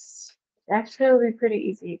metallics. Actually, it'll be pretty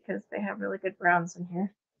easy because they have really good browns in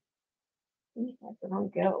here. Let me have them on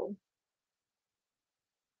go.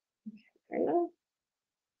 Okay.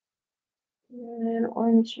 And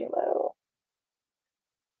orange yellow.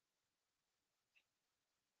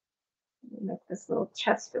 Make this little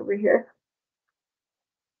chest over here.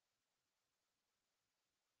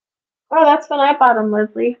 Oh, that's when I bought them,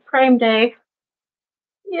 Leslie. Prime Day.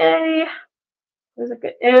 Yay! It was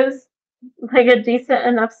like a decent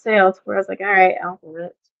enough sale to where I was like, all right, I'll do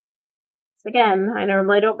it. So again, I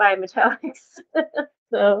normally don't buy metallics,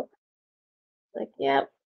 so like,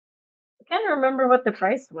 yep. I can't remember what the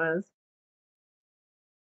price was.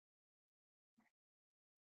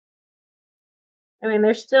 I mean,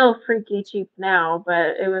 they're still freaky cheap now,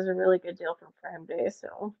 but it was a really good deal from Prime Day,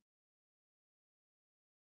 so.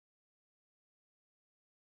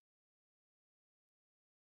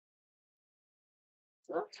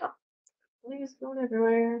 Leaves going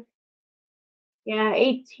everywhere. Yeah,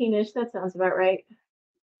 18-ish. That sounds about right.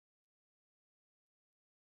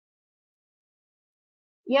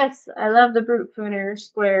 Yes, I love the Brute Pruner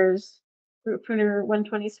squares. Brute Pruner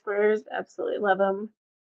 120 squares. Absolutely love them.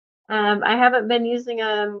 I haven't been using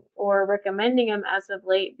them or recommending them as of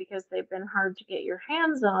late because they've been hard to get your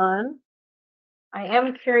hands on. I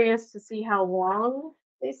am curious to see how long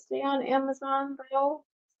they stay on Amazon, though.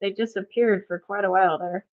 They disappeared for quite a while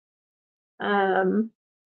there. Um,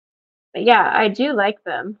 but yeah, I do like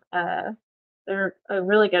them. They're a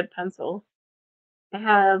really good pencil. I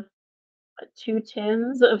have two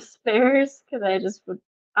tins of spares because I just would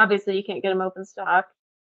Obviously, you can't get them open stock,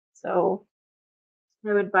 so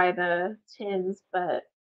I would buy the tins, but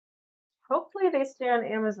hopefully they stay on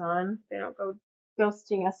Amazon. They don't go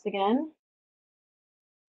ghosting us again.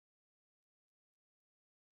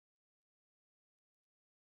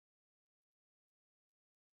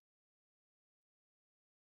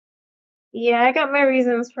 Yeah, I got my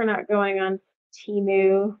reasons for not going on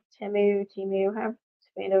Temu, have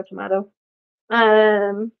tomato.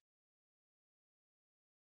 Um,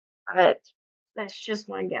 but that's just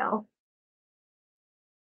one gal.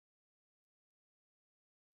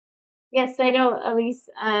 Yes, I know, Elise.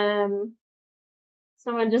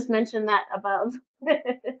 Someone just mentioned that above.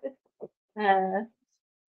 And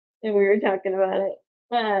we were talking about it.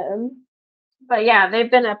 But yeah, they've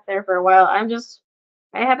been up there for a while.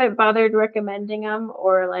 I haven't bothered recommending them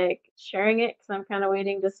or like sharing it because I'm kind of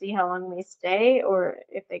waiting to see how long they stay or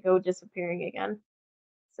if they go disappearing again.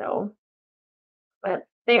 So, but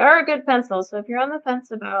they are a good pencil. So if you're on the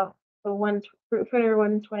fence about the fruit fritter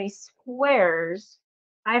 120 squares,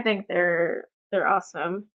 I think they're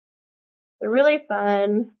awesome. They're really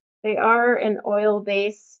fun. They are an oil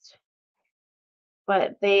based,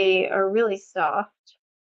 but they are really soft.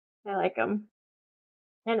 I like them.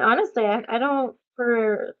 And honestly, I don't,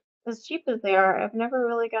 for as cheap as they are, I've never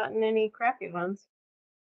really gotten any crappy ones.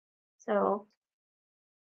 So,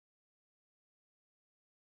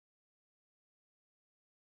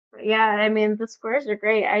 yeah, I mean, the squares are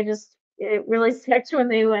great. It really sucked when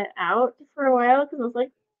they went out for a while because I was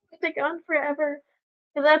like, they're gone forever.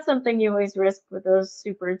 Because that's something you always risk with those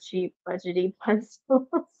super cheap, budgety pencils.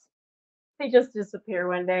 They just disappear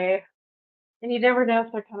one day, and you never know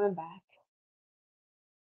if they're coming back.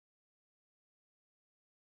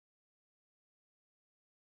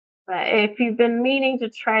 But if you've been meaning to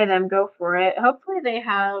try them, go for it. Hopefully they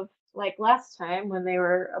have, like last time when they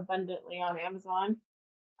were abundantly on Amazon,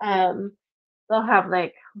 um, they'll have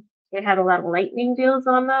like they had a lot of lightning deals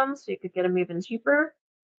on them, so you could get them even cheaper.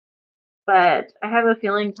 But I have a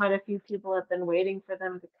feeling quite a few people have been waiting for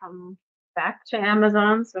them to come back to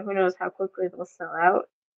Amazon, so who knows how quickly they'll sell out.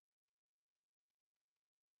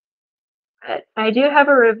 But I do have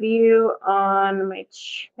a review on my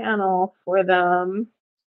channel for them.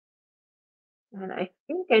 And I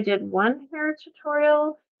think I did one hair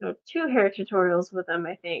tutorial, no, two hair tutorials with them,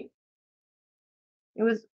 I think. It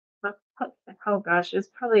was, oh gosh, it was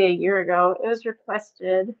probably a year ago. It was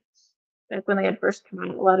requested, like when they had first come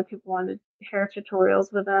out. A lot of people wanted hair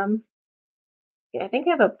tutorials with them. Yeah, I think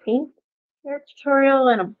I have a pink hair tutorial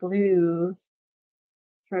and a blue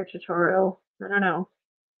hair tutorial. I don't know.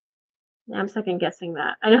 I'm second guessing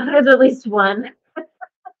that. I know there's at least one.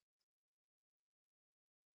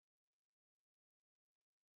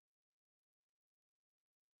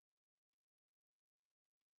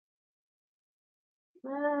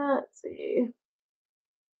 Let's see.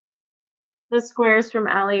 The squares from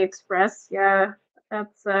AliExpress. Yeah,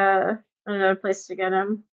 that's another place to get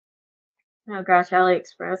them. Oh gosh,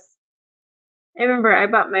 AliExpress. I remember I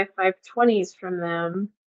bought my 520s from them,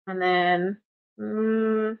 and then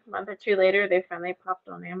a month or two later, they finally popped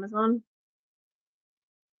on Amazon.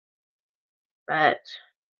 But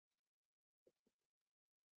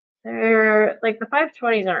they're like the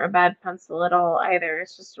 520s aren't a bad pencil at all either.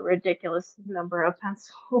 It's just a ridiculous number of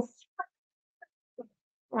pencils.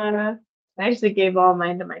 I actually gave all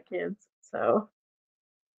mine to my kids. So,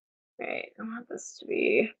 okay, I want this to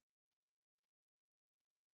be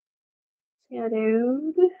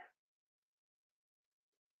shadowed.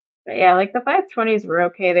 But yeah, like the 520s were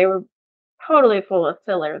okay. They were totally full of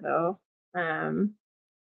filler though. Um,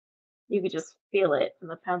 you could just feel it in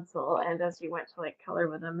the pencil and as you went to like color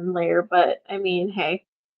with them and layer. But I mean, hey,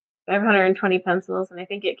 520 pencils, and I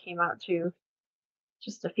think it came out to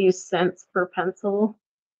just a few cents per pencil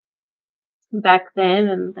back then,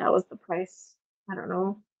 and that was the price. I don't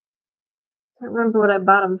know. I can't remember what I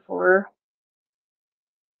bought them for.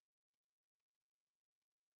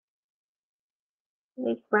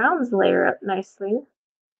 These browns layer up nicely.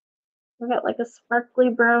 I got like a sparkly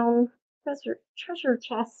brown treasure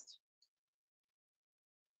chest.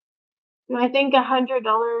 I think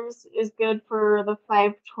 $100 is good for the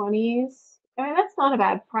 520s. I mean, that's not a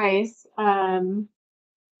bad price.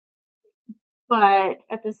 But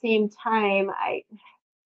at the same time,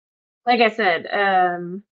 like I said,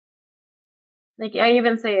 like I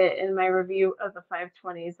even say it in my review of the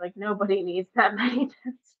 520s, like nobody needs that many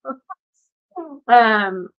pencils.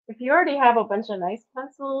 If you already have a bunch of nice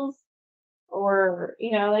pencils, or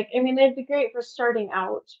like I mean, it'd be great for starting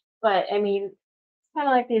out. But I mean, it's kind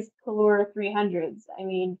of like these Kalour 300s. I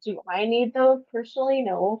mean, do I need those personally?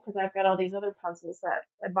 No, because I've got all these other pencils that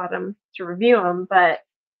I bought them to review them. But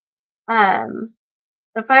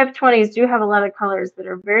The 520s do have a lot of colors that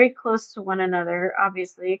are very close to one another,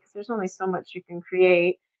 obviously, because there's only so much you can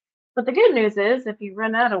create. But the good news is, if you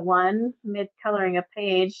run out of one mid-coloring a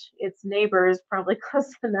page, its neighbor is probably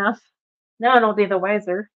close enough. No one will be the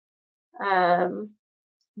wiser. Um,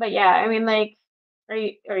 but yeah, I mean, like, are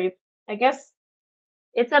you, I guess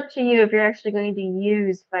it's up to you if you're actually going to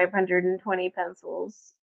use 520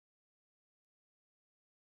 pencils.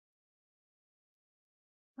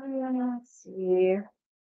 Let's see.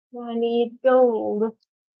 I need gold.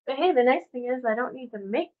 But hey, the nice thing is I don't need to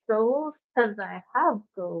make gold because I have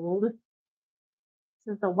gold.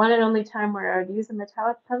 This is the one and only time where I would use a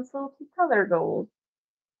metallic pencil to color gold.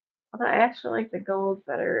 Although I actually like the gold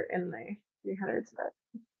better in the 300 set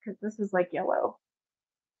because this is like yellow.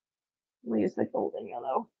 We'll use the golden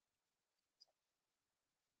yellow.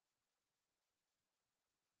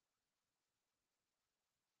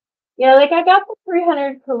 Yeah, like I got the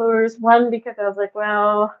 300 Kalours, one because I was like,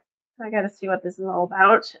 well, I got to see what this is all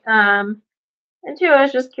about. And two, I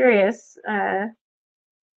was just curious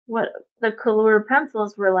what the Kalour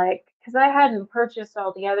pencils were like because I hadn't purchased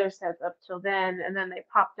all the other sets up till then, and then they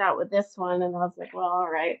popped out with this one, and I was like, well, all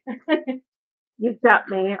right, you've got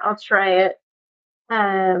me. I'll try it.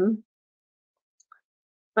 Um,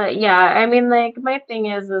 but yeah, I mean, like my thing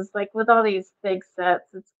is like with all these big sets,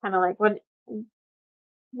 it's kind of like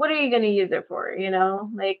what are you going to use it for? You know,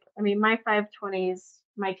 like I mean, my 520s,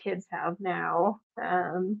 my kids have now,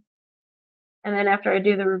 and then after I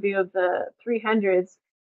do the review of the 300s,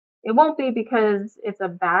 it won't be because it's a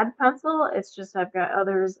bad pencil. It's just I've got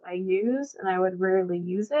others I use, and I would rarely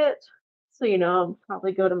use it. So you know, I'll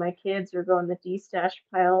probably go to my kids or go in the D stash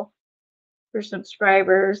pile for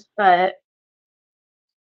subscribers, but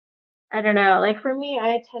I don't know. Like for me,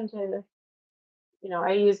 I tend to,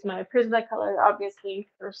 I use my Prismacolor obviously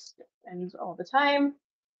first and all the time,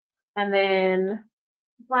 and then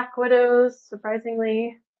Black Widows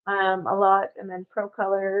surprisingly a lot, and then Pro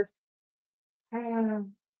Color,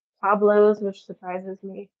 um, Pablo's, which surprises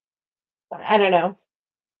me. But I don't know.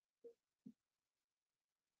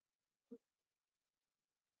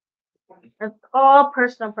 It's all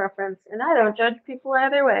personal preference, and I don't judge people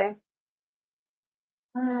either way.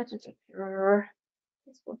 Just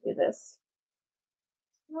let's go do this.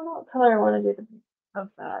 I don't know what color I want to do of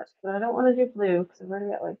that, but I don't want to do blue because I've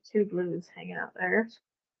already got like two blues hanging out there.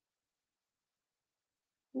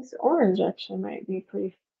 This orange actually might be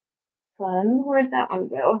pretty fun. Where'd that one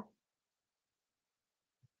go?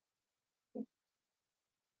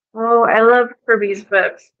 Oh, I love Kirby's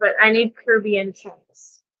books, but I need Kirby in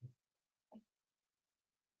chunks.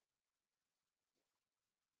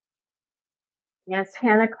 Yes,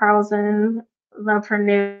 Hannah Carlson. Love her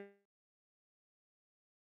new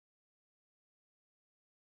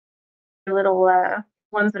little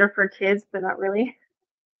ones that are for kids, but not really.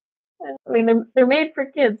 I mean, they're made for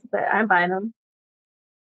kids, but I'm buying them,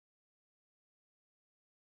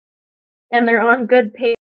 and they're on good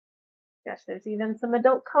paper. Gosh, there's even some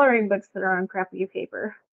adult coloring books that are on crappy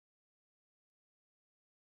paper.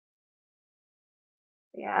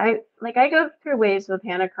 Yeah, I go through waves with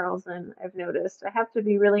Hannah Carlson. I've noticed I have to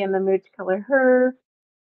be really in the mood to color her.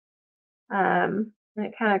 And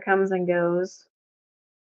it kind of comes and goes.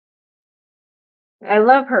 I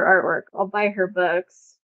love her artwork. I'll buy her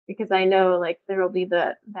books because I know like there will be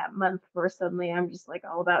that month where suddenly I'm just like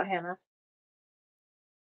all about Hannah.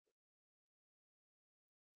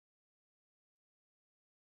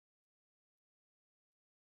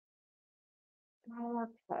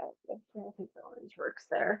 Okay, I think the orange works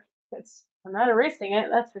there. I'm not erasing it,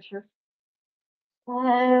 that's for sure.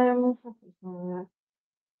 Um,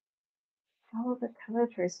 all the color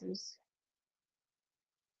choices.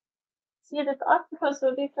 See, this octopus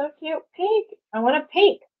would be so cute. Pink. I want a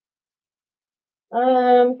pink.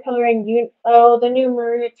 Coloring you. Oh, the new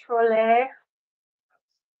Marie Trolle.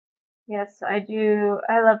 Yes, I do.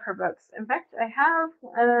 I love her books. In fact, I have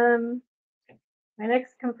my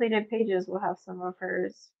next completed pages will have some of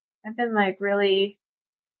hers. I've been like really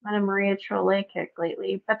on a Maria Trolle kick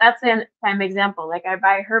lately, but that's an prime example. Like I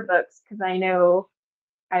buy her books because I know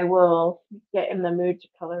I will get in the mood to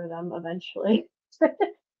color them eventually.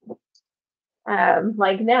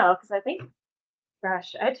 Like now, because I think,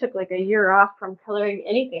 gosh, I took like a year off from coloring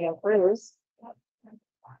anything of hers.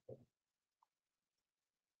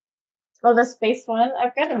 Oh, the space one.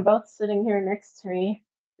 I've got them both sitting here next to me.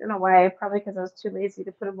 I don't know why. Probably because I was too lazy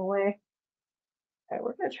to put them away. All right,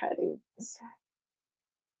 we're gonna try these.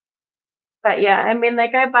 But yeah, I mean,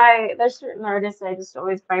 like there's certain artists I just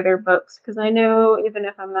always buy their books because I know even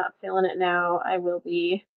if I'm not feeling it now, I will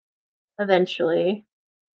be eventually.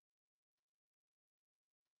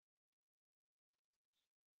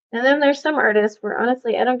 And then there's some artists where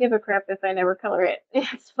honestly I don't give a crap if I never color it.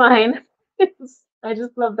 It's fine. I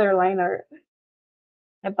just love their line art.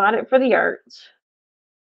 I bought it for the art.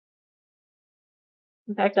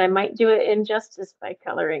 In fact, I might do it injustice by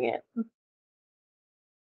coloring it.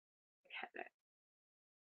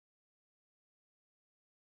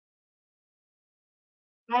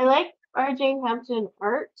 I like R.J. Hampton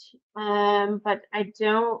art, but I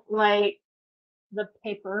don't like the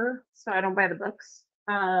paper, so I don't buy the books.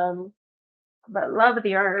 But love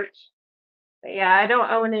the art. But yeah, I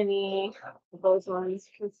don't own any of those ones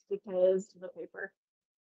just because of the paper.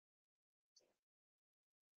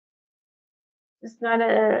 It's not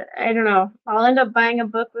a, I don't know. I'll end up buying a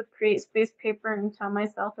book with Create Space paper and tell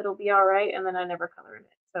myself it'll be all right, and then I never color in it.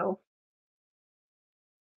 So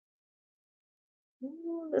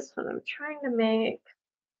this one I'm trying to make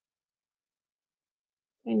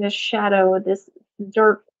kind of shadow with this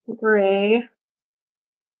dark gray,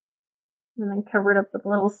 and then cover it up with a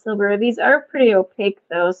little silver. These are pretty opaque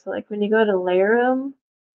though, so like when you go to layer them,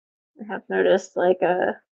 I have noticed like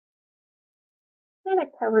kind of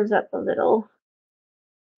covers up a little.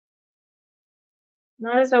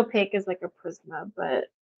 Not as opaque as like a Prisma, but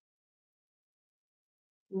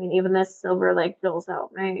I mean even this silver like fills out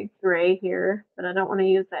my gray here, but I don't want to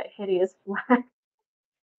use that hideous black.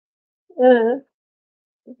 It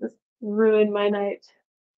just ruined my night.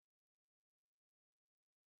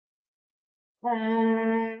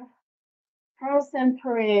 Uh, House and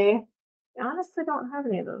Parade. I honestly don't have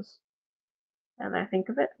any of those. Now that I think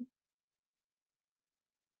of it.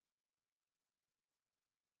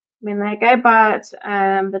 I mean, like I bought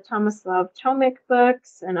the Tomislav Tomic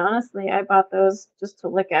books, and honestly, I bought those just to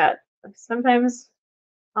look at. Like, sometimes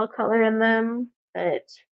I'll color in them, but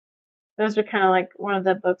those are kind of like one of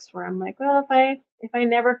the books where I'm like, well, if I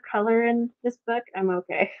never color in this book, I'm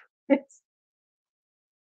okay. It's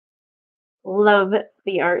love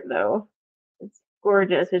the art though. It's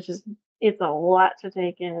gorgeous. It's a lot to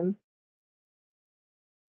take in.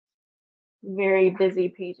 Very busy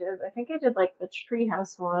pages. I think I did like the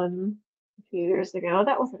treehouse one a few years ago.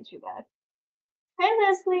 That wasn't too bad. Hi,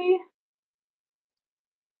 Leslie.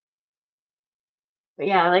 But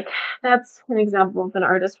yeah, like that's an example of an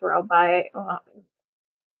artist where I'll buy.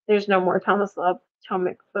 There's no more Thomas Love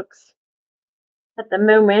Tomic books at the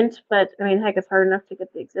moment, but I mean, heck, it's hard enough to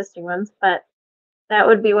get the existing ones. But that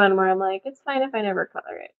would be one where I'm like, it's fine if I never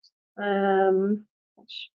color it.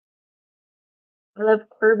 I love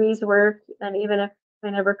Kirby's work, and even if I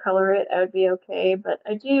never color it, I would be okay. But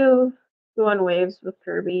I do go on waves with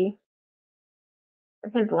Kirby.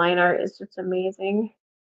 His line art is just amazing.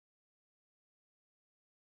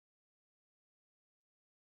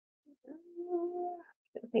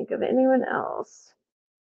 Can't think of anyone else.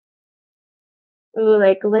 Ooh,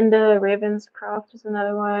 like Linda Ravenscroft is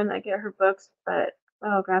another one. I get her books, but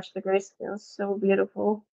oh gosh, the grayscale is so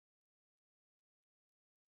beautiful.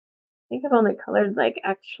 I think I've only colored like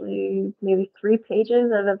actually maybe 3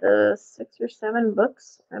 pages out of the 6 or 7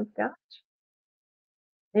 books I've got.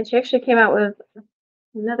 And she actually came out with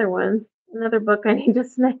another one, another book I need to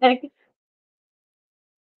snag.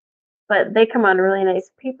 But they come on really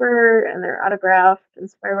nice paper and they're autographed and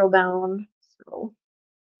spiral bound. So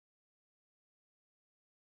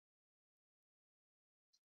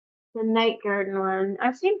the Night Garden one,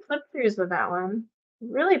 I've seen flip throughs with that one.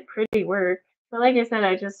 Really pretty work. But like I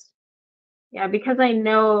said, yeah, because I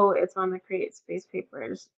know it's on the Create Space paper, I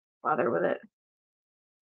just bother with it.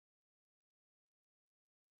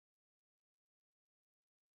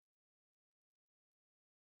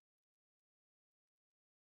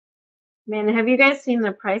 Man, have you guys seen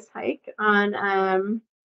the price hike on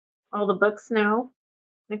all the books now?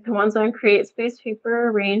 Like the ones on Create Space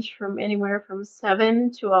paper range from anywhere from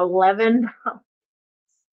 $7 to $11. Oh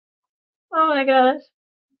my gosh.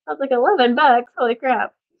 I was like $11. Holy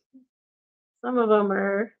crap. Some of them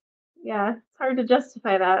are, yeah, it's hard to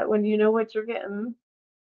justify that when you know what you're getting.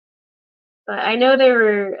 But I know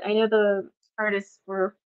the artists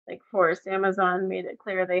were like forced. Amazon made it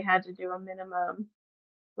clear they had to do a minimum,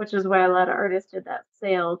 which is why a lot of artists did that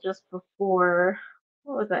sale just before,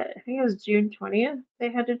 what was that? I think it was June 20th.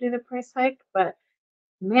 They had to do the price hike. But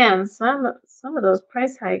man, some of those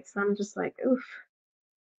price hikes, I'm just like, oof.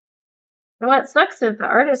 And what sucks is the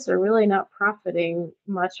artists are really not profiting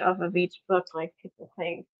much off of each book like people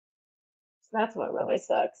think. So that's what really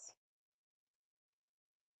sucks.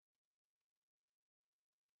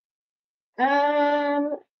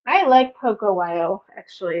 I like Coco Wow,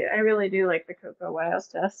 actually. I really do like the Coco Wow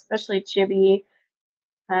stuff, especially Chibi.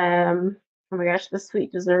 Oh my gosh, the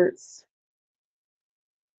sweet desserts.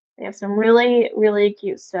 They have some really, really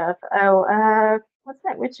cute stuff. Oh, What's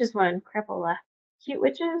that witches one? Crepola. Cute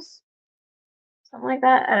witches? Something like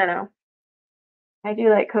that? I don't know. I do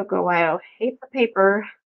like Cocoa Wyo. Hate the paper,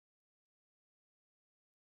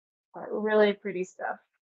 but really pretty stuff.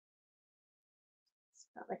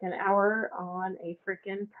 Spent like an hour on a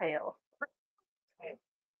freaking pail. Okay.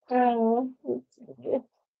 Let's see.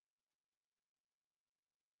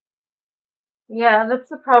 Yeah, that's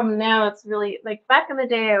the problem now. It's really like back in the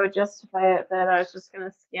day, I would justify it that I was just going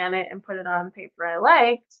to scan it and put it on paper I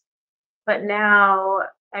liked. But now,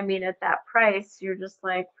 I mean, at that price, you're just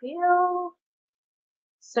like, well,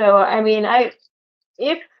 so I mean,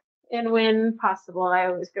 if and when possible, I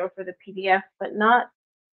always go for the PDF, but not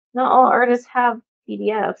all artists have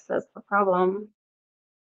PDFs. That's the problem.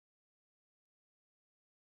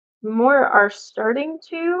 More are starting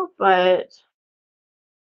to, but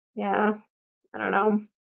yeah, I don't know.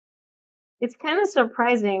 It's kind of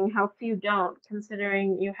surprising how few don't,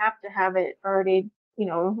 considering you have to have it already,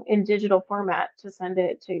 in digital format to send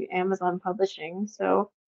it to Amazon Publishing. So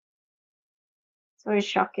it's always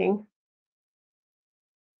shocking.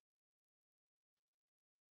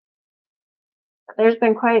 There's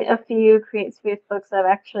been quite a few Create Space books I've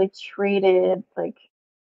actually traded, like,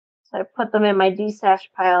 so I put them in my D-stash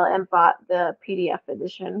pile and bought the PDF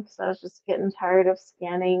edition because I was just getting tired of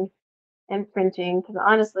scanning and printing. Because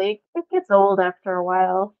honestly, it gets old after a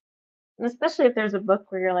while. And especially if there's a book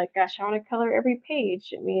where you're like, gosh, I want to color every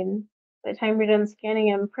page. I mean, by the time you're done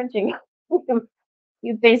scanning and printing,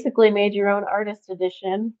 you basically made your own artist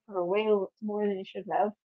edition for way more than you should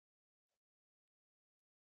have.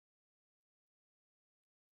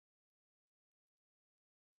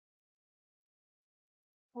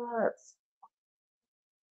 Let's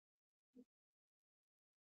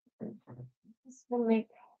just gonna make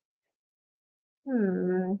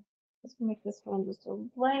let's make this one just a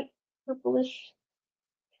light purplish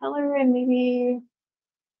color and maybe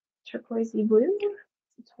turquoisey blue.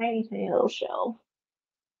 It's a tiny, tiny little shell.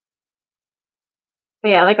 But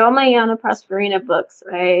yeah, like all my Yana Prosperina books,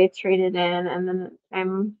 I traded in, and then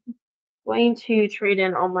I'm going to trade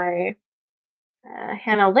in all my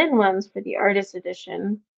Hannah Lynn ones for the artist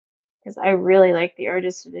edition because I really like the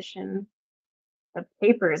artist edition. The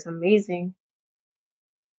paper is amazing.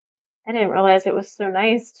 I didn't realize it was so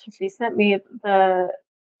nice. She sent me the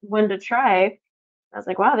one to try. I was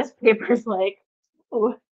like, wow, this paper is like,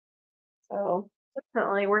 ooh. So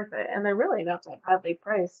definitely worth it. And they're really not that badly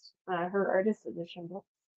priced. Her artist edition book.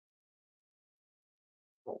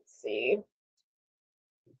 Let's see.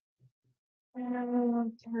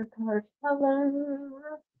 Dark color.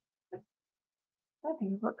 I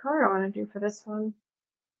think what color I want to do for this one.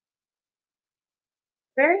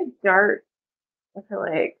 Very dark. I feel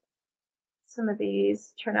like some of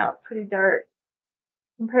these turn out pretty dark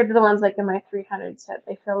compared to the ones like in my 300 set.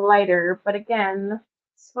 They feel lighter, but again,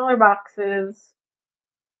 smaller boxes.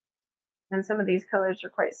 And some of these colors are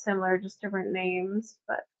quite similar, just different names.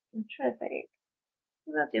 But I'm trying to think.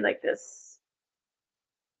 Maybe I'll do like this.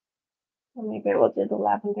 Or maybe I will do the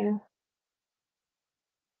lavender.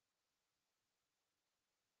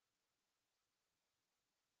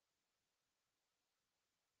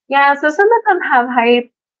 Yeah, so some of them have high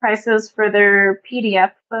prices for their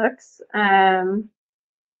PDF books.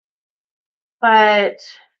 But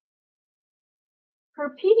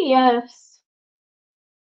for PDFs,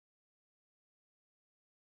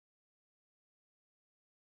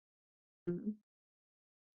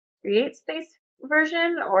 Create Space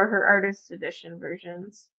version or her artist edition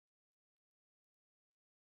versions.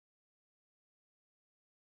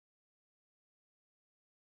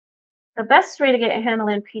 The best way to get handled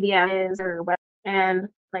in PDF is her web and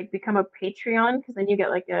like become a Patreon because then you get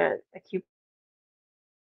like a coupon.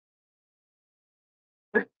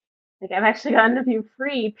 Like I've actually gotten a few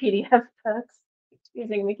free PDF books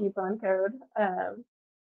using the coupon code.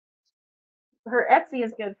 Her Etsy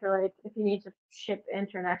is good for like if you need to ship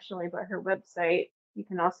internationally, but her website you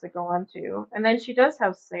can also go on to. And then she does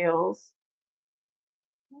have sales.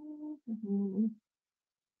 Mhm.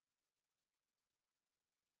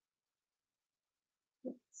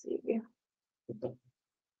 Let's see.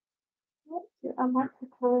 What do I want to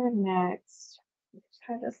color next? Let's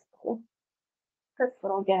try this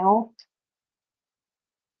little gal.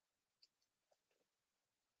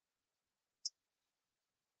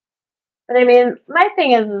 But I mean, my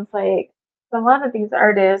thing is like a lot of these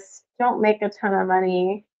artists don't make a ton of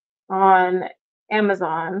money on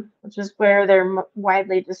Amazon, which is where they're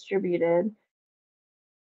widely distributed.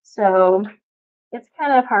 So it's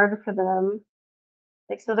kind of hard for them.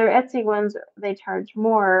 Like, so their Etsy ones, they charge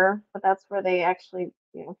more, but that's where they actually,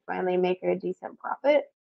 finally make a decent profit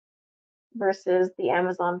versus the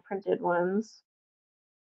Amazon printed ones.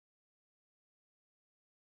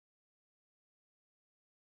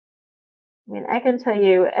 I mean, I can tell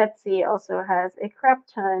you Etsy also has a crap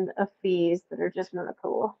ton of fees that are just not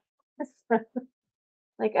cool.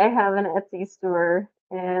 Like I have an Etsy store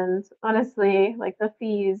and honestly, like the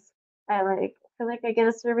fees, I feel like I get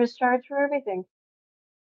a service charge for everything.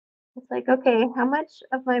 It's like, okay, how much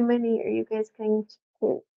of my money are you guys going to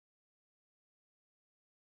take?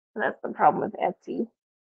 So that's the problem with Etsy.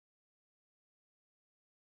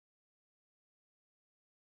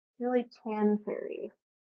 Really tan fairy.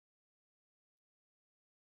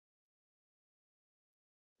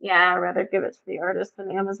 Yeah, I'd rather give it to the artist than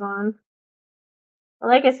Amazon.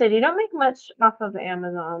 Like I said, you don't make much off of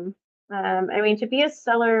Amazon. I mean, to be a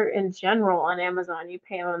seller in general on Amazon, you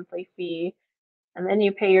pay a monthly fee and then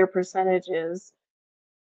you pay your percentages.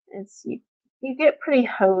 It's you get pretty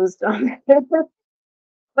hosed on it,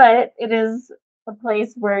 but it is a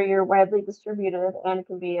place where you're widely distributed and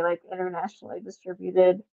can be like internationally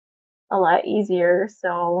distributed a lot easier.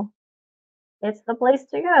 So it's the place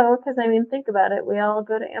to go because I mean, think about it. We all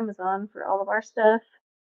go to Amazon for all of our stuff.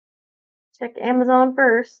 Check Amazon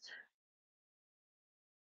first.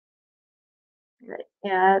 But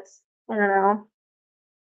yeah, it's I don't know.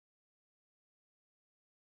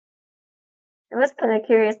 I was kind of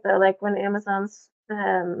curious though, like when Amazon's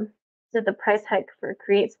did the price hike for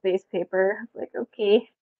Create Space paper. I was like, okay,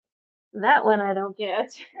 that one I don't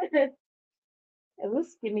get. At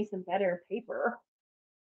least give me some better paper.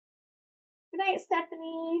 Good night,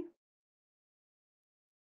 Stephanie.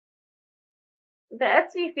 The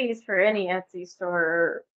Etsy fees for any Etsy store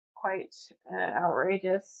are quite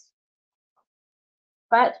outrageous.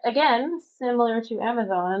 But again, similar to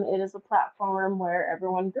Amazon, it is a platform where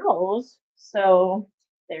everyone goes. So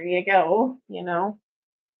there you go, you know.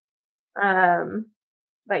 Um,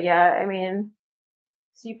 but yeah, I mean,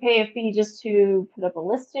 so you pay a fee just to put up a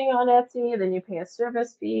listing on Etsy, then you pay a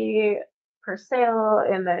service fee per sale,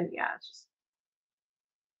 and then yeah, it's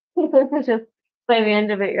just by the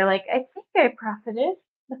end of it, you're like, I think I profited.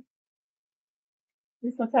 At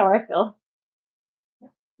least that's how I feel.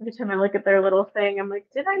 Every time I look at their little thing, I'm like,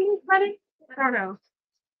 did I lose money? I don't know.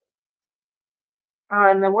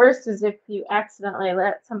 And the worst is if you accidentally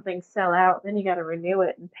let something sell out, then you got to renew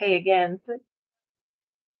it and pay again. But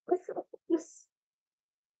this,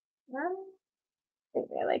 I think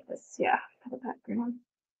I like this. Yeah, for the background.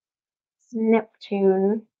 It's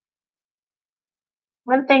Neptune.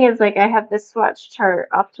 One thing is like I have this swatch chart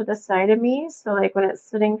off to the side of me, so like when it's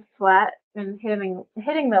sitting flat and hitting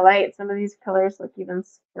the light, some of these colors look even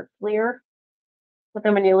sparklier. But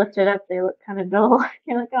then when you lift it up, they look kind of dull.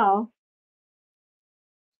 You're like, oh,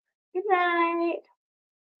 good night.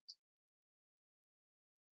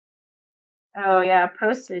 Oh yeah,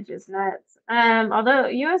 postage is nuts. Although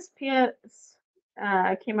USPS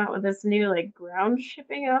came out with this new like ground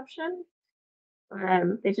shipping option.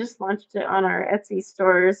 They just launched it on our Etsy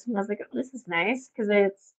stores, and I was like, oh, this is nice because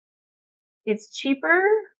it's cheaper,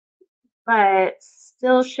 but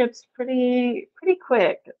still ships pretty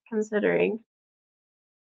quick considering.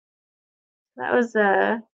 That was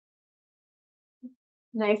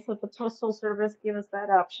nice that the postal service gave us that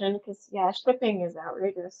option because yeah, shipping is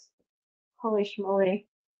outrageous. Holy schmoly.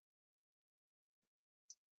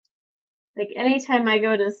 Like anytime I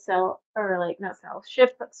go to sell or like not sell,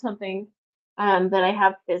 ship something that I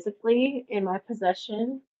have physically in my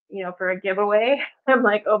possession, you know, for a giveaway, I'm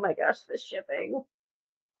like, oh my gosh, the shipping.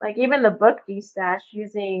 Like even the book destash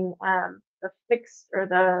using the fixed or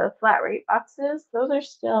the flat rate boxes, those are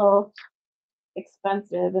still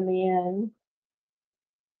expensive in the end.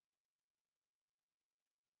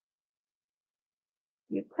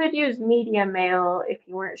 You could use media mail if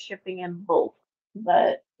you weren't shipping in bulk,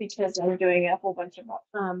 but because I'm doing a whole bunch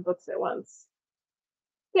of books at once,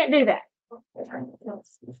 can't do that.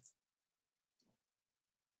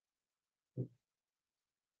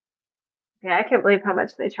 Yeah, I can't believe how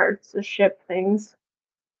much they charge to ship things.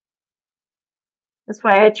 That's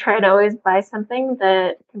why I try to always buy something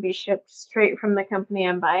that can be shipped straight from the company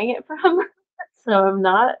I'm buying it from. So I'm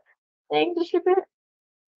not paying to ship it.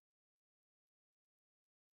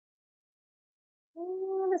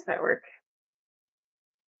 This might work.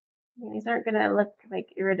 These aren't gonna look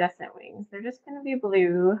like iridescent wings. They're just gonna be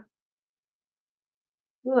blue.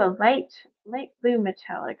 Ooh, a light blue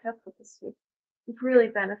metallic. That's what this would really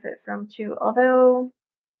benefit from too. Although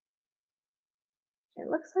it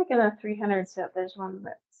looks like in a 300 set, there's one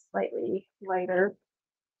that's slightly lighter.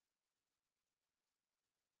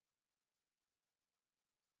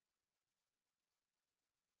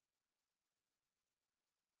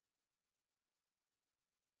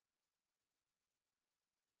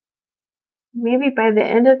 Maybe by the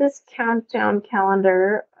end of this countdown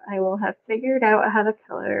calendar, I will have figured out how to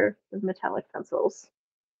color with metallic pencils.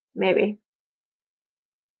 Maybe.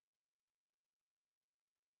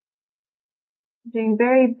 Doing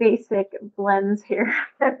very basic blends here.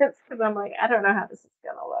 It's because I'm like, I don't know how this is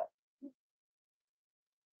gonna look.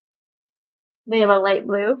 They have a light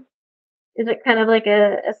blue. Is it kind of like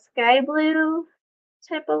a sky blue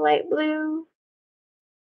type of light blue?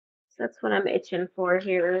 So that's what I'm itching for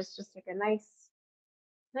here is just like a nice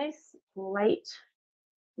light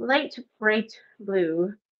bright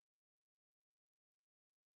blue.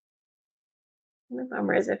 And the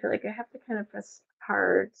bummer is I feel like I have to kind of press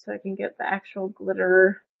hard so I can get the actual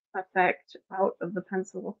glitter effect out of the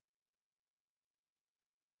pencil.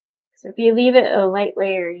 So if you leave it a light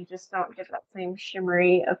layer, you just don't get that same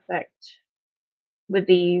shimmery effect with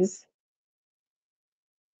these.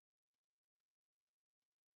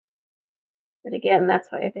 But again,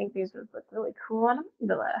 that's why I think these would look really cool on a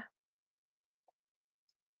mandala.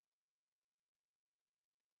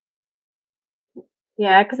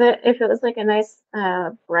 Yeah, because if it was like a nice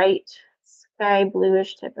bright sky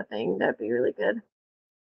bluish type of thing, that'd be really good.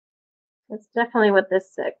 That's definitely what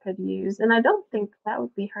this set could use, and I don't think that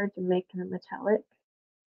would be hard to make in a metallic.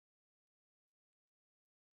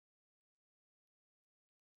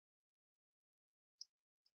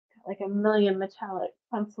 Like a million metallic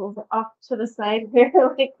pencils off to the side here.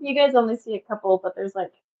 Like you guys only see a couple, but there's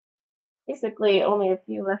like basically only a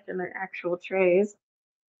few left in their actual trays.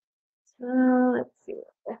 So let's see what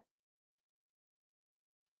I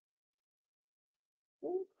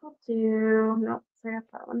think we'll do. Nope, I got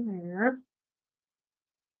that one there.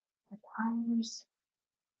 The colors.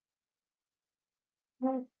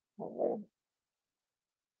 Okay.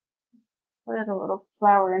 Put a little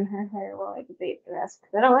flower in her hair while I debate the rest.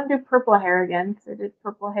 Because I don't want to do purple hair again. Because I did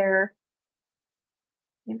purple hair.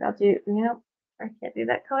 Maybe I'll do. Nope, I can't do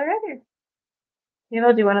that color either. Maybe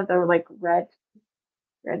I'll do one of the like red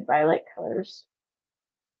violet colors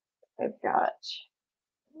I've got.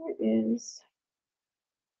 Where is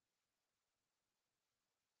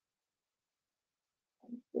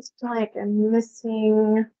just like I'm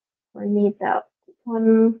missing or need that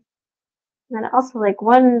one. And then also like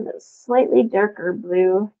one slightly darker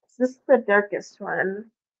blue. This is the darkest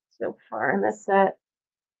one so far in this set.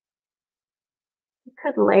 You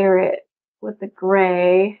could layer it with the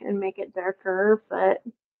gray and make it darker, but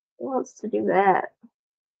who wants to do that?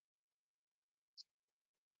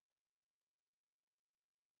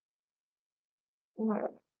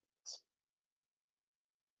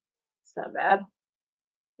 It's not bad.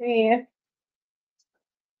 Yeah.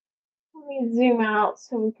 Let me zoom out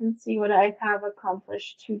so we can see what I have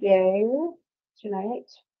accomplished tonight,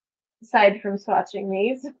 aside from swatching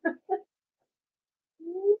these.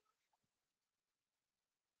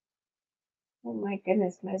 Oh my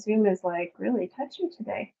goodness, my Zoom is like really touchy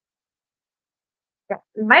today. Got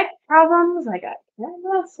mic problems. I got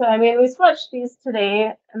camera. So I mean, we swatched these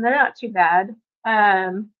today, and they're not too bad.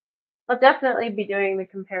 I'll definitely be doing the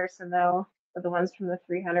comparison though with the ones from the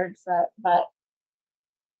 300 set. But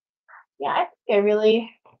yeah, I think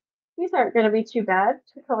these aren't going to be too bad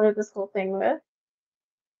to color this whole thing with.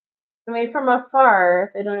 I mean, from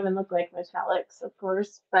afar, they don't even look like metallics, of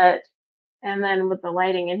course, but and then with the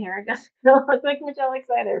lighting in here, I guess they don't look like metallics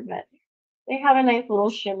either, but they have a nice little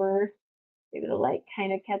shimmer. Maybe the light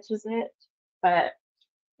kind of catches it, but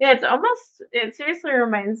yeah, it seriously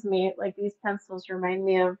reminds me, like these pencils remind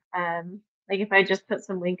me of, like if I just put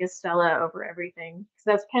some Wink Stella over everything, because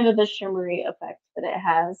that's kind of the shimmery effect that it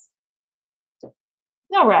has.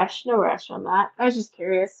 No rush on that. I was just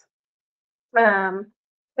curious. Um,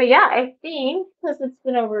 but yeah, I think because it's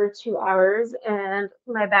been over 2 hours and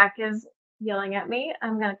my back is yelling at me,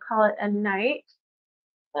 I'm gonna call it a night.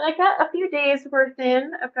 But I got a few days worth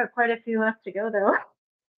in. I've got quite a few left to go though.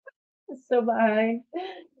 So behind.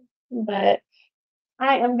 But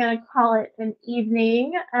I am gonna call it an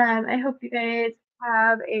evening. I hope you guys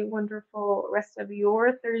have a wonderful rest of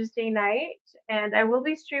your Thursday night. And I will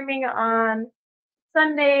be streaming on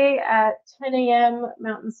Sunday at 10 a.m.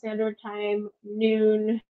 Mountain Standard Time,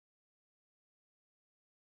 noon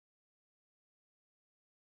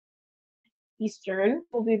Eastern.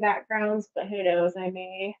 Will be backgrounds, but who knows? I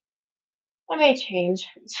may change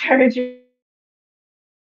charger.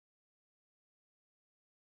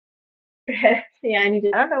 Yeah, I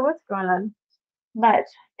don't know what's going on. But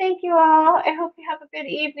thank you all. I hope you have a good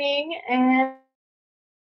evening and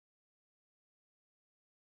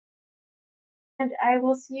I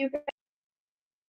will see you guys.